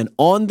understand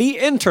on the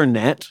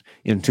internet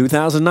in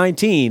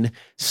 2019,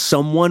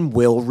 someone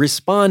will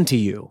respond to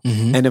you.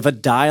 And if a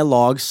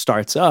dialogue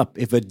starts up,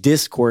 if a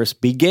discourse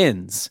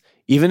begins,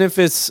 even if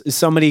it's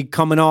somebody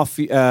coming off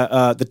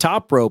the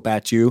top rope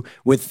at you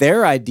with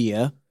their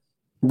idea,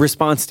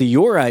 response to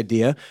your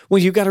idea, well,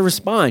 you got to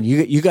respond.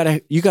 You got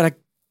to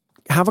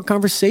have a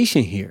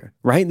conversation here,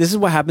 right? This is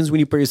what happens when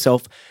you put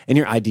yourself and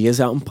your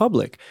ideas out in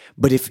public.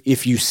 But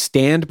if you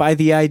stand by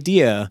the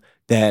idea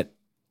that,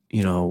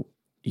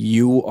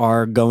 you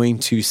are going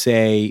to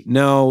say,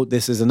 no,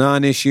 this is a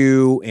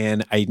non-issue,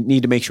 and I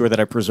need to make sure that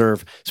I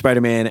preserve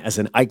Spider-Man as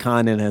an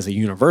icon and as a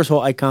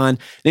universal icon.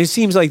 And it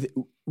seems like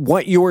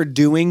what you're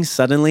doing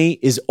suddenly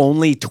is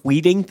only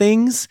tweeting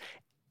things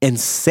and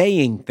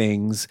saying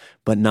things,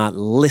 but not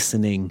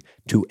listening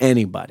to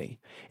anybody.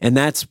 And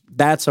that's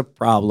a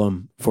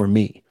problem for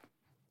me.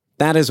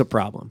 That is a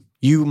problem.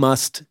 You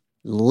must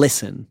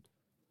listen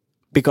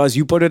because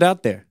you put it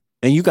out there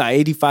and you got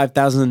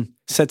 85,000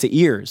 sets of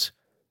ears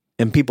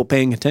and people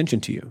paying attention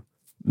to you.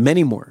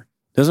 Many more.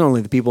 Those are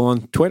only the people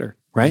on Twitter,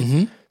 right?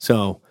 Mm-hmm.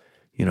 So,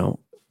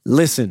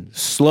 listen,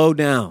 slow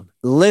down,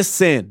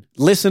 listen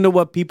to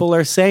what people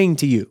are saying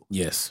to you.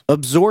 Yes.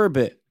 Absorb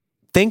it.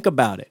 Think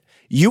about it.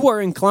 You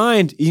are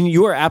inclined,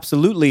 you are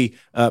absolutely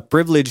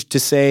privileged to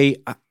say,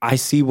 I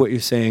see what you're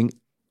saying.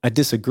 I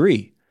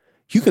disagree.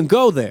 You can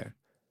go there,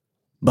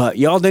 but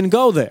y'all didn't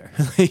go there.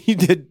 You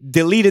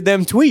deleted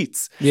them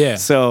tweets. Yeah.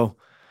 So.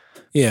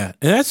 Yeah.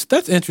 And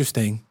that's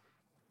interesting.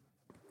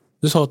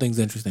 This whole thing's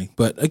interesting.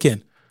 But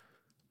again,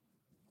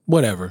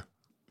 whatever.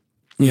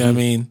 You know what I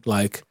mean?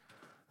 Like,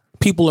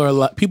 people are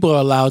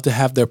allowed to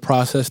have their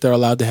process. They're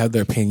allowed to have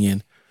their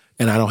opinion.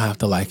 And I don't have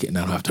to like it and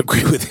I don't have to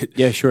agree with it.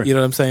 Yeah, sure. You know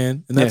what I'm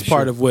saying? And that's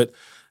part of what,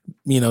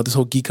 this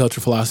whole geek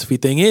culture philosophy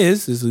thing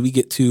is we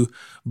get to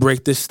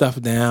break this stuff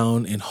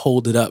down and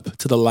hold it up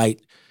to the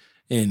light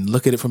and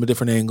look at it from a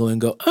different angle and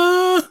go,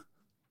 I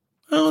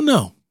don't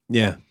know.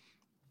 Yeah.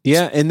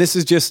 Yeah, and this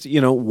is just,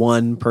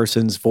 one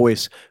person's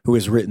voice who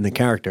has written the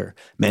character.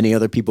 Many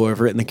other people have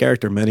written the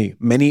character.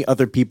 Many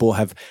other people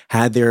have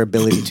had their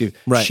ability to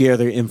share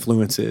their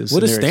influences.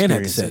 What does Stan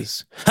have to say?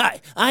 Hi,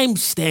 I'm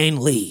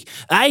Stan Lee.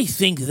 I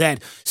think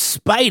that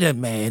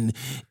Spider-Man,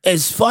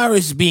 as far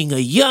as being a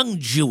young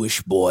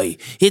Jewish boy,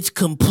 it's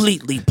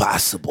completely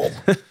possible.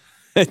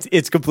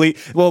 It's complete.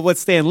 Well, what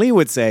Stan Lee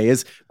would say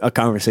is a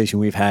conversation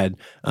we've had,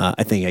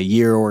 I think, a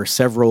year or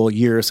several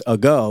years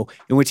ago,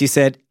 in which he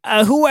said,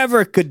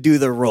 whoever could do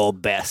the role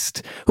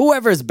best,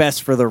 whoever's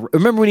best for the.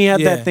 Remember when he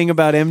had that thing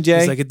about MJ?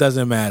 It's like, it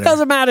doesn't matter.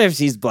 Doesn't matter if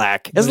she's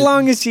black, as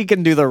long as she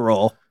can do the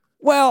role.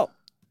 Well,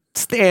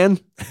 Stan,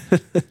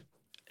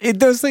 they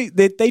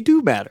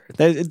do matter.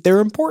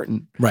 They're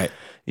important. Right.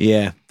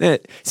 Yeah.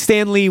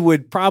 Stan Lee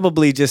would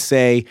probably just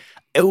say,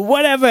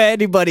 whatever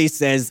anybody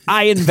says,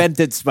 I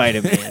invented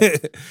Spider-Man.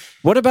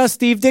 What about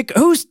Steve Ditko?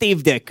 Who's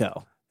Steve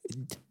Ditko?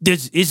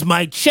 Is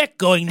my check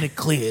going to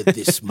clear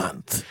this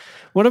month?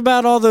 What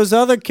about all those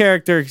other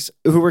characters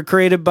who were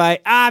created by,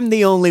 I'm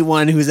the only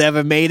one who's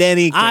ever made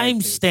any character.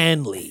 I'm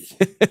Stan Lee.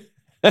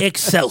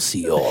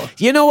 Excelsior.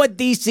 You know what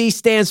DC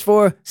stands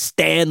for?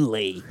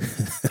 Stanley.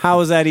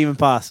 How is that even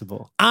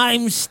possible?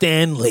 I'm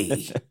Stan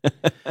Lee.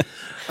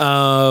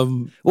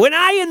 When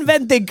I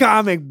invented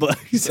comic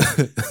books...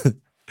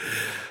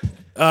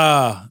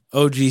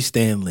 OG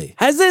Stan Lee.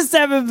 Has this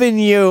ever been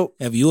you?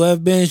 Have you ever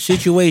been in a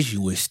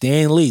situation with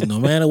Stan Lee?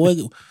 No matter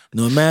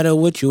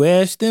what you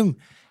asked him,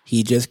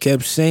 he just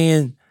kept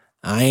saying,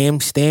 I am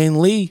Stan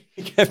Lee.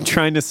 He kept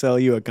trying to sell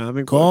you a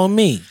comic book. Call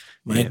me,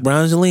 Mike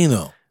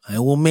Bronzolino. I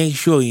will make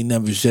sure he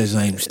never says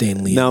I am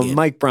Stan Lee Now, again.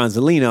 Mike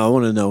Bronzolino, I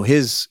want to know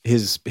his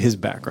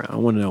background. I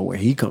want to know where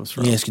he comes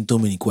from. You're asking too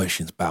many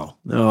questions, pal.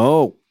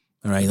 No.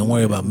 All right, don't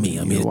worry about me.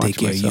 I'm here to Watch take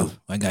care myself.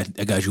 of you.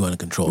 I got you under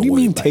control. What do you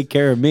mean take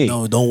care of me?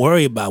 No, don't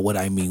worry about what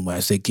I mean when I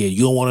say care.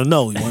 You don't want to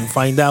know. You want to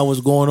find out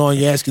what's going on.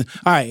 You're asking,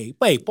 all right,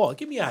 wait, Paul,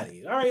 get me out of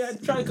here. All right, I'm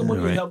trying to come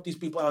over here and help these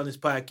people out on this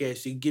podcast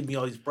so you can give me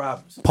all these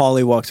problems.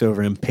 Paulie walks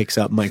over and picks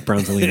up Mike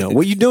Bronzolino.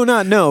 What you do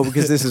not know,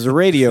 because this is a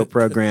radio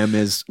program,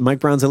 is Mike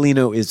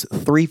Bronzolino is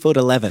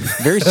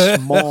 3'11", very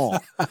small,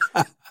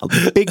 a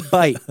big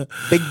bite,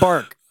 big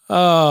bark.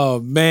 Oh,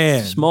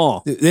 man.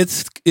 Small.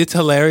 It's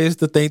hilarious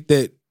to think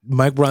that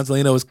Mike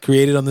Bronzolino was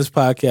created on this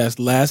podcast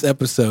last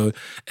episode,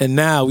 and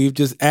now we've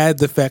just added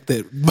the fact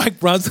that Mike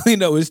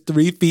Bronzolino is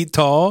 3 feet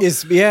tall.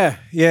 Yeah.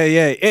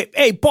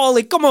 Hey,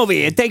 Paulie, come over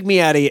here. Take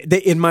me out of here.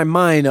 In my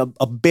mind,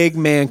 a big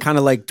man, kind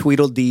of like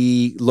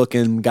Tweedledee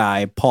looking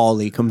guy,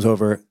 Paulie, comes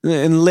over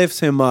and lifts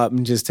him up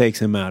and just takes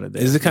him out of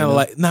there. Is it kind of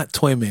like, not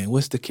Toy Man,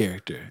 what's the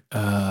character?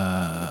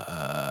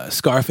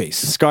 Scarface.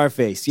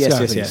 Scarface.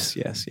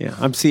 Yes. Yeah.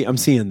 I'm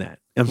seeing that.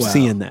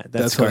 Seeing that.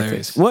 That's Scarface.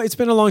 Hilarious. Well, it's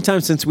been a long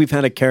time since we've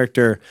had a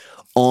character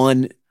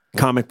on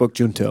Comic Book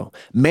Junto.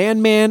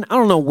 Man, I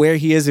don't know where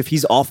he is, if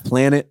he's off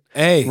planet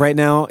right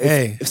now.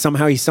 If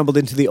somehow he stumbled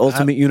into the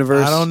Ultimate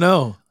Universe. I don't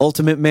know.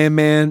 Ultimate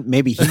Man.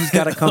 Maybe he's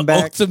got to come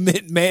back.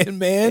 Ultimate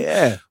Man.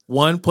 Yeah.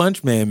 One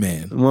Punch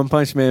Man. One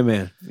Punch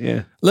Man.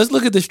 Yeah. Let's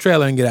look at this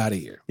trailer and get out of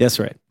here. That's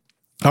right.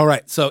 All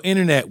right. So,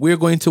 Internet, we're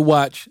going to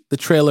watch the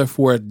trailer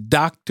for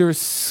Dr.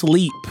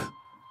 Sleep.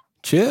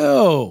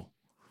 Chill.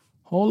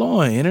 Hold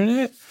on,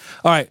 Internet.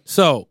 All right,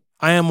 so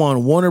I am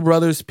on Warner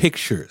Brothers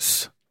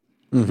Pictures,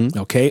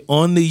 okay,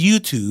 on the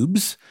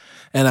YouTubes,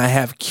 and I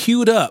have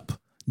queued up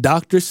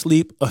Dr.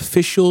 Sleep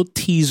official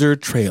teaser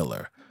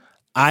trailer.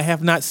 I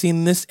have not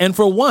seen this, and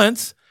for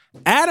once,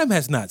 Adam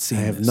has not seen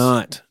this. I have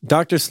not.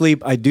 Dr.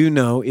 Sleep, I do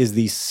know, is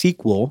the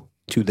sequel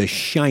to The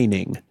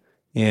Shining.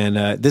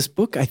 And this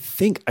book, I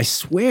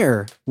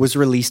swear, was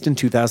released in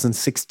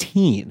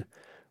 2016,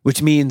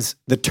 which means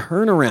the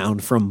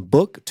turnaround from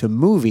book to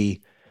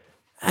movie,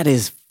 that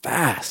is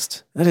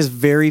fast. That is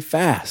very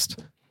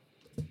fast.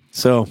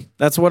 So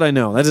that's what I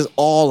know. That is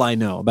all I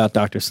know about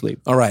Dr. Sleep.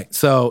 All right.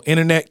 So,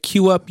 Internet,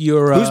 cue up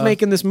your... Who's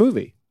making this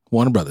movie?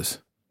 Warner Brothers.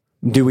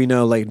 Do we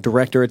know like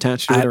director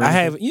attached to it? Or I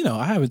anything? have,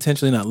 I have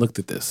intentionally not looked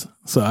at this,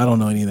 so I don't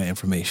know any of that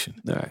information.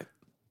 All right.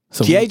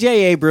 So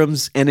J.J.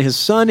 Abrams and his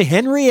son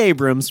Henry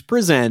Abrams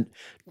present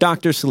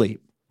Dr.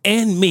 Sleep.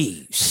 And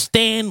me,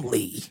 Stan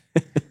Lee.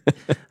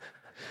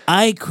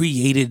 I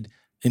created.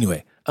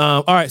 Anyway,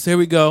 all right, so here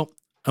we go.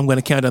 I'm going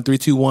to count down 3,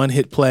 2, 1,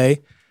 hit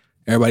play.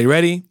 Everybody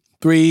ready?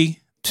 3,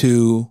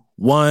 2,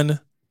 1,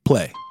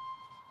 play.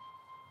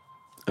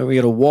 Oh, we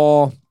got a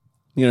wall.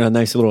 You know, a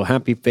nice little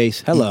happy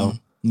face. Hello.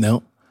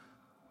 Nope.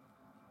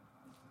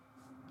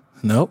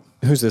 Nope.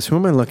 Who's this? Who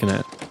am I looking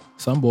at?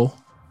 Some bull.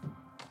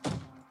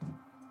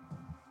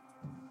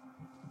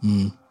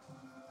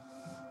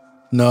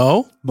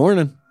 No.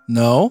 Morning.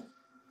 No.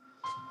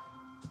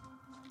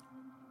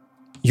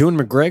 Ewan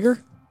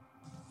McGregor?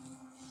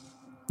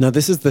 No,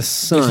 this is the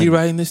son. Is he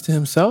writing this to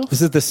himself?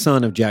 This is the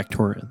son of Jack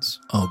Torrance.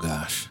 Oh,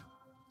 gosh.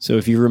 So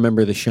if you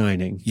remember The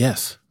Shining.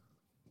 Yes.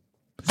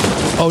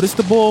 Oh, this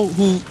the bull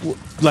who,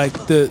 like,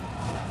 come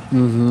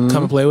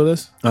and play with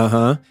us?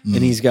 Uh-huh. And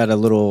he's got a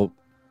little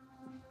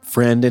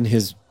friend in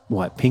his,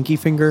 pinky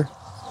finger?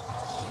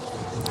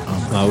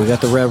 Oh, we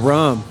got the red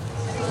rum.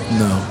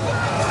 No.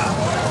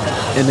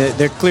 And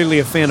they're clearly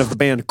a fan of the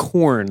band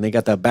Korn. They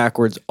got that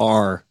backwards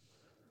R.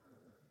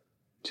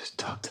 Just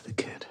talk to the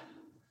kid.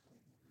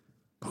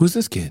 Who's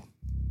this kid?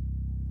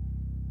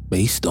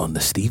 Based on the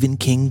Stephen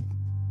King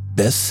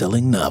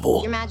best-selling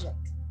novel. You're magic.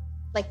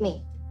 Like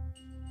me.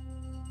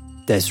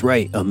 That's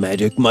right, a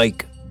Magic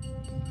Mike.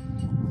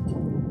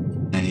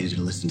 I need you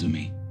to listen to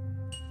me.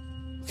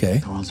 Okay.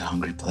 The world's a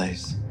hungry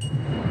place.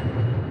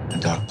 A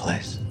dark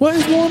place. What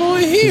is going on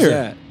Who's here?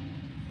 that?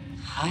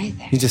 Hi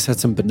there. He just had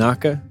some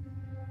Banaka.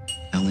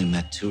 I only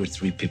met 2 or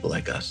 3 people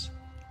like us.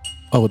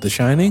 Oh, with The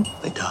Shining?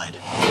 They died.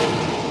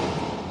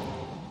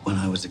 When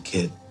I was a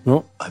kid,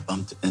 Oh, I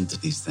bumped into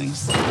these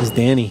things. it's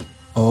Danny.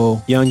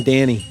 Oh. Young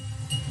Danny.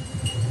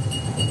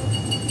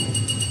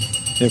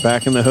 They're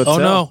back in the hotel. Oh,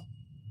 no.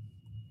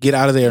 Get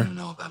out of I there. don't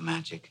know about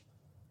magic.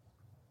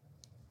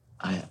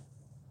 I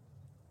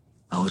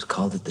always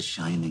called it The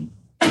Shining.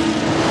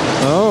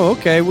 Oh,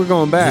 okay. We're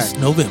going back. This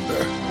November.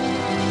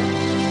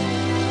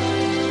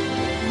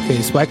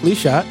 Okay, Spike Lee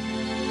shot.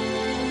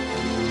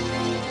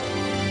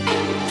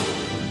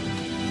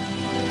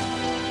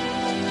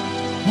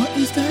 What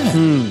is that?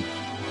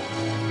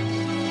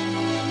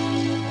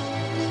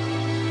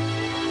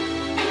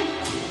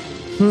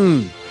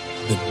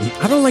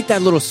 I don't like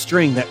that little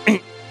string that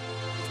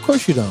Of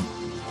course you don't.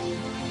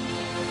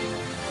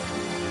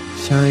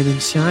 shining,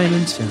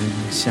 shining,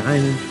 shining,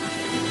 shining.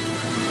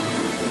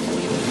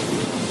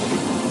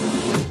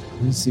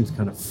 This seems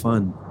kind of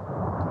fun.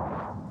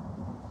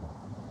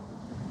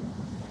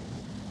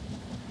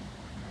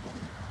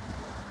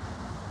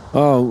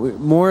 Oh,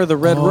 more of the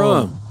red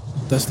rum.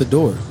 That's the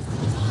door.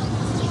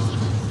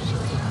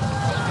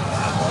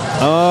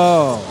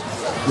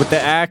 Oh, with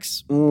the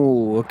axe.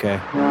 Ooh, okay.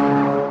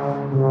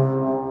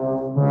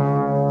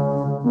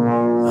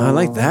 I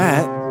like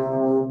that.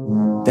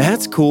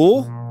 That's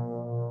cool.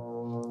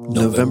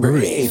 November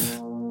 8th.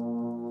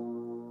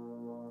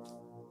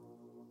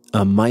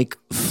 A Mike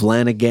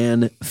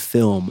Flanagan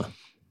film.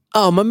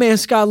 Oh, my man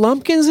Scott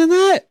Lumpkin's in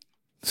that?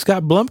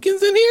 Scott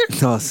Blumpkin's in here?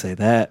 I'll say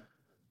that.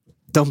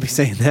 Don't be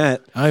saying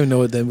that. I don't even know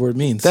what that word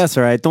means. That's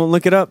all right. Don't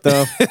look it up,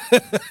 though.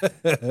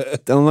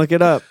 Don't look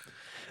it up.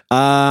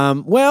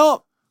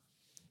 Well,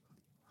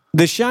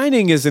 The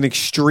Shining is an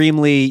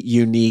extremely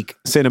unique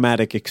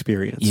cinematic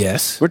experience.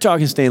 Yes. We're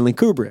talking Stanley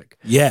Kubrick.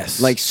 Yes.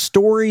 Like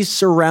stories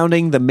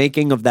surrounding the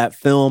making of that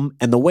film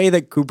and the way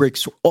that Kubrick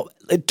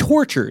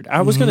tortured.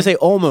 I was going to say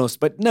almost,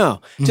 but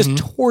no, just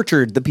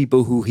tortured the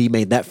people who he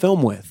made that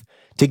film with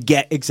to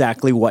get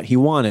exactly what he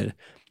wanted.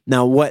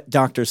 Now, what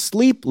Dr.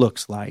 Sleep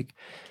looks like,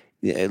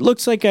 it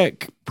looks like a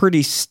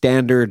pretty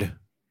standard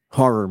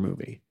horror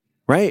movie,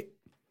 right?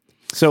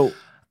 So,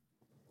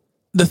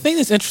 the thing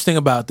that's interesting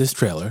about this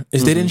trailer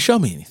is they didn't show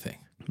me anything.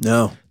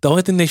 no. The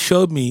only thing they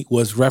showed me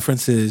was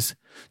references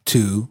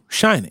to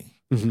Shining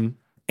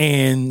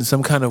and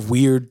some kind of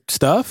weird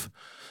stuff.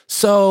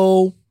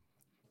 So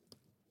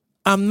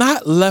I'm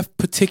not left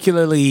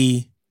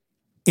particularly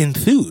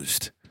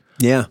enthused,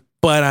 Yeah.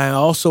 but I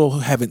also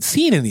haven't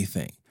seen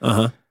anything.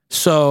 Uh-huh.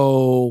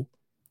 So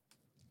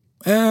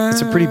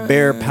It's a pretty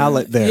bare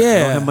palette there. I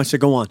Yeah. don't have much to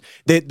go on.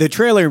 The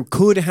trailer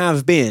could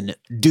have been,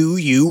 do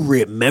you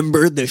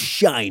remember The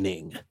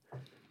Shining?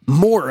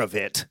 More of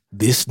it.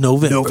 This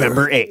November.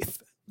 November 8th.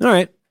 All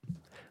right.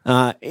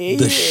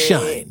 The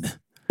Shine.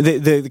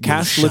 The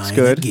cast Will looks shine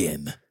good.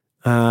 Again.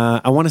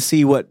 I want to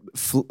see what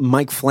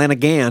Mike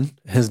Flanagan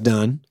has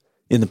done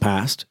in the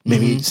past.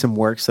 Maybe some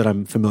works that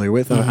I'm familiar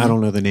with. I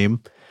don't know the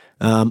name.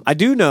 I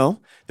do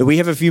know that we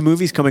have a few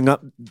movies coming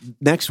up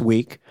next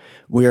week.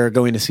 We are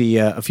going to see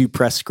a few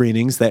press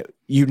screenings that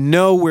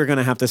we're going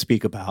to have to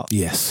speak about.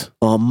 yes.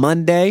 On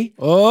Monday,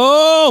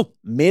 Oh,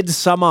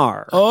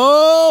 Midsummer.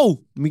 oh!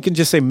 We can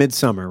just say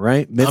Midsummer,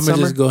 right? I'm Midsummer?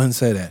 gonna just go ahead and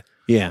say that.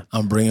 Yeah.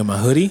 I'm bringing my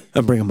hoodie.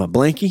 I'm bringing my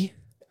blankie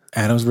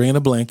Adam's bringing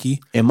a blankie.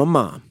 and my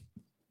mom.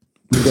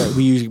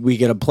 we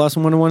get a plus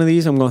one on one of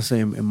these. I'm going to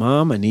say,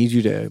 Mom, I need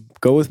you to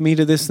go with me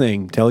to this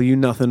thing. Tell you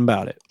nothing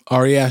about it.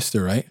 Ari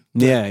Aster, right?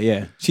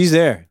 Yeah. She's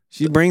there.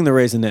 She's bringing the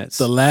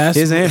Raisinets.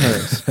 His and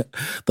hers.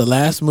 The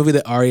last movie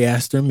that Ari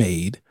Aster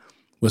made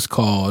was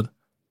called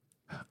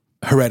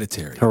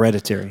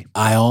Hereditary.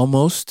 I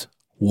almost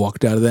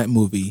walked out of that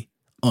movie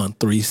on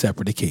 3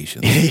 separate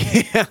occasions.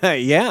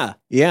 Yeah.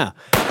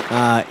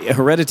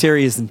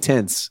 Hereditary is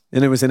intense,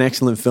 and it was an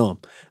excellent film,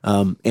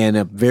 and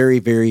a very,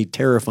 very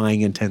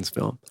terrifying, intense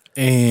film,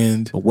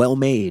 and well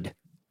made.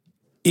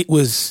 It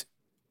was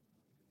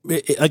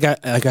like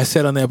I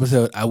said on the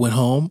episode. I went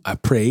home. I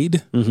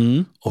prayed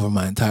over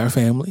my entire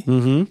family.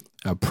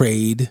 I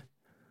prayed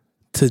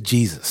to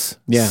Jesus.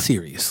 Yeah,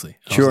 seriously.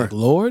 I sure, was like,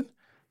 Lord,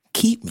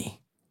 keep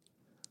me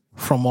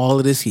from all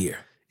of this here.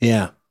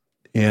 Yeah.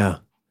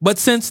 But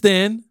since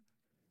then,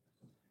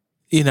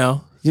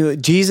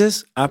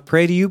 Jesus, I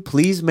pray to you,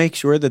 please make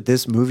sure that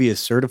this movie is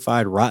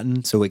certified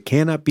rotten so it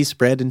cannot be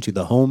spread into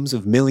the homes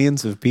of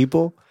millions of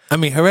people. I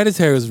mean,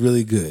 Hereditary was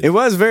really good. It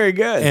was very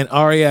good. And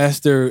Ari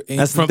Aster...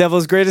 That's the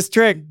devil's greatest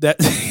trick.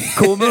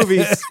 Cool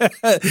movies.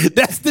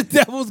 That's the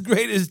devil's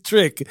greatest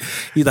trick.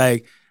 He's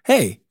like,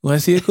 hey, want to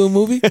see a cool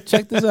movie?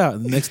 Check this out.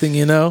 And the next thing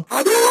you know...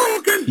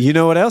 You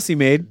know what else he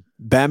made?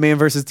 Batman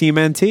versus Team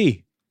NT.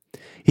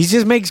 He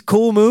just makes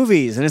cool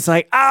movies. And it's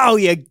like, oh,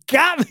 you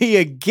got me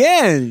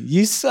again.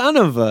 You son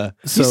of a...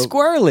 you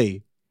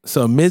squirrely.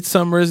 So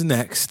Midsummer is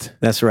next.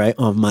 That's right,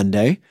 on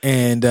Monday.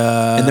 And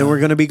then we're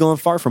going to be going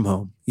Far From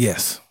Home.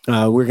 Yes.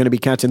 We're going to be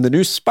catching the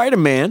new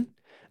Spider-Man.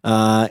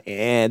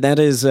 And that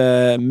is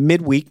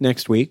midweek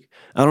next week.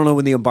 I don't know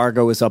when the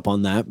embargo is up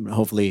on that.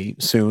 Hopefully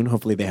soon.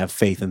 Hopefully they have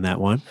faith in that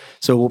one.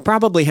 So we'll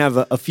probably have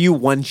a few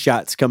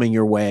one-shots coming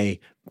your way,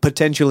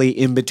 potentially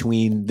in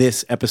between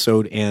this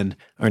episode and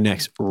our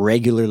next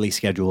regularly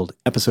scheduled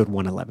episode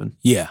 111.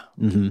 Yeah.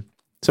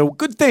 So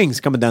good things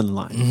coming down the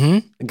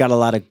line. I got a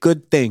lot of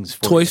good things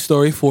for Toy you.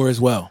 Story 4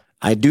 as well.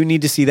 I do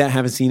need to see that.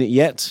 Haven't seen it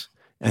yet.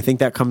 I think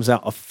that comes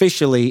out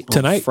officially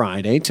on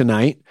Friday,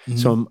 tonight.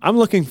 So I'm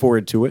looking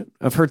forward to it.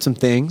 I've heard some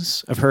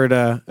things. I've heard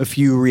a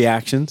few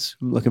reactions.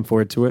 I'm looking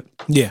forward to it.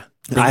 Yeah.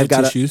 I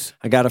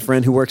got a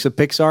friend who works at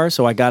Pixar,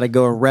 so I got to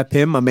go rep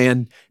him, my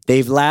man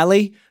Dave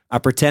Lally. I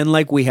pretend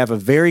like we have a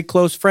very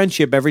close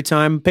friendship every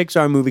time a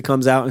Pixar movie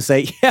comes out and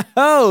say,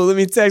 yo, let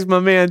me text my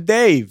man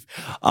Dave.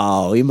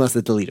 Oh, he must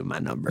have deleted my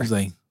number. He's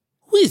like,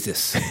 who is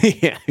this?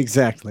 Yeah,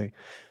 exactly.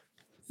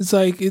 It's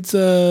like, it's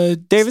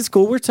David's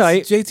cool. We're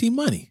tight. It's JT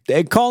Money.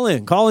 Hey, call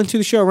into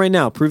the show right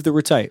now. Prove that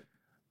we're tight.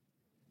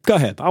 Go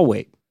ahead. I'll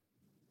wait.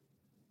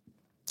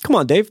 Come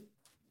on, Dave.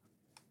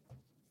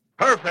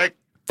 Perfect.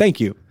 Thank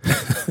you.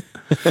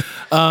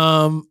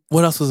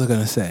 What else was I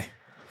going to say?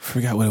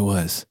 Forgot what it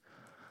was.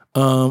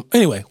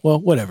 Anyway,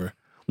 well, whatever.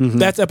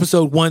 That's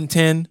episode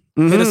 110.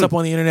 Hit us up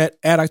on the internet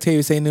at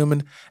Octavius A.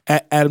 Newman,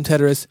 at Adam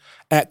Teteris,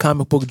 at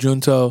Comic Book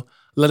Junto.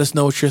 Let us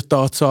know what your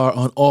thoughts are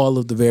on all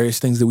of the various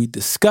things that we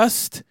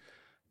discussed.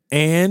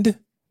 And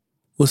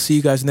we'll see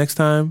you guys next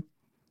time.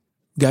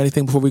 Got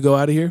anything before we go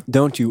out of here?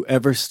 Don't you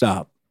ever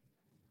stop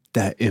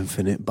that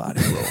infinite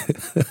body roll.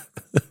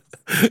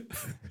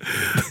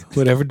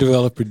 Whatever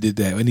developer did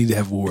that, we need to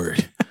have a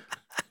word.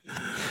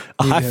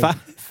 A high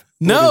five?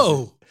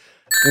 No.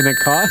 And it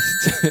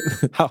costs?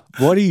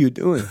 What are you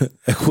doing?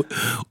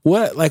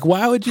 What? Like,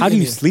 why would you? How do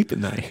you sleep at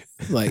night?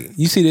 Like,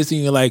 you see this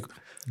and you're like,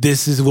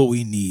 this is what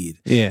we need.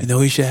 Yeah. You know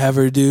what we should have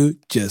her do?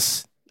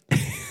 Just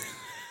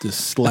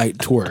slight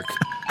twerk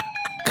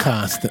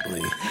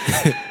constantly.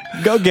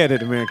 Go get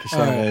it, America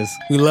Chavez.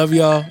 Right. We love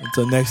y'all.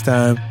 Until next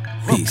time,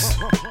 peace.